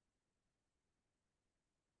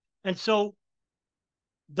 And so,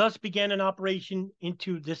 thus began an operation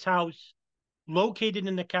into this house located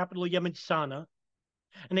in the capital of Yemen, Sana'a.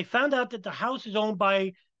 And they found out that the house is owned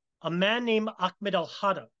by a man named Ahmed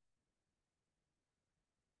al-Hada.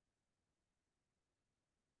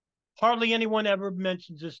 Hardly anyone ever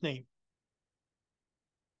mentions this name.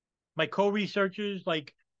 My co-researchers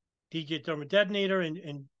like DJ Thermal Detonator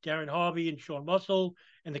and Darren Harvey and Sean Russell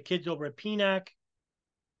and the kids over at PNAC,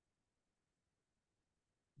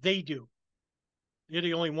 they do. They're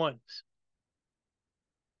the only ones.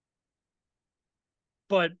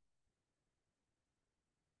 But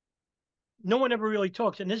no one ever really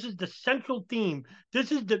talks. And this is the central theme.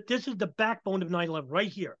 This is the backbone of 9/11 right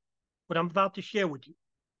here, what I'm about to share with you.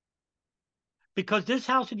 Because this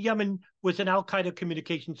house in Yemen was an al-Qaeda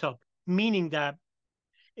communications hub, meaning that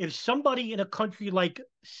if somebody in a country like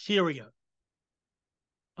Syria,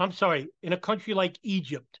 in a country like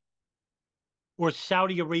Egypt or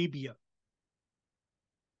Saudi Arabia,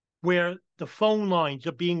 where the phone lines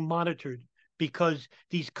are being monitored because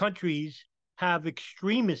these countries have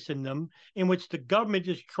extremists in them in which the government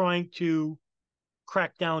is trying to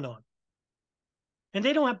crack down on. And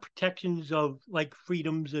they don't have protections of like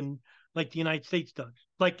freedoms and like the United States does.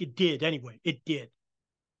 Like it did anyway. It did.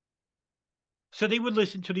 So they would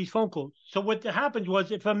listen to these phone calls. So what happened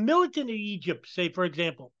was if a militant in Egypt, say, for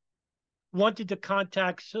example, wanted to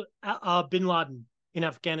contact bin Laden in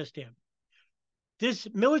Afghanistan, this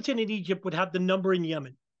militant in Egypt would have the number in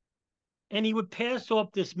Yemen. And he would pass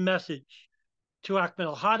off this message to Ahmed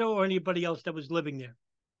al-Hada or anybody else that was living there.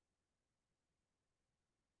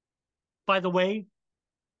 By the way,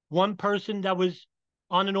 one person that was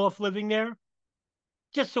on and off living there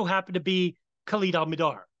just so happened to be Khalid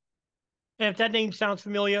al-Mihdhar. And if that name sounds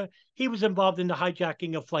familiar, he was involved in the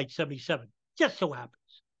hijacking of Flight 77. Just so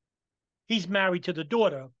happens. He's married to the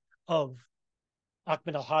daughter of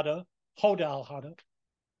Ahmed al-Hada, Hoda al-Hada.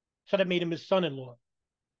 So that made him his son-in-law.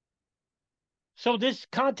 So this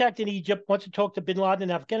contact in Egypt wants to talk to bin Laden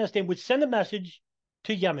in Afghanistan, would send a message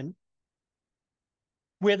to Yemen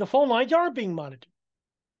where the phone lines are being monitored.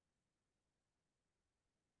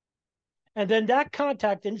 And then that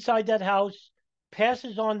contact inside that house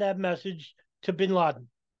passes on that message to bin Laden.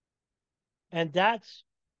 And that's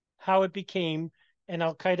how it became an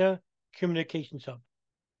al-Qaeda communications hub.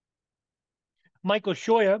 Michael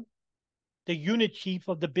Scheuer, the unit chief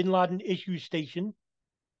of the bin Laden issue station,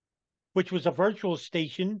 which was a virtual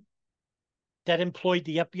station that employed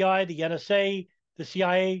the FBI, the NSA, the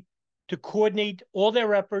CIA to coordinate all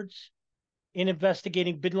their efforts in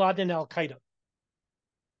investigating bin Laden and al-Qaeda.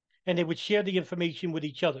 And they would share the information with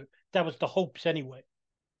each other. That was the hopes anyway.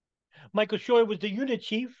 Michael Scheuer was the unit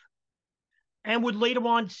chief and would later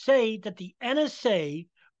on say that the NSA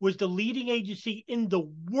was the leading agency in the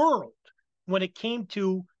world when it came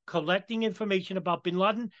to collecting information about bin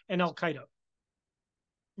Laden and al-Qaeda.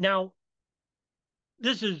 Now,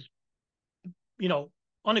 this is,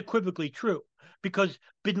 unequivocally true because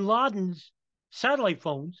bin Laden's satellite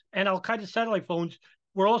phones and al-Qaeda satellite phones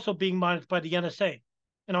were also being monitored by the NSA.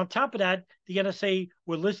 And on top of that, the NSA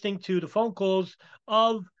were listening to the phone calls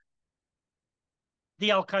of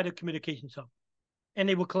the al-Qaeda communications hub. And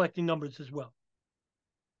they were collecting numbers as well.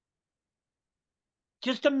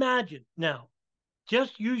 Just imagine now,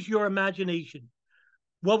 just use your imagination,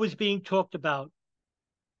 what was being talked about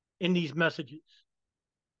in these messages.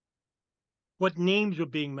 What names were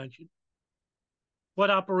being mentioned.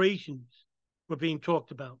 What operations were being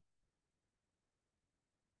talked about.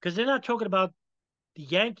 Because they're not talking about the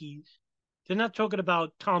Yankees. They're not talking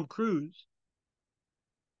about Tom Cruise.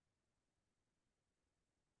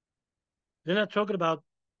 They're not talking about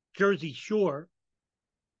Jersey Shore.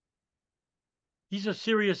 These are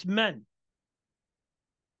serious men.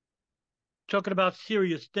 Talking about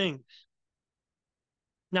serious things.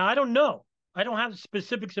 Now, I don't know. I don't have the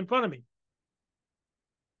specifics in front of me.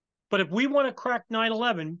 But if we want to crack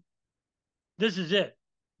 9/11, this is it,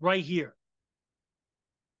 right here.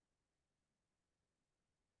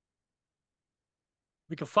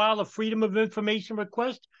 We can file a Freedom of Information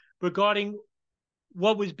request regarding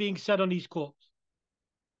what was being said on these calls,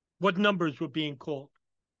 what numbers were being called.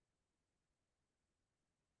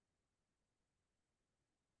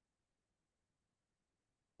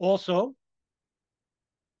 Also,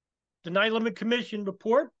 the 9/11 Commission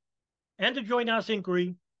report and the Joint House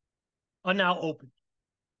inquiry are now open.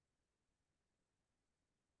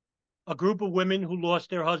 A group of women who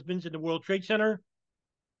lost their husbands in the World Trade Center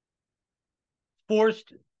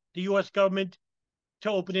forced the U.S. government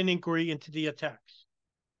to open an inquiry into the attacks.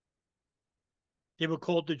 They were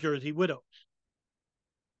called the Jersey Widows.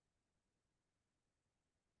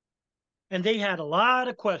 And they had a lot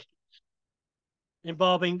of questions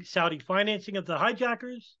involving Saudi financing of the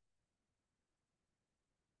hijackers,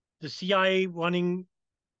 the CIA running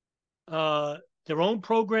their own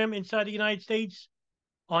program inside the United States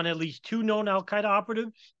on at least 2 known al-Qaeda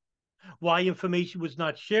operatives, why information was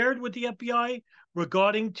not shared with the FBI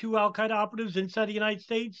regarding 2 al-Qaeda operatives inside the United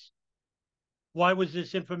States, why was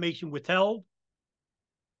this information withheld?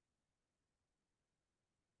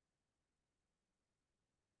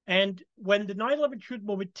 And when the 9/11 Truth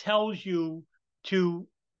Movement tells you to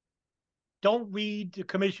don't read the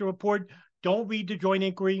commission report, don't read the joint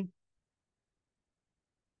inquiry,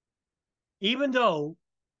 even though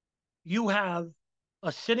you have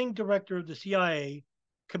a sitting director of the CIA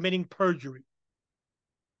committing perjury.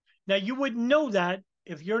 Now, you wouldn't know that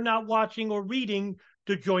if you're not watching or reading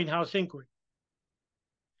the Joint House inquiry.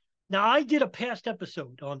 Now, I did a past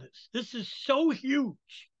episode on this. This is so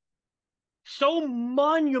huge, so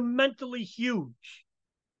monumentally huge,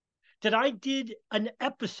 that I did an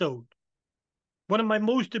episode, one of my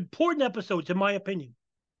most important episodes, in my opinion,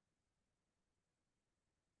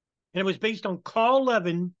 And it was based on Carl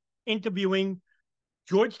Levin interviewing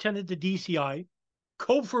George Tenet, the DCI,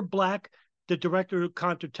 Cofer Black, the director of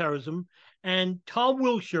counterterrorism, and Tom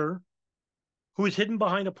Wilshire, who is hidden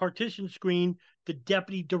behind a partition screen, the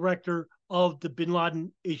deputy director of the Bin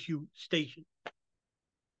Laden issue station.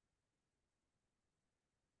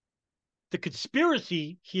 The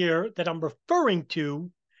conspiracy here that I'm referring to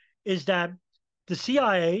is that the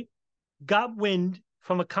CIA got wind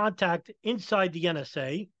from a contact inside the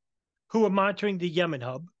NSA who were monitoring the Yemen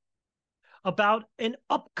hub about an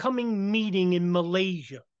upcoming meeting in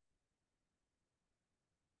Malaysia.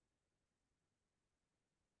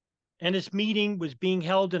 And this meeting was being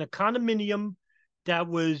held in a condominium that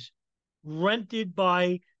was rented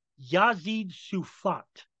by Yazid Sufat,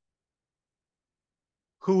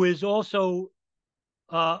 who is also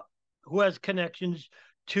who has connections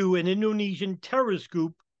to an Indonesian terrorist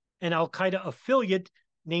group, an Al-Qaeda affiliate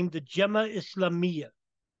named the Jemaah Islamiyah.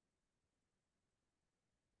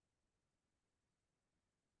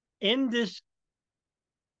 In this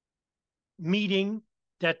meeting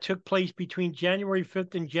that took place between January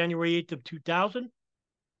 5th and January 8th of 2000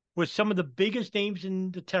 were some of the biggest names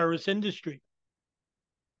in the terrorist industry.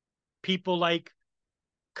 People like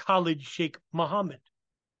Khalid Sheikh Mohammed,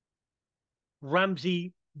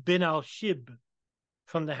 Ramzi bin al-Shib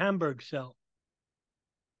from the Hamburg cell,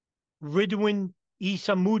 Ridwan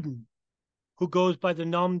Isamuddin, who goes by the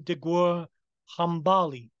nom de guerre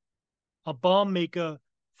Hambali, a bomb maker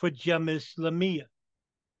for Jemaah Islamiyah,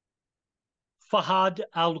 Fahad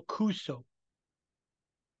al-Kuso,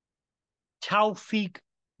 Tawfiq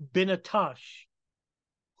bin Atash,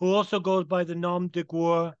 who also goes by the nom de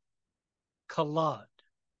guerre Khalad.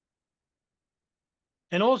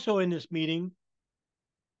 And also in this meeting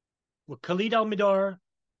were Khalid al-Mihdhar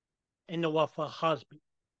and Nawaf al-Hazmi.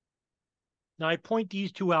 Now I point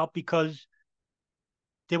these two out because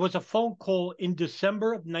there was a phone call in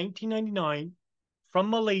December of 1999 from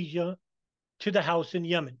Malaysia to the house in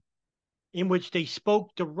Yemen, in which they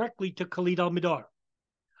spoke directly to Khalid al-Mihdhar.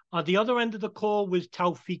 On the other end of the call was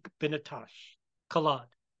Tawfiq bin Atash, Khalad.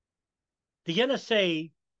 The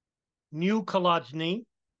NSA knew Khalad's name,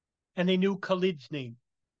 and they knew Khalid's name.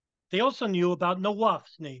 They also knew about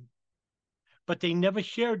Nawaf's name, but they never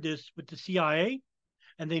shared this with the CIA,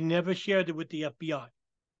 and they never shared it with the FBI.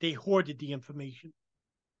 They hoarded the information.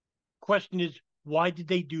 Question is, why did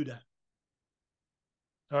they do that?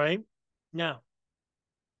 All right. Now,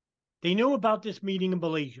 they knew about this meeting in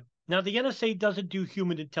Malaysia. Now, the NSA doesn't do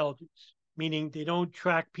human intelligence, meaning they don't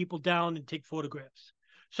track people down and take photographs.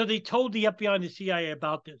 So they told the FBI and the CIA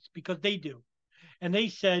about this because they do. And they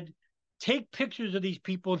said, take pictures of these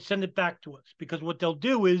people and send it back to us, because what they'll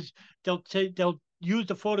do is they'll use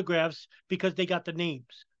the photographs because they got the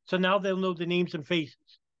names. So now they'll know the names and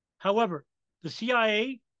faces. However, the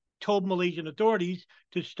CIA told Malaysian authorities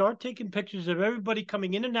to start taking pictures of everybody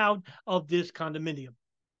coming in and out of this condominium.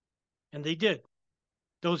 And they did.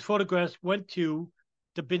 Those photographs went to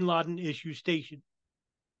the Bin Laden issue station.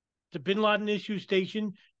 The Bin Laden issue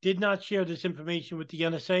station did not share this information with the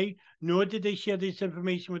NSA, nor did they share this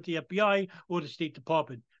information with the FBI or the State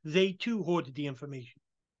Department. They too hoarded the information.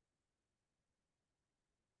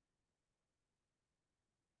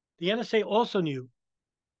 The NSA also knew,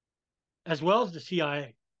 as well as the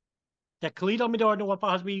CIA, that Khalid al-Mihdhar and Nawaf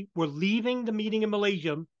al-Hazmi were leaving the meeting in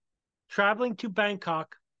Malaysia, traveling to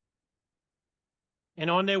Bangkok, and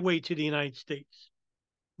on their way to the United States.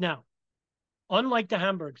 Now, unlike the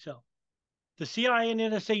Hamburg cell, the CIA and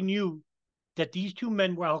NSA knew that these two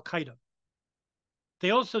men were Al-Qaeda.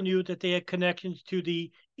 They also knew that they had connections to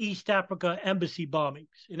the East Africa embassy bombings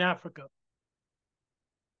in Africa.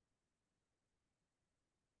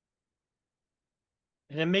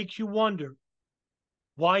 And it makes you wonder,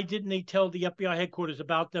 why didn't they tell the FBI headquarters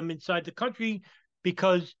about them inside the country?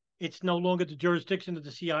 Because it's no longer the jurisdiction of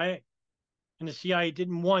the CIA. And the CIA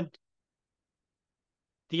didn't want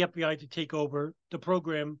the FBI to take over the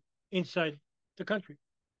program inside the country,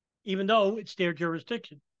 even though it's their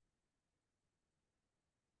jurisdiction.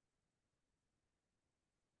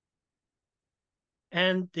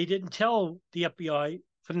 And they didn't tell the FBI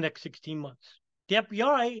for the next 16 months. The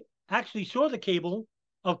FBI actually saw the cable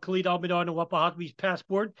of Khalid al-Mihdhar and Nawaf al-Hazmi's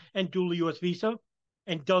passport and dual U.S. visa,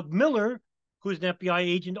 and Doug Miller, who's an FBI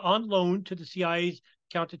agent on loan to the CIA's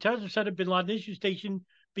counterterrorism center, Bin Laden issue station,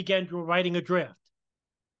 began writing a draft.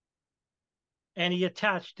 And he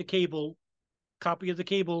attached the copy of the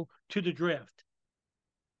cable to the draft.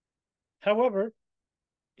 However,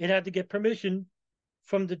 it had to get permission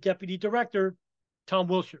from the deputy director, Tom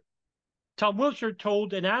Wilshire. Tom Wilshire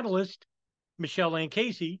told an analyst, Michelle Ann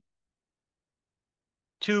Casey,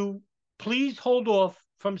 to please hold off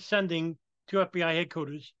from sending to FBI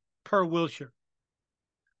headquarters per Wilshire.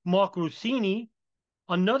 Mark Rossini,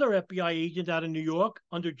 another FBI agent out of New York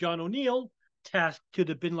under John O'Neill, tasked to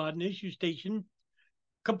the Bin Laden issue station,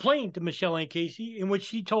 complained to Michelle Ann Casey, in which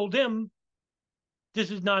she told him,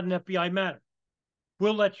 "This is not an FBI matter.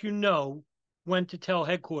 We'll let you know when to tell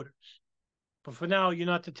headquarters. But for now, you're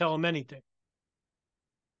not to tell him anything."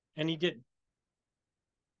 And he didn't.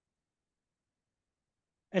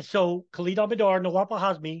 And so Khalid al-Mihdhar and Nawaf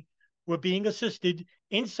al-Hazmi were being assisted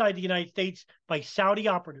inside the United States by Saudi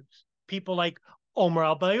operatives, people like Omar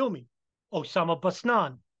al-Bayoumi, Osama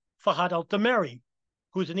Basnan, Fahad al-Tamari,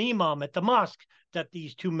 who's an imam at the mosque that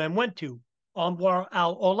these two men went to, Anwar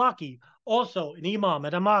al-Awlaki, also an imam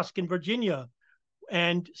at a mosque in Virginia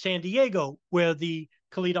and San Diego, where the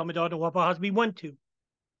Khalid al-Mihdhar and Nawaf al-Hazmi went to.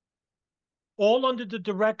 All under the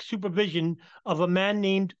direct supervision of a man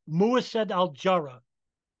named Muassad al-Jarrah,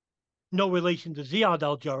 no relation to Ziad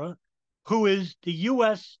al-Jarrah, who is the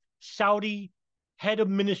U.S. Saudi head of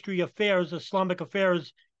Ministry Affairs, Islamic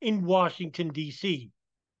Affairs in Washington, D.C.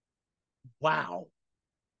 Wow.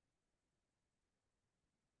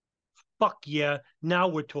 Fuck yeah, now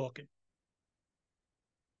we're talking.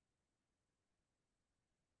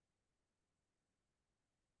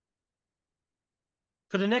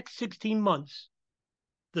 For the next 16 months,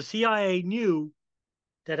 the CIA knew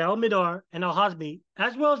that al-Mihdhar and al-Hazmi,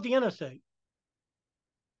 as well as the NSA,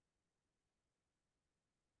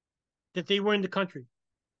 that they were in the country.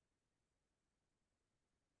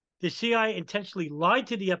 The CIA intentionally lied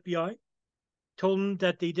to the FBI, told them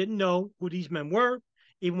that they didn't know who these men were,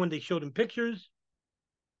 even when they showed them pictures.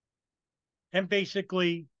 And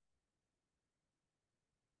basically,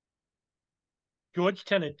 George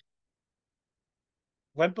Tenet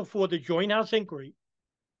went before the Joint House Inquiry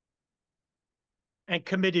and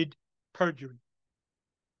committed perjury.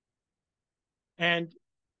 And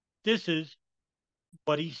this is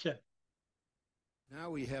what he said. Now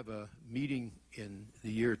we have a meeting in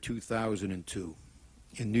the year 2002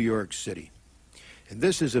 in New York City. And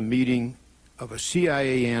this is a meeting of a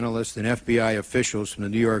CIA analyst and FBI officials from the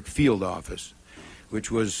New York field office, which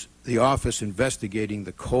was the office investigating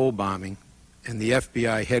the Cole bombing, and the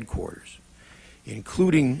FBI headquarters,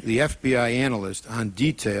 including the FBI analyst on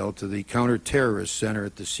detail to the counterterrorist center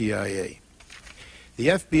at the CIA. The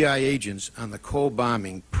FBI agents on the Cole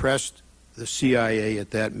bombing pressed the CIA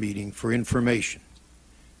at that meeting for information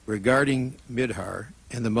regarding Mihdhar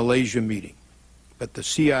and the Malaysia meeting, but the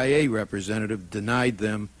CIA representative denied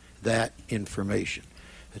them that information.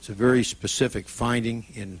 It's a very specific finding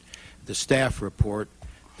in the staff report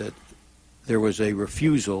that there was a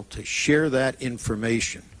refusal to share that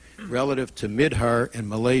information relative to Mihdhar and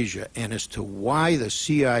Malaysia, and as to why the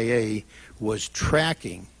CIA was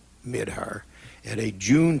tracking Mihdhar at a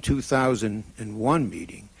June 2001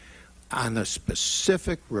 meeting on the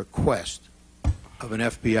specific request of an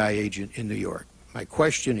FBI agent in New York. My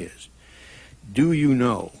question is, do you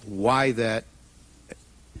know why that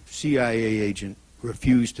CIA agent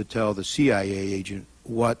refused to tell the CIA agent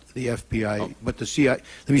what the FBI, what the CIA,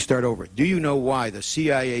 let me start over. Do you know why the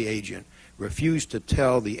CIA agent refused to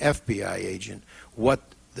tell the FBI agent what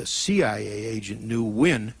the CIA agent knew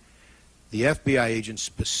when the FBI agent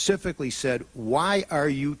specifically said, "Why are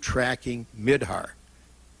you tracking Mihdhar?"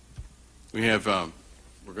 We have,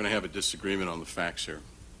 we're going to have a disagreement on the facts here.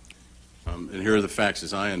 And here are the facts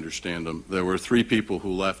as I understand them. There were 3 people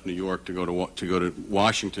who left New York to go to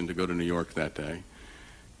Washington to go to New York that day.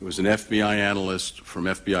 It was an FBI analyst from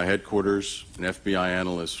FBI headquarters, an FBI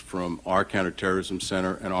analyst from our counterterrorism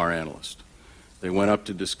center, and our analyst. They went up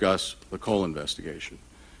to discuss the Cole investigation.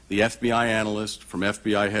 The FBI analyst from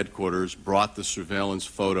FBI headquarters brought the surveillance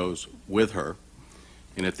photos with her,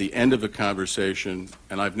 and at the end of the conversation,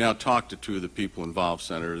 and I've now talked to 2 of the people involved,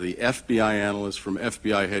 Senator, the FBI analyst from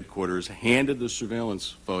FBI headquarters handed the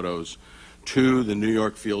surveillance photos to the New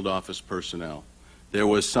York field office personnel. There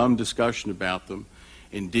was some discussion about them.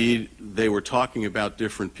 Indeed, they were talking about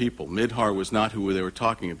different people. Mihdhar was not who they were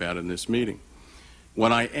talking about in this meeting.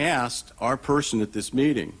 When I asked our person at this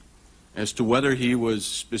meeting as to whether he was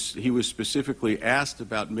specifically asked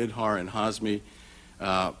about Mihdhar and Hazmi,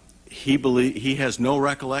 he has no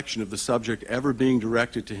recollection of the subject ever being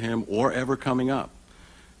directed to him or ever coming up.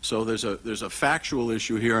 So there's a factual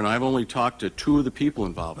issue here, and I've only talked to 2 of the people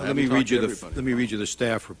involved. Let me read you the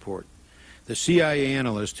staff report. The CIA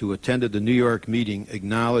analyst who attended the New York meeting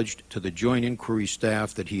acknowledged to the Joint Inquiry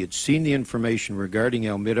staff that he had seen the information regarding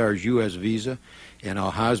al-Mihdhar's U.S. visa and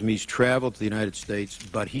al-Hazmi's travel to the United States,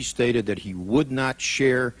 but he stated that he would not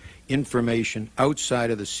share information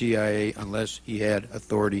outside of the CIA unless he had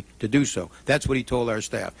authority to do so. That's what he told our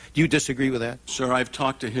staff. Do you disagree with that? Sir, I've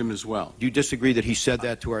talked to him as well. Do you disagree that he said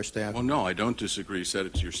that to our staff? Well, no, I don't disagree. He said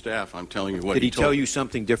it to your staff. I'm telling you what Did he he told tell you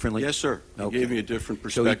something differently? Yes, sir. He Okay. gave me a different So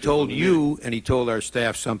perspective. he told on the you meeting. and he told our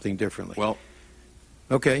staff something differently. Well,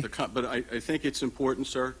 okay. But I think it's important,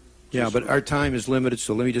 sir. Yeah, but our time is limited,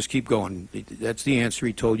 so let me just keep going. That's the answer.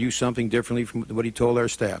 He told you something differently from what he told our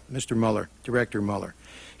staff. Mr. Mueller, Director Mueller,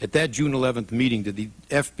 at that June 11th meeting, did the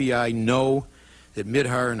FBI know that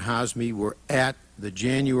Midhar and Hazmi were at the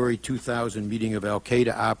January 2000 meeting of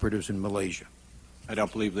al-Qaeda operatives in Malaysia? I don't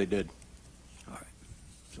believe they did. All right.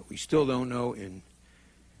 So we still don't know in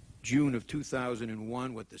June of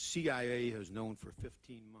 2001 what the CIA has known for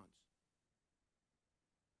 15 months.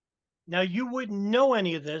 Now, you wouldn't know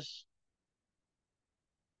any of this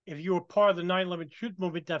if you were part of the 9/11 truth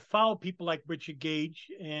movement that followed people like Richard Gage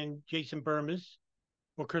and Jason Burmis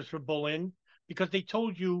or Christopher Bolin, because they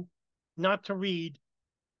told you not to read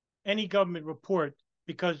any government report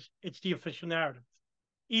because it's the official narrative.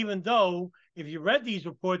 Even though, if you read these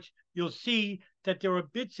reports, you'll see that there are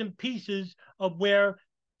bits and pieces of where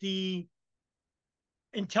the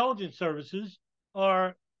intelligence services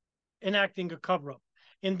are enacting a cover-up.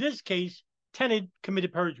 In this case, Tenet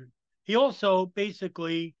committed perjury. He also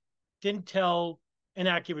basically didn't tell an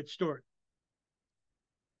accurate story.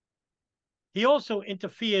 He also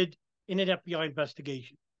interfered in an FBI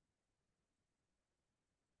investigation.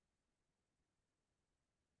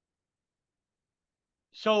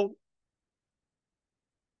 So,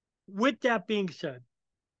 with that being said,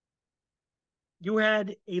 you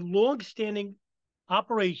had a long-standing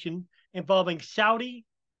operation involving Saudi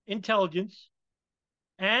intelligence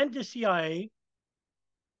and the CIA,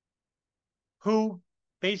 who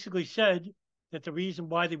basically said that the reason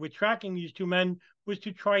why they were tracking these two men was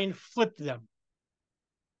to try and flip them,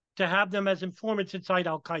 to have them as informants inside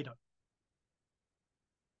al-Qaeda.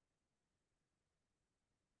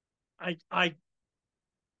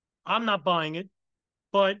 I'm not buying it,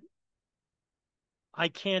 but I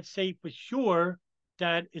can't say for sure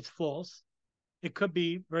that it's false. It could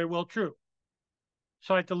be very well true.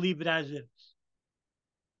 So I have to leave it as is.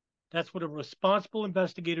 That's what a responsible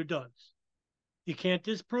investigator does. You can't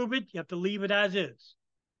disprove it. You have to leave it as is,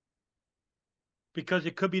 because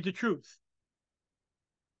it could be the truth.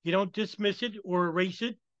 You don't dismiss it or erase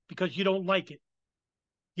it because you don't like it.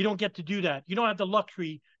 You don't get to do that. You don't have the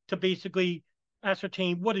luxury to basically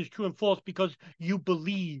ascertain what is true and false because you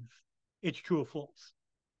believe it's true or false.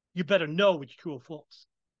 You better know it's true or false.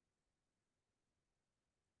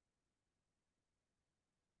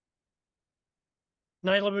 The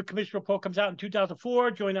 9/11 Commission report comes out in 2004.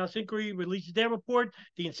 Joint House Inquiry releases their report.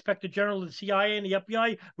 The Inspector General of the CIA and the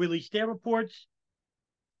FBI release their reports.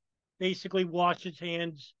 Basically washes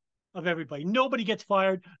hands of everybody. Nobody gets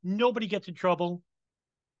fired. Nobody gets in trouble.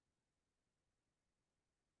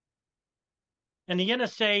 And the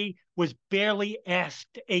NSA was barely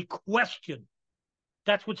asked a question.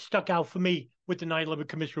 That's what stuck out for me with the 9/11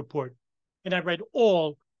 Commission report. And I read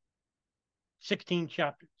all 16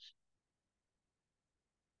 chapters.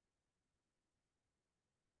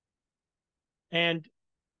 And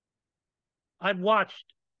I've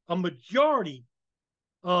watched a majority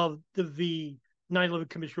of the 9/11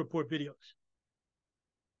 Commission report videos.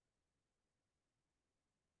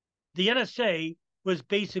 The NSA was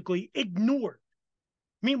basically ignored.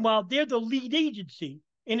 Meanwhile, they're the lead agency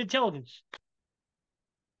in intelligence.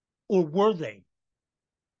 Or were they?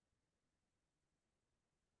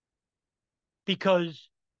 Because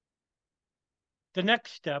the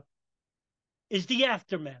next step is the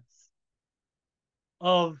aftermath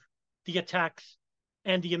of the attacks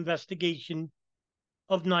and the investigation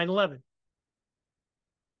of 9/11.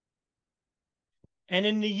 And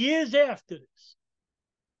in the years after this,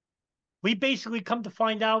 we basically come to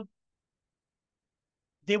find out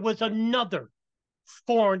there was another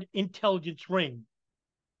foreign intelligence ring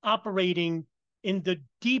operating in the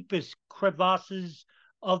deepest crevasses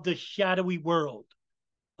of the shadowy world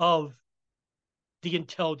of the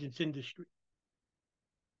intelligence industry.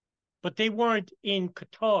 But they weren't in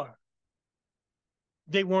Qatar.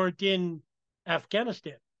 They weren't in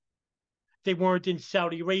Afghanistan. They weren't in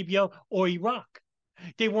Saudi Arabia or Iraq.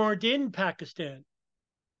 They weren't in Pakistan.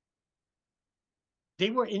 They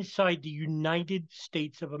were inside the United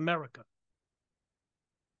States of America.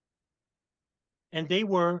 And they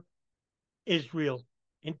were Israel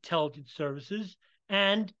intelligence services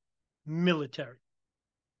and military.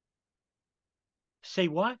 Say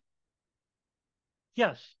what?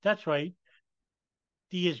 Yes, that's right.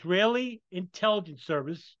 The Israeli intelligence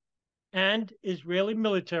service and Israeli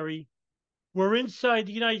military were inside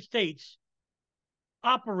the United States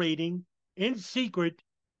operating in secret,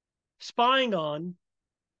 spying on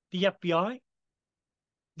the FBI,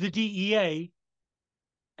 the DEA,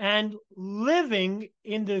 and living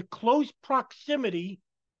in the close proximity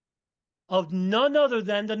of none other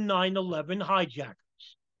than the 9/11 hijackers.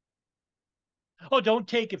 Oh, don't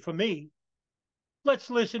take it from me. Let's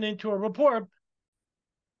listen into a report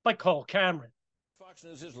by Carl Cameron. Fox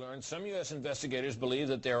News has learned some U.S. investigators believe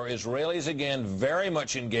that there are Israelis again very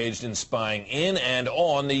much engaged in spying in and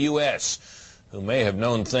on the U.S., who may have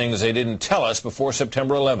known things they didn't tell us before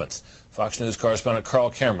September 11th. Fox News correspondent Carl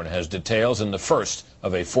Cameron has details in the first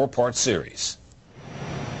of a four-part series.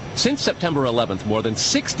 Since September 11th, more than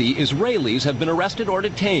 60 Israelis have been arrested or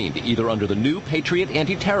detained, either under the new Patriot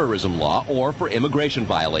anti-terrorism law or for immigration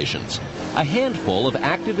violations. A handful of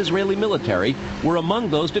active Israeli military were among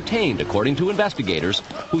those detained, according to investigators,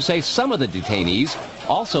 who say some of the detainees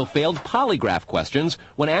also failed polygraph questions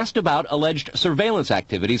when asked about alleged surveillance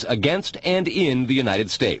activities against and in the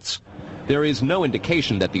United States. There is no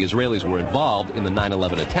indication that the Israelis were involved in the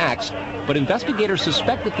 9/11 attacks, but investigators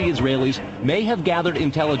suspect that the Israelis may have gathered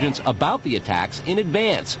intelligence about the attacks in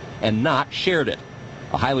advance and not shared it.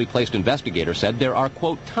 A highly placed investigator said there are,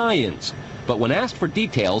 quote, tie-ins, but when asked for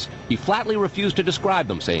details, he flatly refused to describe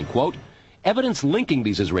them, saying, quote, evidence linking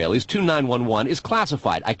these Israelis to 9/11 is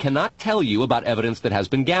classified. I cannot tell you about evidence that has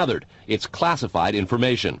been gathered. It's classified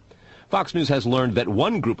information. Fox News has learned that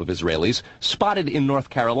one group of Israelis, spotted in North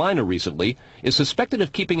Carolina recently, is suspected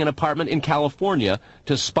of keeping an apartment in California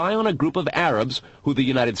to spy on a group of Arabs who the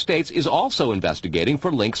United States is also investigating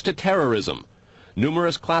for links to terrorism.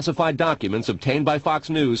 Numerous classified documents obtained by Fox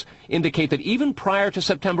News indicate that even prior to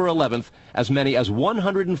September 11th, as many as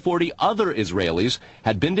 140 other Israelis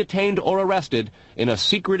had been detained or arrested in a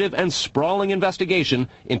secretive and sprawling investigation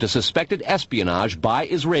into suspected espionage by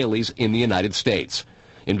Israelis in the United States.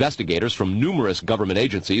 Investigators from numerous government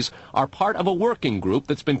agencies are part of a working group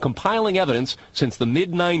that's been compiling evidence since the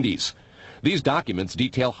mid-90s. These documents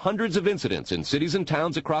detail hundreds of incidents in cities and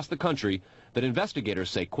towns across the country that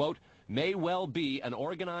investigators say, quote, may well be an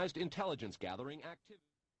organized intelligence gathering activity.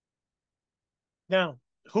 Now,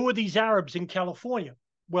 who are these Arabs in California?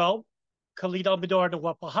 Well, Khalid al-Mihdhar and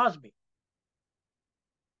Nawaf al-Hazmi.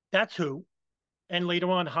 That's who. And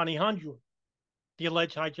later on, Hani Hanjour, the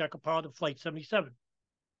alleged hijacker pilot of Flight 77.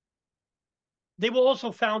 They were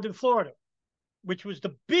also found in Florida, which was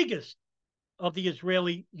the biggest of the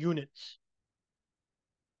Israeli units.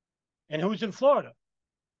 And who's in Florida?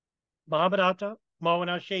 Mohammed Atta, Marwan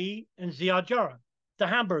al-Shehhi, and Ziad Jarrah, the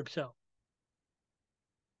Hamburg cell.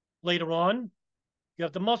 Later on, you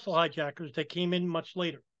have the Mosul hijackers that came in much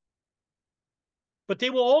later. But they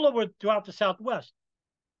were all over throughout the Southwest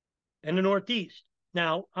and the Northeast.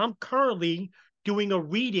 Now, I'm currently doing a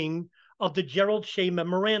reading of the Gerald Shea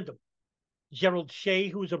Memorandum. Gerald Shea,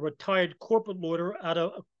 who's a retired corporate lawyer out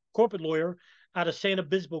of San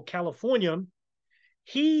Obispo, California,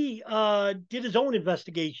 he did his own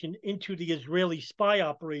investigation into the Israeli spy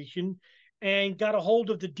operation and got a hold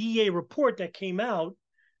of the DA report that came out,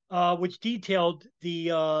 which detailed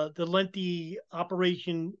the lengthy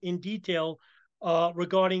operation in detail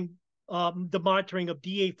regarding the monitoring of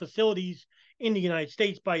DA facilities in the United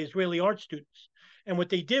States by Israeli art students. And what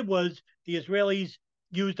they did was the Israelis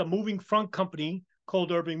used a moving front company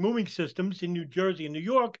called Urban Moving Systems in New Jersey and New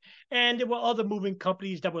York, and there were other moving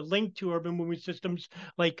companies that were linked to Urban Moving Systems,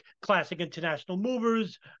 like Classic International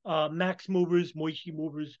Movers, Max Movers, Moishi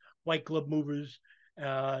Movers, White Glove Movers,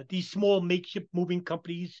 these small makeshift moving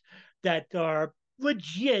companies that are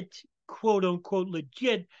legit, quote unquote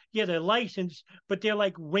legit. Yeah, they're licensed, but they're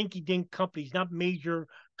like rinky-dink companies, not major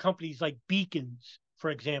companies like Beacons, for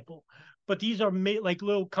example. But these are like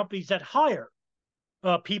little companies that hire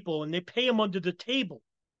people, and they pay them under the table.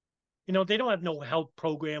 You know, they don't have no health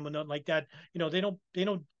program or nothing like that. You know, they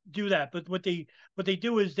don't do that. But what they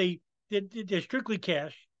do is they're strictly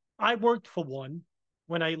cash. I worked for one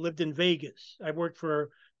when I lived in Vegas. I worked for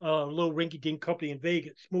a little rinky-dink company in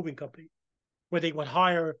Vegas, moving company, where they would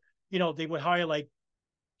hire like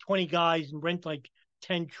 20 guys and rent like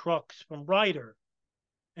 10 trucks from Ryder,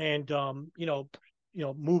 and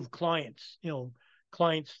move clients.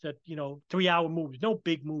 Clients that, 3-hour moves, no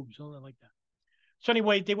big moves, nothing like that. So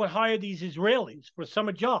anyway, they would hire these Israelis for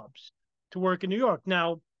summer jobs to work in New York.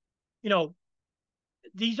 Now,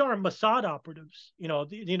 these aren't Mossad operatives.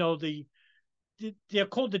 They're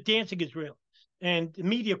called the dancing Israelis, and the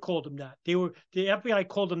media called them that. The FBI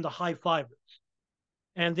called them the high fivers,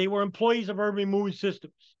 and they were employees of Urban Moving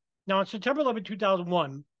Systems. Now, on September 11,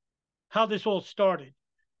 2001, how this all started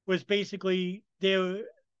was basically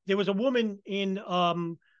there was a woman in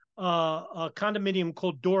a condominium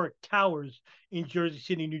called Doric Towers in Jersey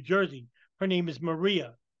City, New Jersey. Her name is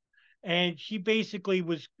Maria. And she basically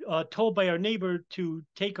was told by our neighbor to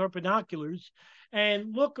take her binoculars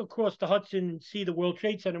and look across the Hudson and see the World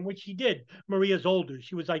Trade Center, which she did. Maria's older.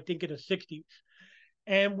 She was, I think, in her 60s.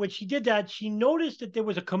 And when she did that, she noticed that there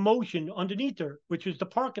was a commotion underneath her, which was the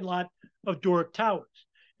parking lot of Doric Towers.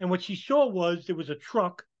 And what she saw was there was a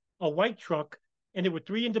truck, a white truck, and there were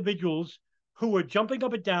three individuals who were jumping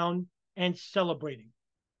up and down and celebrating,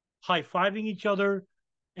 high-fiving each other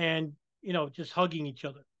and, just hugging each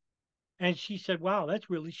other. And she said, wow, that's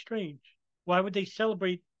really strange. Why would they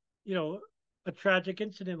celebrate, a tragic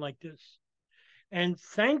incident like this? And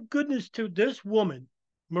thank goodness to this woman,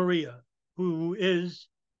 Maria, who is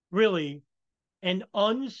really an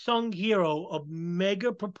unsung hero of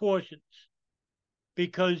mega proportions,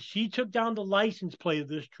 because she took down the license plate of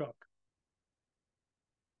this truck.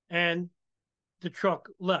 And the truck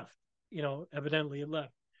left, evidently it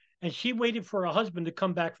left. And she waited for her husband to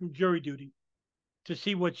come back from jury duty to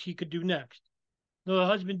see what she could do next. Now, the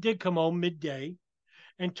husband did come home midday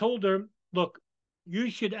and told her, look,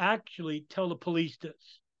 you should actually tell the police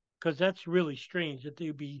this, because that's really strange that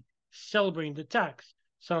they'd be celebrating the tax.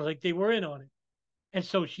 Sounds like they were in on it. And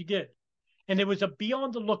so she did. And there was a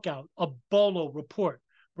Beyond the Lookout, a BOLO report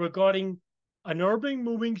regarding an Urban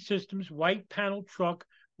Moving Systems white panel truck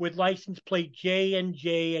with license plate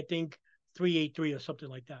J&J, I think 383 or something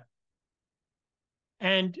like that.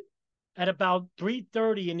 And at about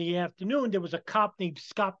 3:30 in the afternoon, there was a cop named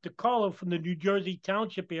Scott DiCarlo from the New Jersey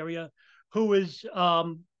Township area who was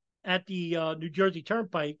at the New Jersey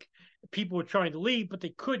Turnpike. People were trying to leave, but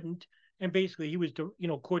they couldn't. And basically, he was,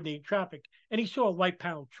 coordinating traffic. And he saw a white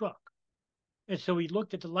panel truck. And so he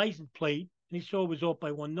looked at the license plate, and he saw it was off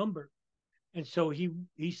by one number. And so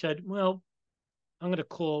he said, well, I'm going to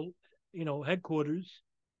call, headquarters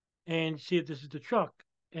and see if this is the truck.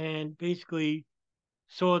 And basically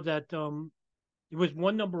saw that it was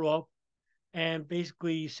one number off, and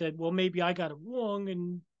basically he said, well, maybe I got it wrong.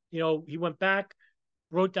 And, he went back,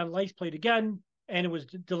 wrote down the license plate again, and it was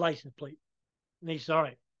the license plate. And he said, all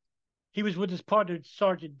right. He was with his partner,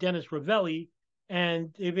 Sergeant Dennis Ravelli,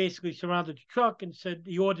 and they basically surrounded the truck and said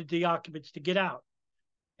he ordered the occupants to get out.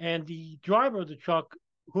 And the driver of the truck,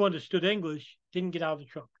 who understood English, didn't get out of the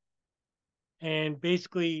truck. And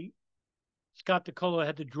basically, Scott DiCarlo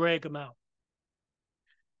had to drag him out.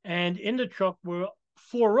 And in the truck were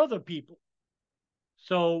four other people.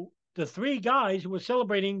 So the three guys who were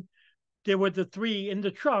celebrating, there were the three in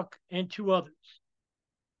the truck and two others.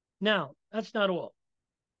 Now, that's not all.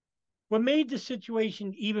 What made the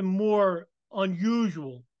situation even more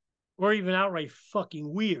unusual, or even outright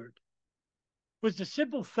fucking weird, was the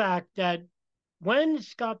simple fact that when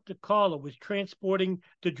Scott DiCarlo was transporting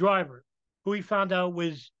the driver, who he found out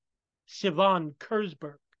was Sivan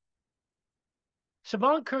Kurzberg,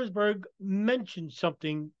 Sivan Kurzberg mentioned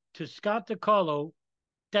something to Scott DiCarlo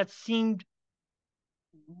that seemed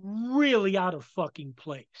really out of fucking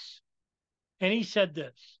place. And he said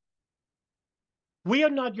this: we are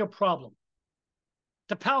not your problem.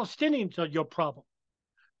 The Palestinians are your problem.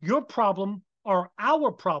 Your problem are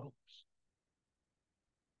our problems.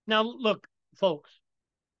 Now, look, folks,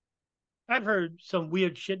 I've heard some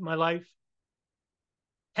weird shit in my life.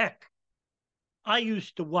 Heck, I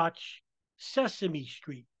used to watch Sesame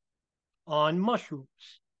Street on mushrooms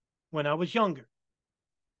when I was younger.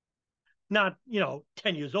 Not,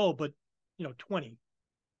 10 years old, but, 20.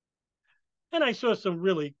 And I saw some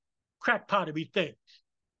really crackpottery things.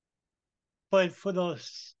 But for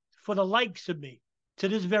the likes of me, to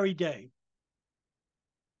this very day,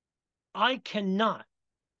 I cannot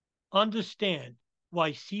understand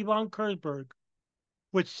why Sivan Kurzberg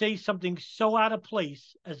would say something so out of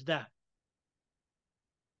place as that.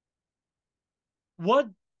 What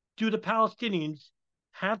do the Palestinians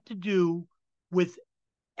have to do with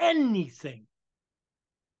anything?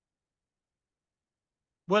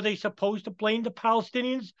 Were they supposed to blame the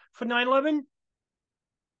Palestinians for 9/11?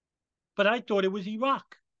 But I thought it was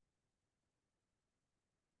Iraq.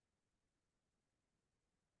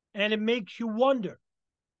 And it makes you wonder,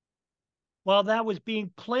 while that was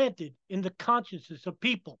being planted in the consciousness of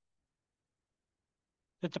people,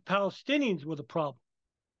 that the Palestinians were the problem,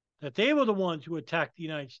 that they were the ones who attacked the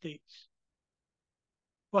United States.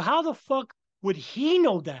 Well, how the fuck would he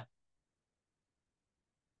know that?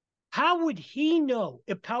 How would he know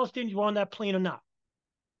if Palestinians were on that plane or not?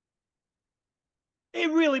 It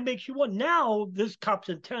really makes you wonder. Now, this cop's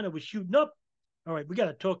antenna was shooting up. All right, we got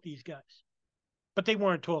to talk to these guys. But they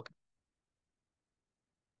weren't talking.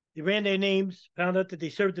 They ran their names, found out that they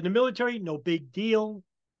served in the military. No big deal.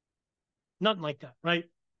 Nothing like that, right?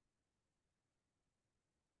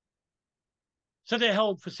 So they're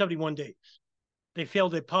held for 71 days. They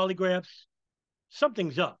failed their polygraphs.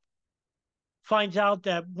 Something's up. Finds out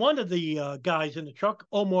that one of the guys in the truck,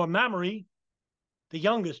 Omar Mamery, the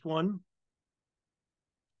youngest one,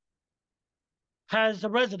 has a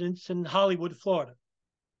residence in Hollywood, Florida.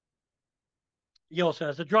 He also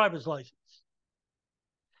has a driver's license.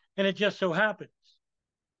 And it just so happens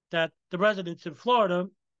that the residence in Florida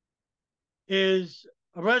is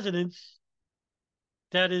a residence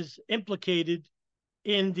that is implicated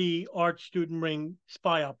in the art student ring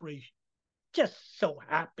spy operation. Just so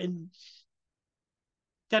happens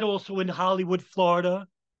that also in Hollywood, Florida,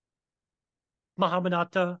 Muhammad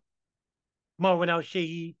Atta, Marwan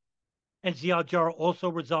al-Shehi, and Ziad Jarrah also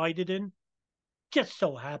resided in. Just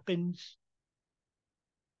so happens.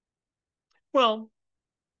 Well,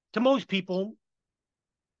 to most people,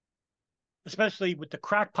 especially with the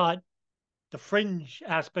crackpot, the fringe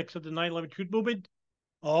aspects of the 9/11 truth movement,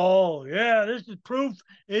 oh, yeah, this is proof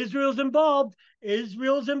Israel's involved.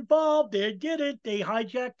 Israel's involved. They did it. They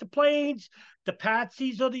hijacked the planes. The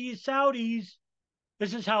patsies are the Saudis.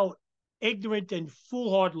 This is how ignorant and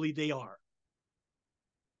foolhardily they are.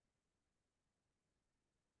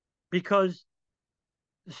 Because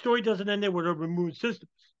the story doesn't end there with urban movement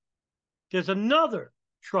systems. There's another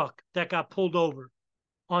truck that got pulled over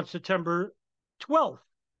on September 12th,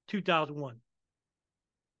 2001.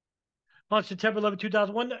 On September 11,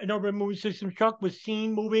 2001, an urban movement systems truck was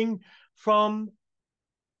seen moving from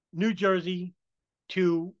New Jersey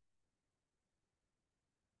to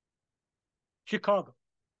Chicago.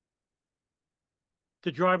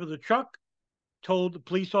 The driver of the truck told the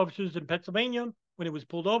police officers in Pennsylvania when it was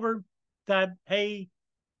pulled over that, hey,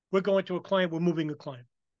 we're going to a client, we're moving a client.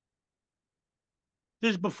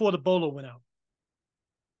 This is before the bolo went out.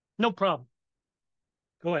 No problem.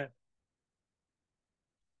 Go ahead.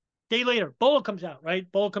 Day later, bolo comes out, right?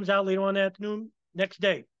 Bolo comes out later on in the afternoon, next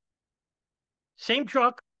day. Same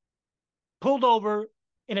truck, pulled over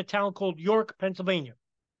in a town called York, Pennsylvania.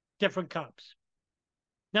 Different cops.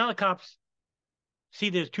 Now the cops see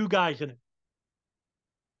there's two guys in it.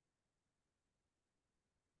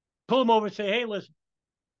 Pull them over and say, hey, listen,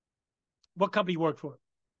 what company you work for?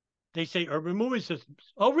 They say Urban Movement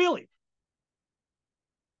Systems. Oh, really?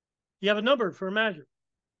 You have a number for a manager.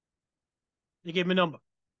 They gave him a number.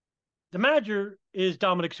 The manager is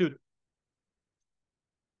Dominic Suter.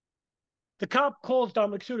 The cop calls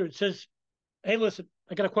Dominic Suter and says, hey, listen,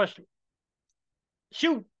 I got a question.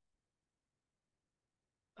 Shoot.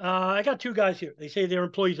 I got two guys here. They say they're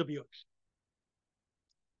employees of yours.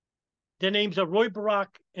 Their names are Roy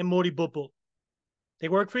Barak and Modi Bupul. They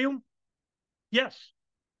work for you? Yes.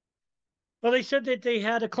 Well, they said that they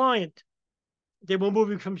had a client. They were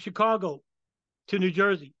moving from Chicago to New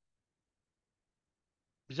Jersey.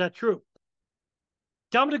 Is that true?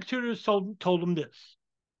 Dominic Suter told them this.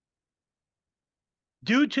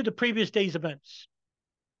 Due to the previous day's events,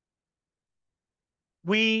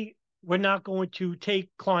 we were not going to take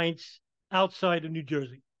clients outside of New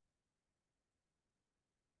Jersey.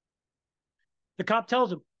 The cop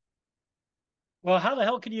tells him, well, how the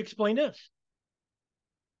hell can you explain this?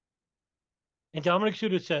 And Dominic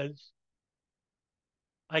Suter says,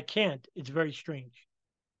 I can't. It's very strange.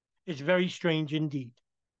 It's very strange indeed.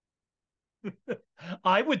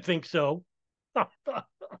 I would think so.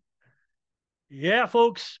 Yeah,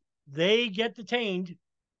 folks, they get detained.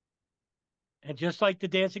 And just like the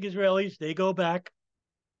dancing Israelis, they go back,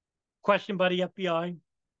 questioned by the FBI.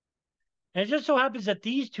 And it just so happens that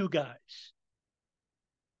these two guys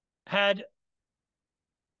had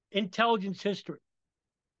intelligence history.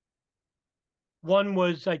 One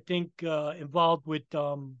was, I think, involved with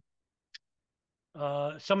some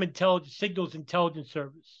intelligence, signals intelligence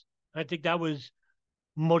service. I think that was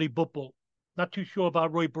Modi Bupul. Not too sure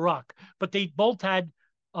about Roy Barak, but they both had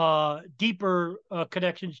deeper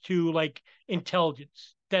connections to like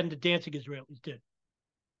intelligence than the dancing Israelis did.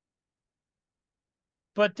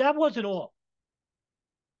 But that wasn't all.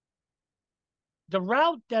 The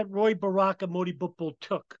route that Roy Barak and Modi Bupul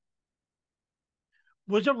took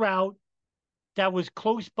was a route that was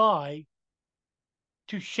close by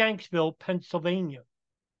to Shanksville, Pennsylvania,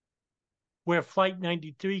 where Flight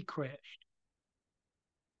 93 crashed.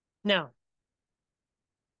 Now,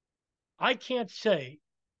 I can't say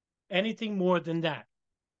anything more than that.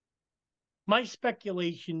 My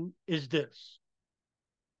speculation is this,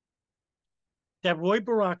 that Roy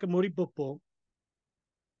Barak and Modi Bupul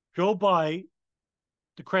drove by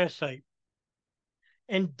the crash site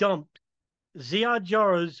and dumped Ziad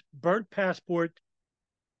Jarrah's burnt passport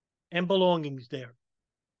and belongings there.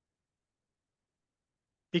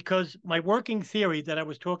 Because my working theory that I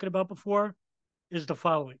was talking about before is the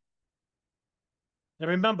following. Now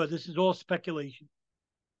remember, this is all speculation,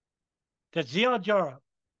 that Ziad Jarrah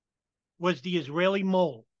was the Israeli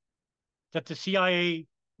mole that the CIA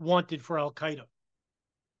wanted for al-Qaeda,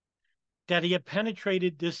 that he had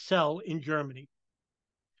penetrated this cell in Germany,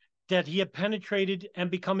 that he had penetrated and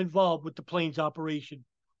become involved with the plane's operation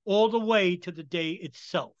all the way to the day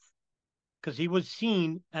itself, because he was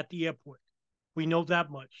seen at the airport. We know that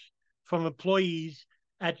much from employees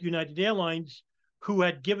at United Airlines who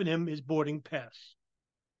had given him his boarding pass.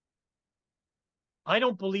 I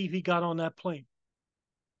don't believe he got on that plane.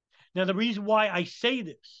 Now, the reason why I say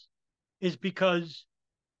this is because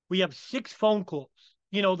we have 6 phone calls.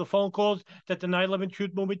 You know, the phone calls that the 9/11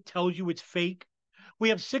 Truth Movement tells you it's fake. We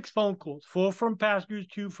have 6 phone calls, 4 from passengers,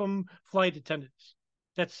 2 from flight attendants,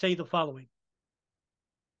 that say the following: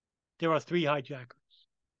 there are 3 hijackers.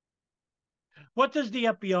 What does the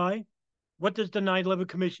FBI, what does the 9/11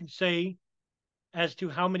 Commission say as to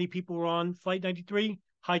how many people were on Flight 93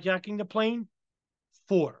 hijacking the plane?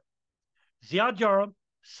 4. Ziad Jarrah,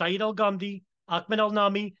 Saeed al-Ghamdi, Ahmed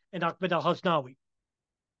al-Nami, and Ahmed al-Hasnawi.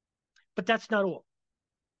 But that's not all.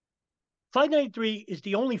 Flight 93 is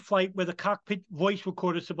the only flight where the cockpit voice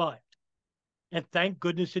recorder survived. And thank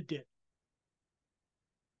goodness it did.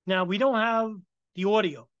 Now, we don't have the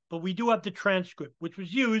audio, but we do have the transcript, which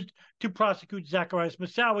was used to prosecute Zacharias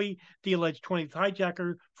Moussaoui, the alleged 20th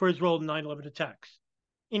hijacker, for his role in 9/11 attacks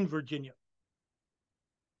in Virginia.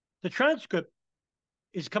 The transcript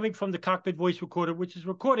is coming from the cockpit voice recorder, which is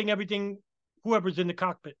recording everything, whoever's in the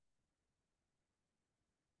cockpit.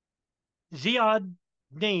 Ziad's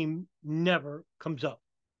name never comes up.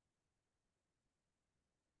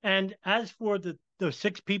 And as for the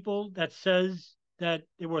 6 people that says that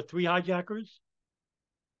there were 3 hijackers,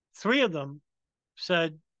 3 of them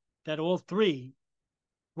said that all 3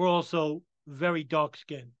 were also very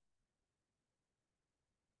dark-skinned.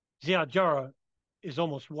 Ziad Jarrah is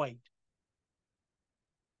almost white.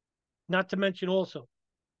 Not to mention also,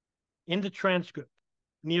 in the transcript,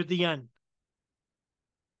 near the end,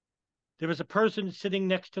 there is a person sitting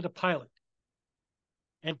next to the pilot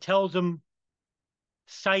and tells him,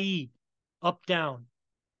 Saeed, up, down,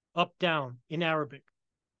 in Arabic.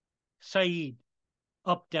 Saeed,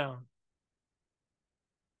 up, down.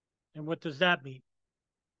 And what does that mean?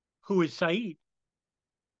 Who is Saeed?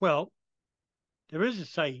 Well, there is a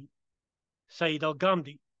Saeed, Saeed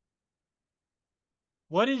al-Ghamdi.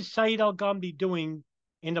 What is Saeed al-Ghamdi doing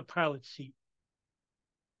in the pilot's seat?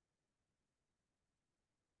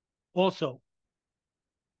 Also,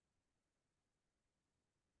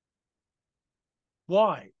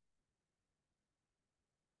 why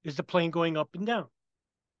is the plane going up and down?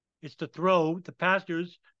 It's to throw the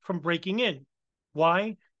passengers from breaking in.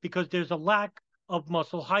 Why? Because there's a lack of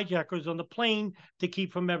muscle hijackers on the plane to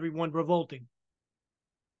keep from everyone revolting.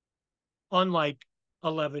 Unlike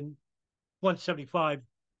 11, 175,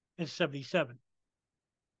 and 77.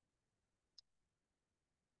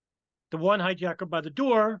 The one hijacker by the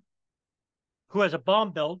door, who has a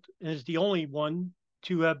bomb belt and is the only one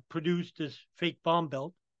to have produced this fake bomb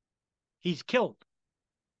belt, he's killed,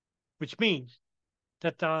 which means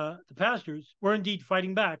that the passengers were indeed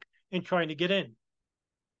fighting back and trying to get in.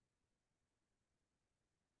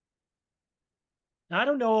 Now, I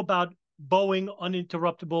don't know about Boeing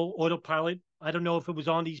uninterruptible autopilot. I don't know if it was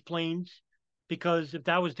on these planes, because if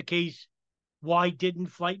that was the case, why didn't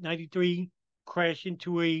Flight 93 crash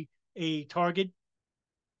into a target?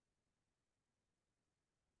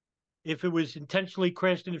 If it was intentionally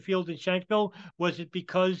crashed in the field in Shanksville, was it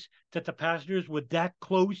because that the passengers were that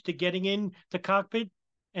close to getting in the cockpit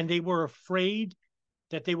and they were afraid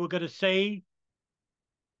that they were going to say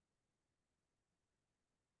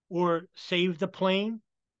or save the plane?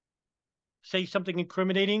 Say something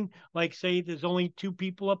incriminating, like say there's only 2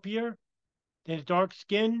 people up here, there's dark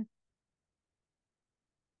skin.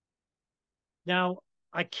 Now,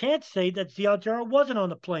 I can't say that Ziad Jarrah wasn't on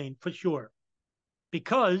the plane for sure,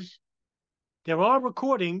 because there are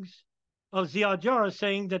recordings of Ziad Jarrah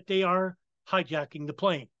saying that they are hijacking the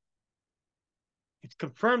plane. It's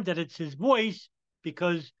confirmed that it's his voice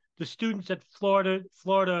because the students at Florida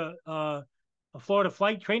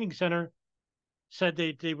Flight Training Center said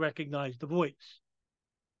they recognized the voice.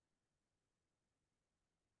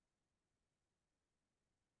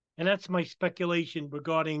 And that's my speculation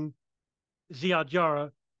regarding Ziad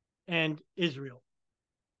Jarrah and Israel.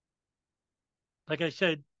 Like I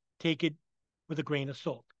said, take it with a grain of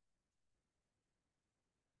salt.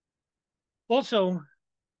 Also,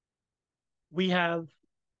 we have,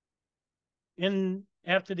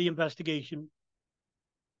 after the investigation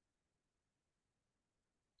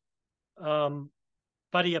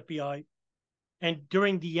by the FBI, and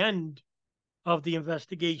during the end of the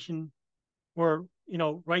investigation, or,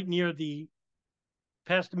 right near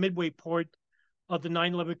past the midway point of the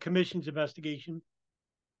 9/11 Commission's investigation,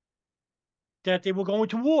 that they were going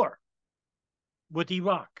to war with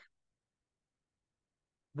Iraq.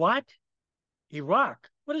 What? Iraq?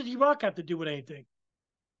 What does Iraq have to do with anything?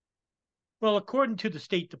 Well, according to the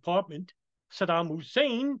State Department, Saddam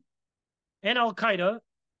Hussein and Al-Qaeda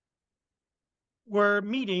were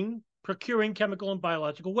meeting, procuring chemical and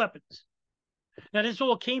biological weapons. Now, this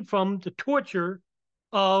all came from the torture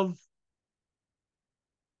of,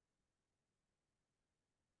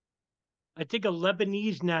 I think, a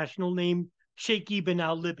Lebanese national named Sheikh Ibn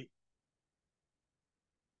al-Libi.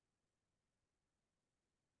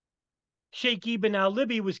 Sheikh Ibn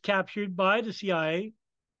al-Libi was captured by the CIA,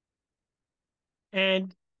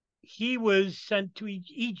 and he was sent to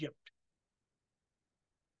Egypt.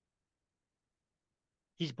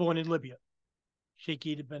 He's born in Libya, Sheikh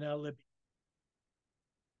Ibn al-Libi.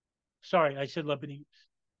 Sorry, I said Lebanese.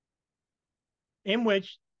 In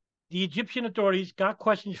which the Egyptian authorities got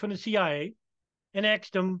questions from the CIA and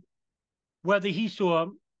asked him whether he saw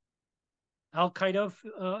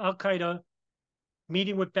Al-Qaeda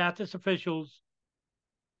meeting with Ba'athist officials,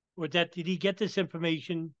 or did he get this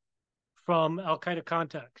information from Al-Qaeda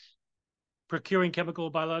contacts, procuring chemical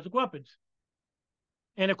and biological weapons.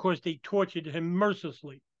 And of course, they tortured him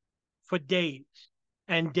mercilessly for days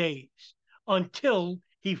and days until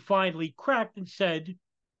he finally cracked and said,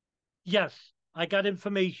 yes, I got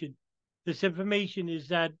information. This information is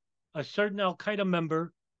that a certain Al-Qaeda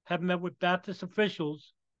member had met with Ba'athist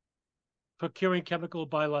officials procuring chemical and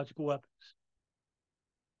biological weapons.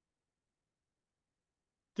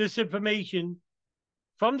 This information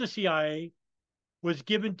from the CIA was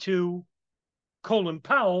given to Colin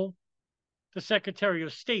Powell, the Secretary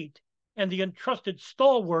of State, and the entrusted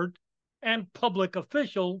stalwart and public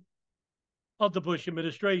official of the Bush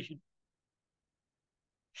administration.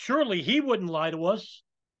 Surely he wouldn't lie to us,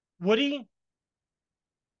 would he?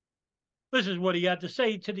 This is what he had to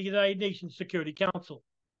say to the United Nations Security Council.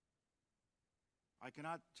 I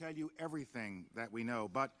cannot tell you everything that we know,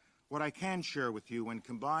 but what I can share with you, when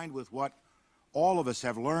combined with what all of us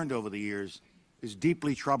have learned over the years, is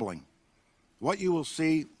deeply troubling. What you will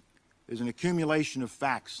see is an accumulation of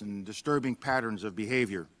facts and disturbing patterns of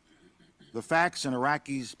behavior. The facts in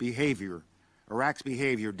Iraq's behavior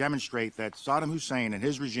demonstrate that Saddam Hussein and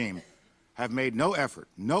his regime have made no effort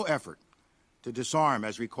to disarm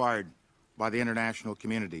as required by the international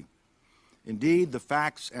community. Indeed, the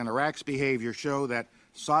facts in Iraq's behavior show that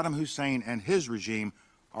Saddam Hussein and his regime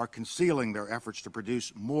are concealing their efforts to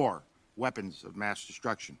produce more weapons of mass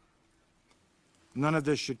destruction. None of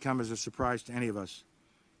this should come as a surprise to any of us.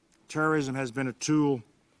 Terrorism has been a tool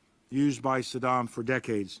used by Saddam for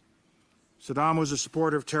decades. Saddam was a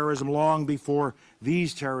supporter of terrorism long before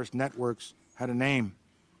these terrorist networks had a name.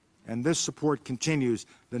 And this support continues.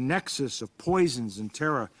 The nexus of poisons and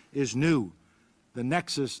terror is new. The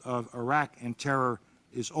nexus of Iraq and terror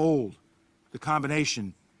is old. The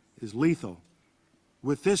combination is lethal.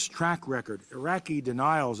 With this track record, Iraqi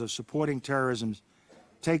denials of supporting terrorism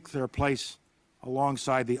take their place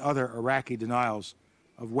alongside the other Iraqi denials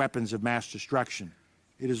of weapons of mass destruction.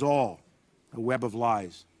 It is all a web of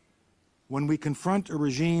lies. When we confront a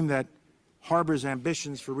regime that harbors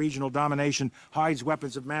ambitions for regional domination, hides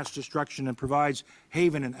weapons of mass destruction, and provides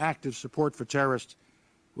haven and active support for terrorists,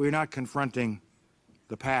 we are not confronting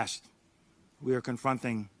the past. We are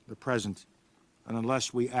confronting the present. And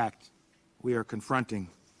unless we act, we are confronting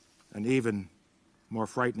an even more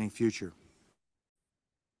frightening future.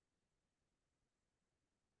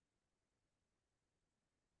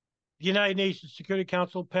 The United Nations Security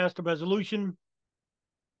Council passed a resolution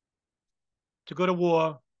to go to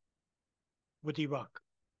war with Iraq,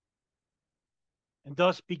 and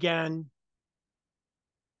thus began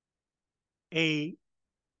a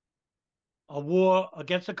war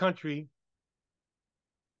against a country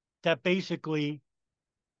that basically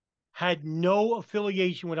had no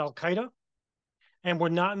affiliation with Al-Qaeda and were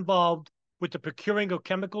not involved with the procuring of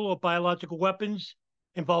chemical or biological weapons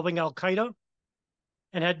involving Al-Qaeda,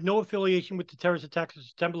 and had no affiliation with the terrorist attacks of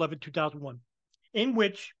September 11, 2001, in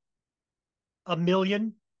which 1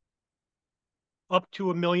 million, up to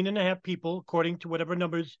 1.5 million people, according to whatever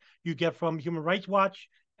numbers you get from Human Rights Watch,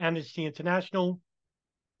 Amnesty International,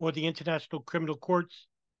 or the International Criminal Courts,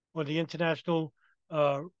 or the International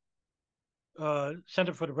Center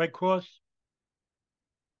for the Red Cross.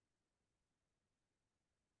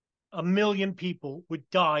 1 million people would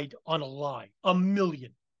died on a lie. 1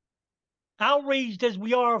 million. Outraged as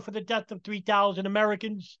we are for the death of 3,000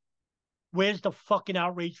 Americans, where's the fucking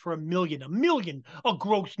outrage for 1 million? 1 million, a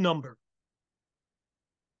gross number.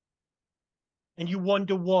 And you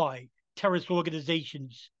wonder why terrorist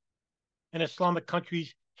organizations and Islamic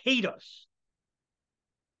countries hate us.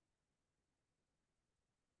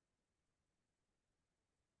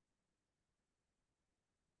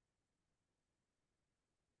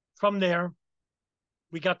 From there,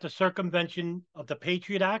 we got the circumvention of the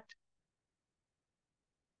Patriot Act,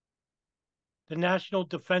 the National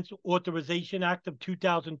Defense Authorization Act of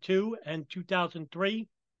 2002 and 2003,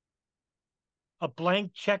 a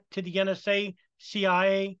blank check to the NSA,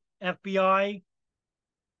 CIA, FBI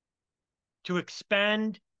to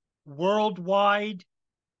expand worldwide,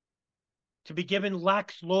 to be given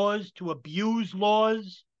lax laws, to abuse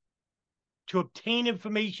laws, to obtain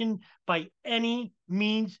information by any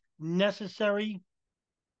means necessary,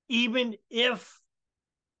 even if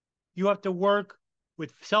you have to work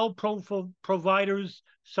with cell providers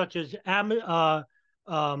such as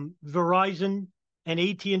Verizon and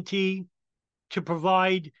AT&T to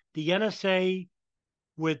provide the NSA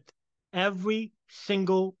with every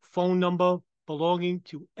single phone number belonging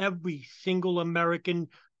to every single American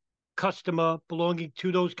customer belonging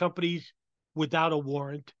to those companies without a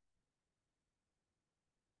warrant,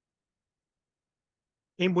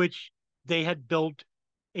 in which they had built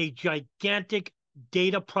a gigantic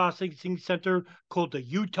data processing center called the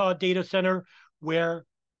Utah Data Center, where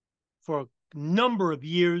for a number of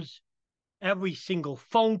years, every single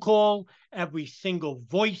phone call, every single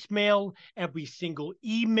voicemail, every single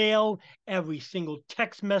email, every single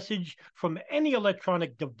text message from any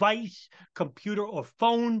electronic device, computer, or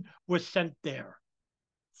phone was sent there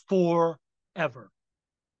forever.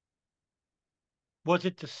 Was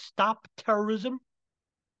it to stop terrorism?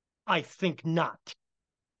 I think not.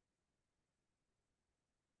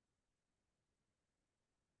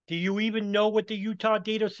 Do you even know what the Utah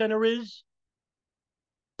Data Center is?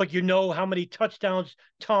 But you know how many touchdowns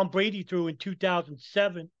Tom Brady threw in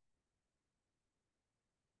 2007.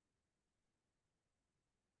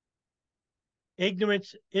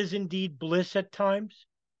 Ignorance is indeed bliss at times,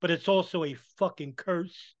 but it's also a fucking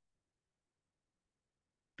curse.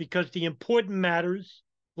 Because the important matters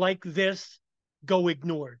like this go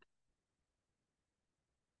ignored.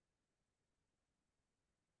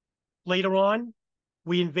 Later on,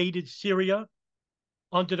 we invaded Syria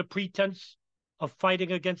under the pretense of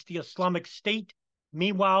fighting against the Islamic State.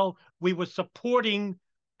 Meanwhile, we were supporting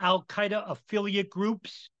Al-Qaeda affiliate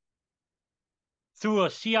groups through a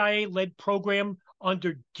CIA-led program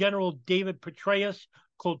under General David Petraeus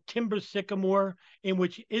called Timber Sycamore, in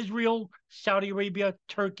which Israel, Saudi Arabia,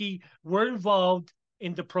 Turkey were involved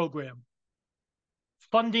in the program,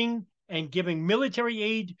 funding and giving military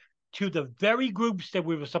aid to the very groups that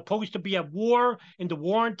we were supposed to be at war in the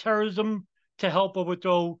war on terrorism to help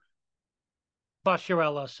overthrow Bashar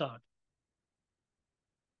al-Assad.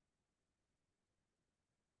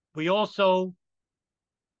 We also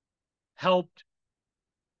helped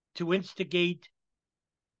to instigate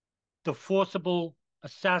the forcible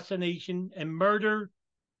assassination and murder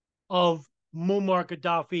of Muammar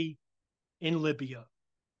Gaddafi in Libya,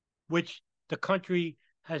 which the country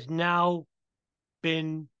has now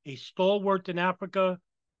been a stalwart in Africa,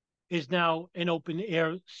 is now an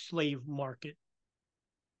open-air slave market.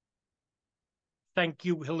 Thank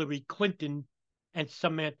you, Hillary Clinton and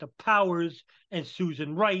Samantha Powers and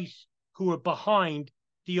Susan Rice, who are behind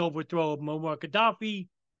the overthrow of Muammar Gaddafi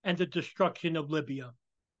and the destruction of Libya.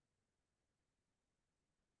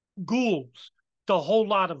 Ghouls, the whole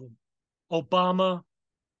lot of them. Obama,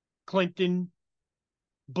 Clinton,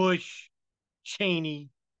 Bush, Cheney,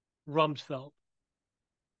 Rumsfeld.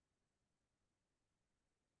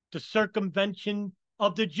 The circumvention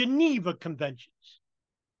of the Geneva Conventions.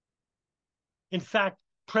 In fact,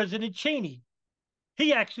 President Cheney,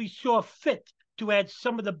 he actually saw fit to add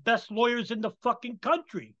some of the best lawyers in the fucking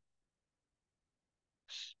country.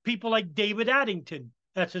 People like David Addington,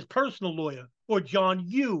 that's his personal lawyer, or John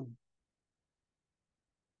Yoo.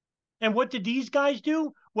 And what did these guys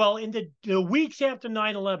do? Well, in the weeks after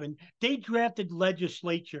 9/11, they drafted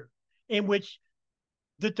legislature in which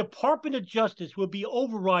the Department of Justice would be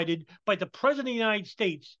overridden by the President of the United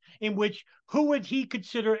States, in which who would he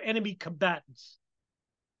consider enemy combatants?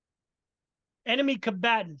 Enemy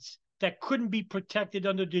combatants that couldn't be protected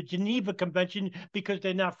under the Geneva Convention because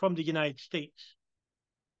they're not from the United States.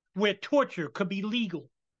 Where torture could be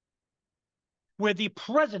legal. Where the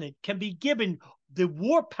president can be given the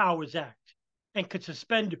War Powers Act and could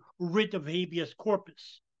suspend writ of habeas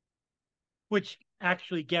corpus, which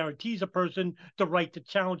actually guarantees a person the right to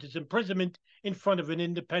challenge his imprisonment in front of an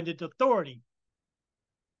independent authority.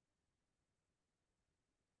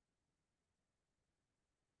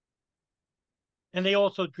 And they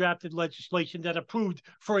also drafted legislation that approved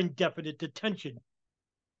for indefinite detention.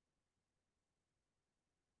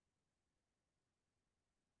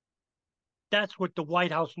 That's what the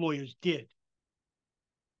White House lawyers did.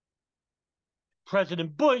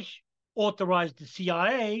 President Bush authorized the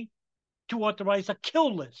CIA to authorize a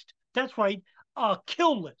kill list. That's right, a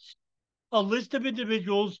kill list. A list of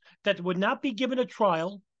individuals that would not be given a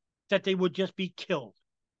trial, that they would just be killed.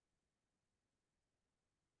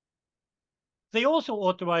 They also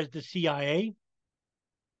authorized the CIA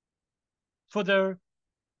for their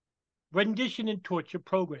rendition and torture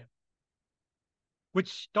program, which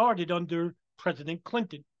started under President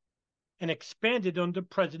Clinton and expanded under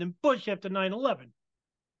President Bush after 9/11.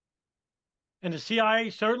 And the CIA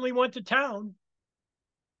certainly went to town.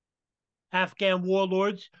 Afghan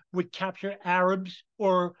warlords would capture Arabs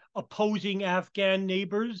or opposing Afghan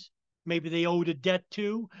neighbors. Maybe they owed a debt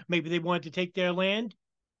to, maybe they wanted to take their land,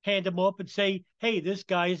 hand them up and say, hey, this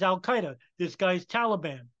guy is Al-Qaeda, this guy is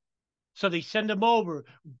Taliban. So they send them over,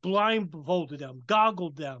 blindfolded them,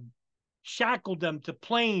 goggled them, shackled them to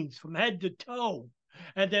planes from head to toe,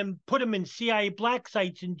 and then put them in CIA black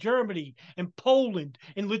sites in Germany and Poland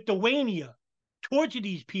and Lithuania. Torture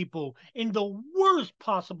these people in the worst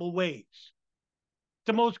possible ways,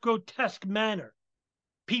 the most grotesque manner.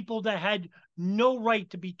 People that had no right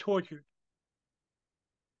to be tortured.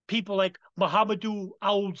 People like Mohamedou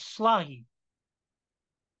Al-Slahi,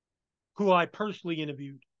 who I personally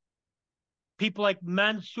interviewed. People like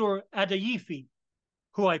Mansour Adaifi,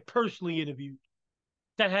 who I personally interviewed,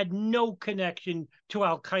 that had no connection to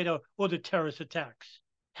Al-Qaeda or the terrorist attacks.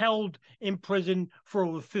 Held in prison for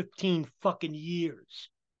over 15 fucking years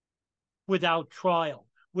without trial,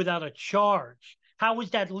 without a charge. How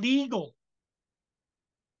is that legal?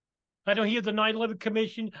 I don't hear the 9/11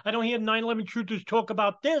 Commission, I don't hear 9/11 truthers talk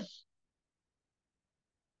about this.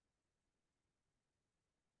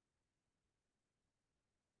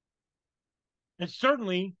 And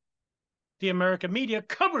certainly, the American media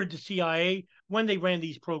covered the CIA when they ran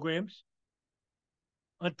these programs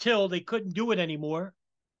until they couldn't do it anymore.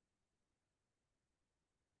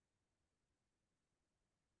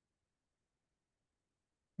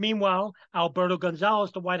 Meanwhile, Alberto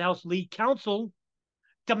Gonzales, the White House lead counsel,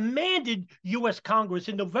 demanded U.S. Congress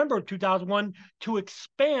in November of 2001 to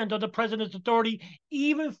expand on the president's authority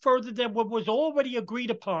even further than what was already agreed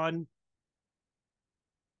upon,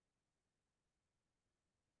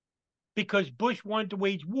 because Bush wanted to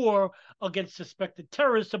wage war against suspected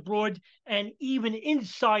terrorists abroad and even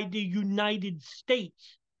inside the United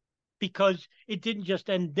States, because it didn't just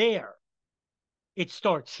end there. It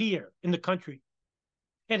starts here in the country.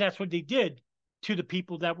 And that's what they did to the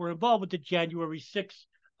people that were involved with the January 6th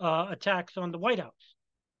attacks on the White House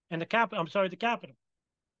and the Capitol. The Capitol.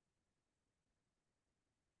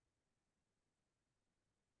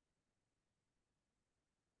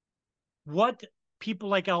 What people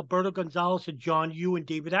like Alberto Gonzales and John Yoo and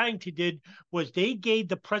David Addington did was they gave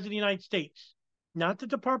the President of the United States, not the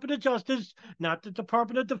Department of Justice, not the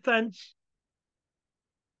Department of Defense,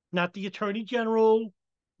 not the Attorney General,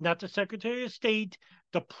 not the Secretary of State,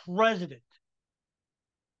 the President.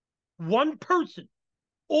 One person,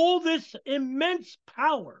 all this immense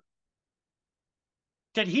power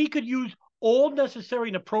that he could use all necessary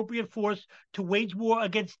and appropriate force to wage war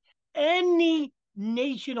against any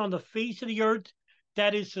nation on the face of the earth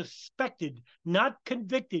that is suspected, not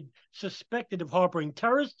convicted, suspected of harboring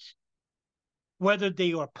terrorists, whether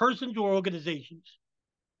they are persons or organizations.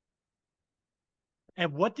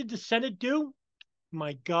 And what did the Senate do?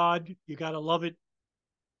 My God, you got to love it.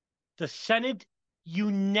 The Senate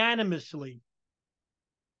unanimously,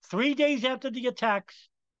 3 days after the attacks,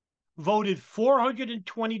 voted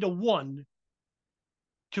 420-1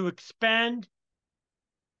 to expand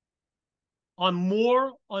on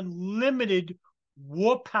more unlimited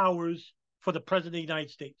war powers for the President of the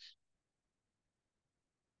United States.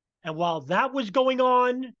 And while that was going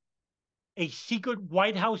on, a secret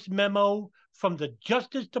White House memo from the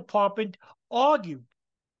Justice Department argued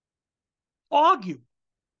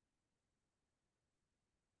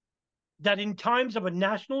that in times of a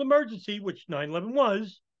national emergency, which 9/11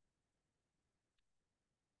 was,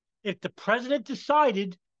 if the president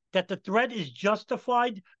decided that the threat is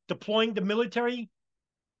justified deploying the military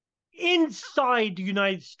inside the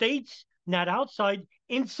United States, not outside,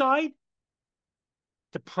 inside,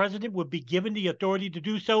 the president would be given the authority to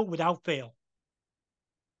do so without fail.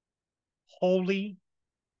 Holy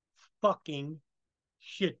fucking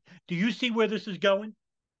shit. Do you see where this is going?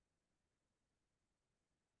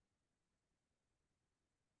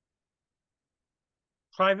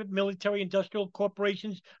 Private military industrial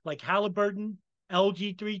corporations like Halliburton,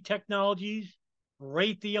 LG3 Technologies,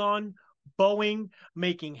 Raytheon, Boeing,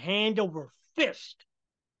 making hand over fist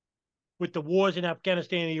with the wars in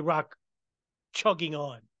Afghanistan and Iraq chugging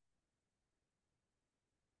on.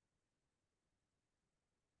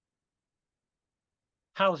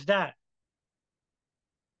 How's that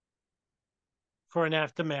for an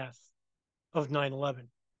aftermath of 9/11?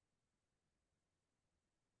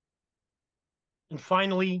 And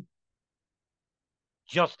finally,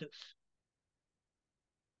 justice.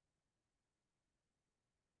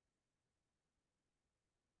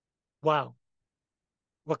 Wow.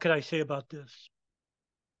 What could I say about this?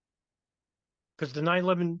 Because the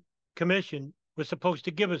 9/11 Commission was supposed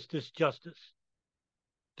to give us this justice.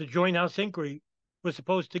 The Joint House Inquiry was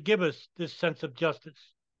supposed to give us this sense of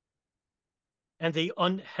justice. And they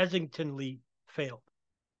unhesitatingly failed.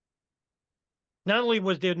 Not only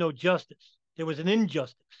was there no justice, there was an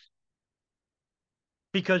injustice.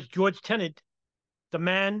 Because George Tenet, the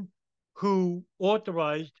man who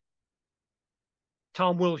authorized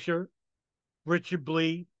Tom Wilshire, Richard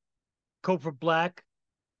Blee, Cofer Black,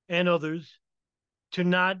 and others to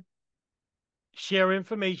not share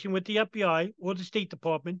information with the FBI or the State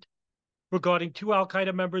Department regarding 2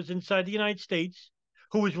 al-Qaeda members inside the United States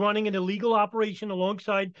who was running an illegal operation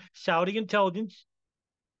alongside Saudi intelligence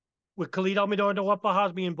with Khalid al-Mihdhar and Nawaf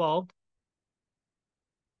al-Hazmi involved.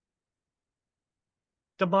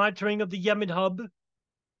 The monitoring of the Yemen hub.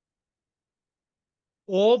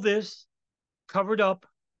 All this covered up,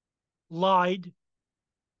 lied,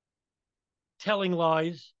 telling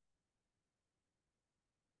lies.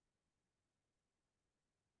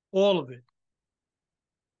 All of it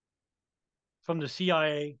from the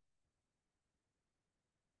CIA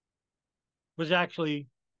was actually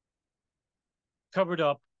covered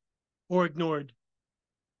up or ignored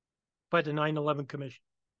by the 9/11 Commission.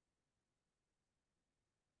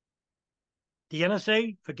 The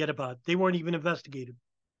NSA, forget about it. They weren't even investigated.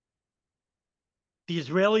 The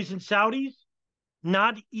Israelis and Saudis,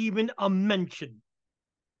 not even a mention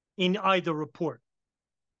in either report.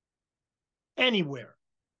 Anywhere.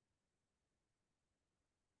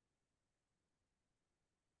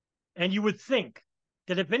 And you would think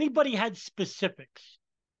that if anybody had specifics,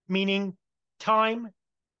 meaning time,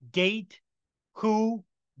 date, who,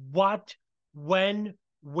 what, when,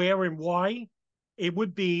 where, and why, it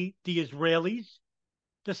would be the Israelis,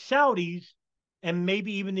 the Saudis, and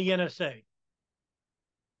maybe even the NSA.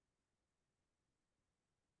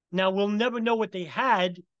 Now, we'll never know what they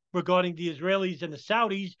had regarding the Israelis and the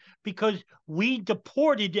Saudis because we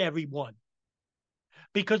deported everyone.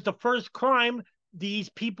 Because the first crime these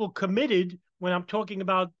people committed, when I'm talking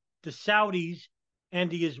about the Saudis and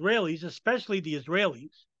the Israelis, especially the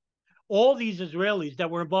Israelis, all these Israelis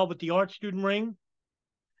that were involved with the art student ring,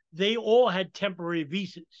 they all had temporary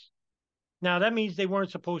visas. Now, that means they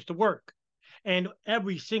weren't supposed to work. And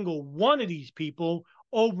every single one of these people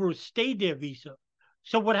overstayed their visa.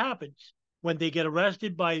 So what happens? When they get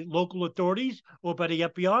arrested by local authorities or by the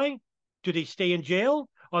FBI, do they stay in jail?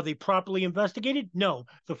 Are they properly investigated? No.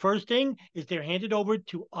 The first thing is they're handed over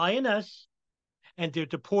to INS and they're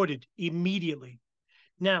deported immediately.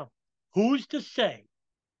 Now, who's to say,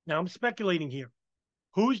 now I'm speculating here,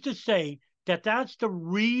 who's to say that that's the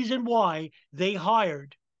reason why they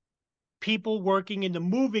hired people working in the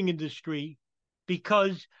moving industry,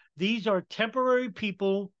 because these are temporary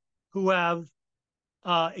people who have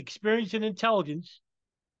experience in intelligence,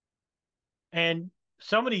 and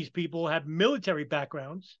some of these people have military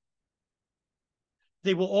backgrounds.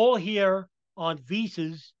 They were all here on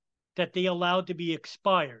visas that they allowed to be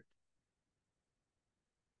expired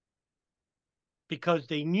because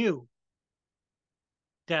they knew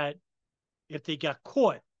that if they got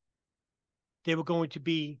caught, they were going to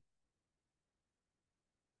be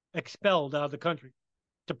expelled out of the country,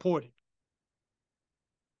 deported.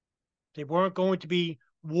 They weren't going to be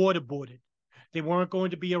waterboarded. They weren't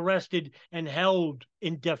going to be arrested and held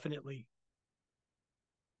indefinitely.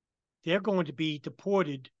 They're going to be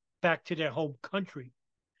deported back to their home country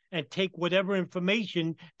and take whatever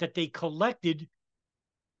information that they collected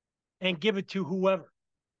and give it to whoever.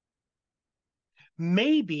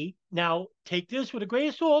 Maybe, now take this with a grain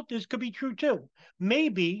of salt, this could be true too.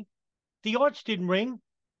 Maybe the art student ring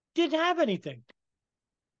didn't have anything.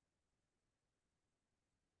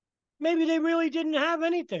 Maybe they really didn't have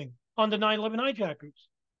anything on the 9/11 hijackers.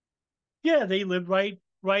 Yeah, they lived right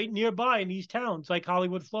nearby in these towns like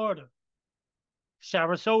Hollywood, Florida,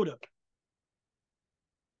 Sarasota.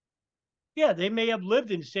 Yeah, they may have lived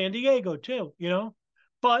in San Diego too,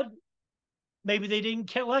 but maybe they didn't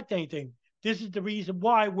collect anything. This is the reason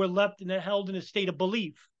why we're left held in a state of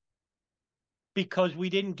belief, because we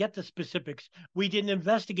didn't get the specifics. We didn't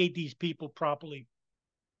investigate these people properly.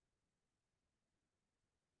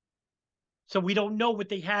 So we don't know what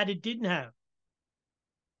they had and didn't have.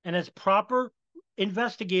 And as proper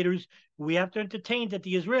investigators, we have to entertain that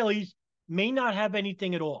the Israelis may not have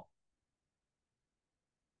anything at all.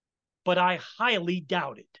 But I highly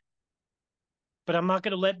doubt it. But I'm not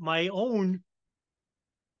going to let my own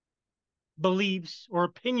beliefs or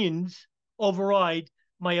opinions override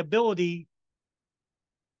my ability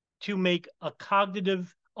to make a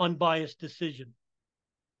cognitive, unbiased decision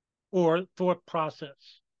or thought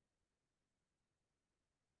process.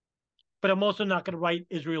 But I'm also not going to write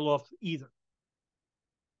Israel off either.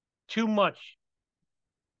 Too much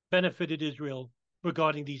benefited Israel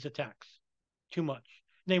regarding these attacks. Too much.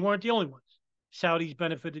 And they weren't the only ones. Saudis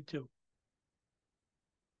benefited too.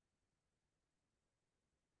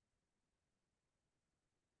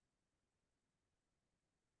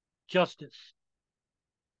 Justice.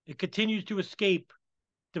 It continues to escape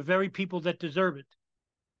the very people that deserve it,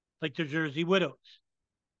 like the Jersey widows,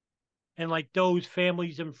 and like those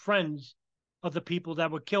families and friends of the people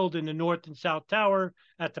that were killed in the North and South Tower,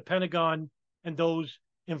 at the Pentagon, and those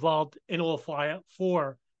involved in all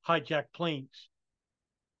four hijacked planes.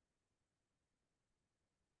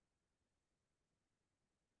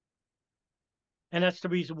 And that's the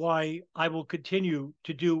reason why I will continue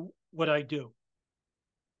to do what I do.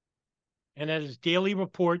 And that is daily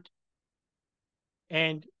report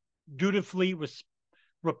and dutifully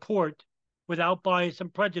report without bias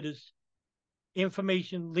and prejudice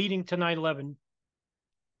information leading to 9/11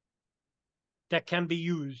 that can be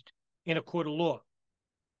used in a court of law.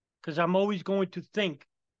 Because I'm always going to think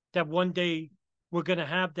that one day we're going to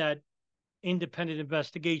have that independent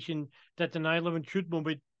investigation that the 9/11 Truth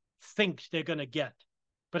Movement thinks they're going to get.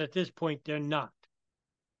 But at this point, they're not.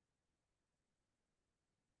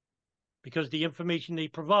 Because the information they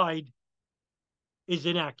provide is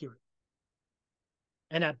inaccurate.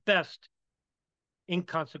 And at best,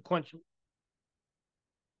 inconsequential.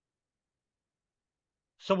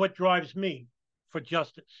 So what drives me for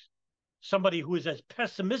justice? Somebody who is as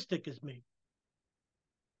pessimistic as me.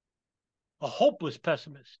 A hopeless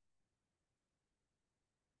pessimist.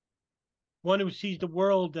 One who sees the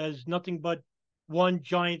world as nothing but one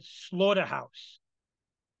giant slaughterhouse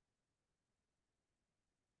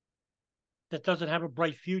that doesn't have a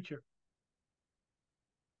bright future.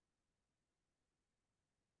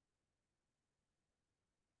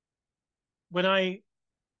 When I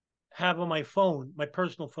have on my phone, my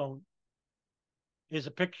personal phone, is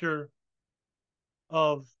a picture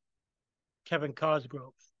of Kevin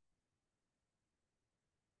Cosgrove.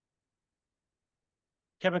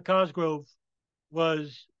 Kevin Cosgrove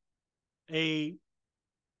was an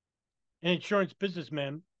insurance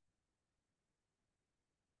businessman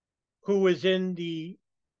who was in the,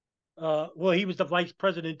 he was the vice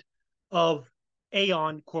president of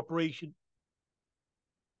Aon Corporation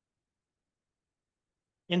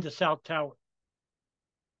in the South Tower.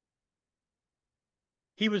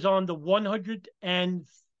 He was on the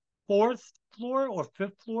 104th floor or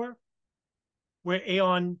 5th floor where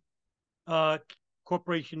Aon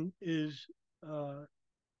Corporation is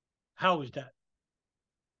housed at.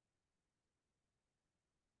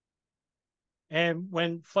 And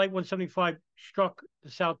when Flight 175 struck the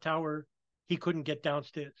South Tower, he couldn't get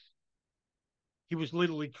downstairs. He was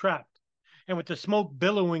literally trapped. And with the smoke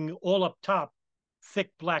billowing all up top, thick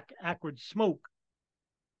black acrid smoke,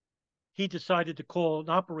 he decided to call an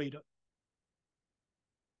operator.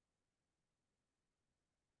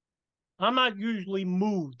 I'm not usually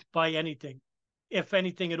moved by anything, if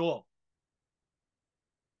anything at all.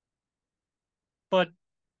 But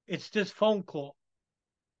it's this phone call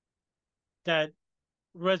that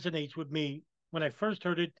resonates with me when I first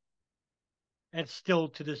heard it, and still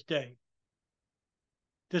to this day.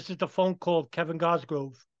 This is the phone call Kevin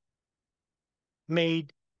Cosgrove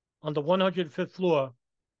made on the 105th floor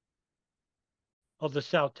of the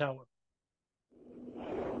South Tower.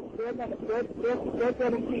 They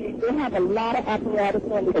have a lot of apparatus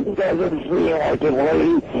on it. You guys ever see it like it, lady?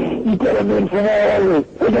 You get them in from all over.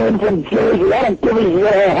 They get them from Jersey. I don't give a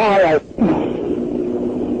shit, Ohio.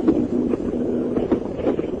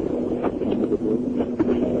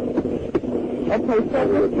 Okay, so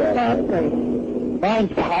what's your last name?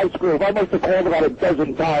 Mine's High School. I must have called about a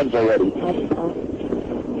dozen times already. Cosgrove.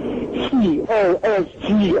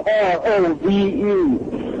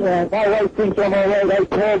 Yeah, my wife thinks I'm all right. I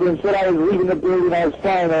called her and said I was leaving the building. I was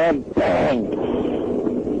fine, and bang.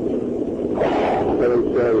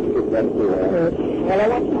 Well, I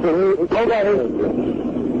want you to hold on.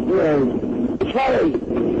 Cherry.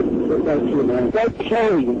 Red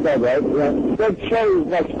Cherry, you said, right? Yeah. Red Cherry's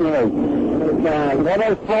next to me.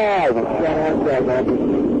 105.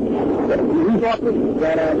 Who's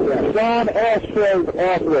office? John Ashford's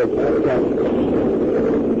office.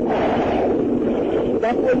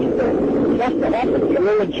 That's what you said. That's the office.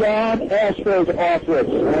 You're in John Ashford's office.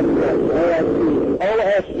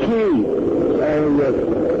 O-S-T.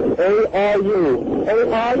 A-R-U.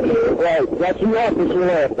 Right. That's the office you're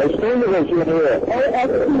at. There's three of us in here.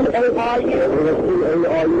 O-S-T-A-R-U.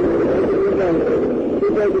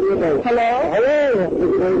 Hello? Hello?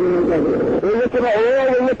 We're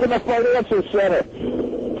looking at Financial Center.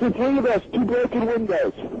 Three of us, two broken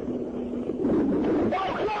windows.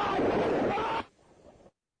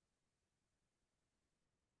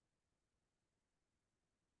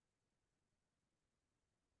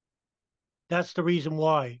 That's the reason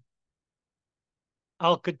why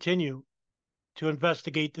I'll continue to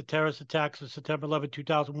investigate the terrorist attacks of September 11,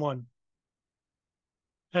 2001.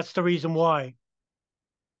 That's the reason why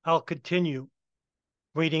I'll continue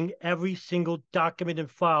reading every single document and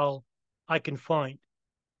file I can find.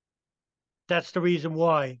 That's the reason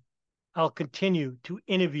why I'll continue to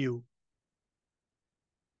interview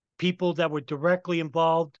people that were directly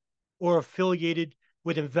involved or affiliated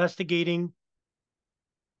with investigating,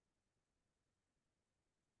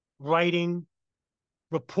 writing,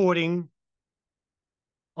 reporting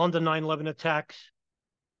on the 9/11 attacks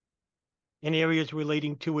in areas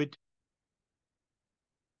relating to it.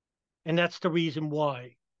 And that's the reason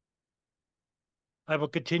why I will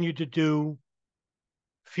continue to do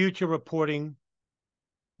future reporting,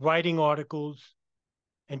 writing articles,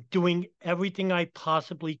 and doing everything I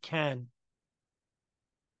possibly can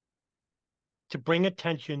to bring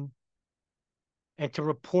attention and to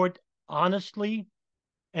report honestly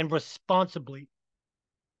and responsibly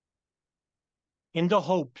in the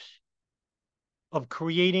hopes of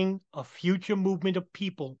creating a future movement of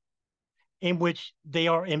people in which they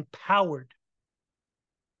are empowered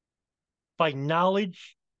by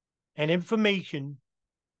knowledge and information,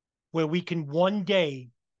 where we can one day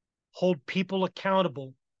hold people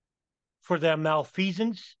accountable for their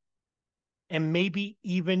malfeasance and maybe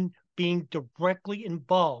even being directly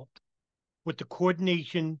involved with the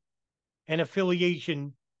coordination and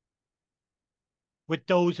affiliation with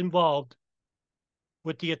those involved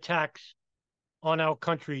with the attacks on our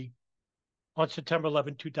country on September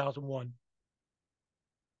 11, 2001.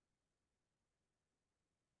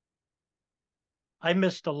 I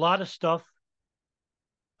missed a lot of stuff.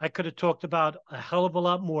 I could have talked about a hell of a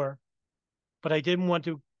lot more, but I didn't want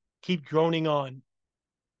to keep droning on,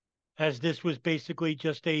 as this was basically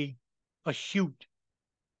just a shoot,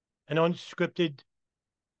 an unscripted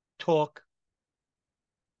talk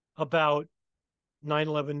about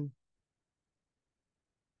 9/11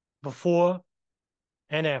 before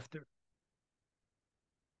and after.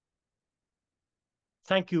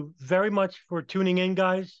 Thank you very much for tuning in,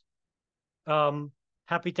 guys.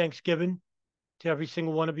 Happy Thanksgiving to every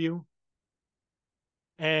single one of you.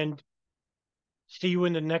 And see you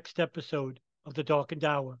in the next episode of the Darkened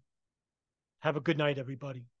Hour. Have a good night, everybody.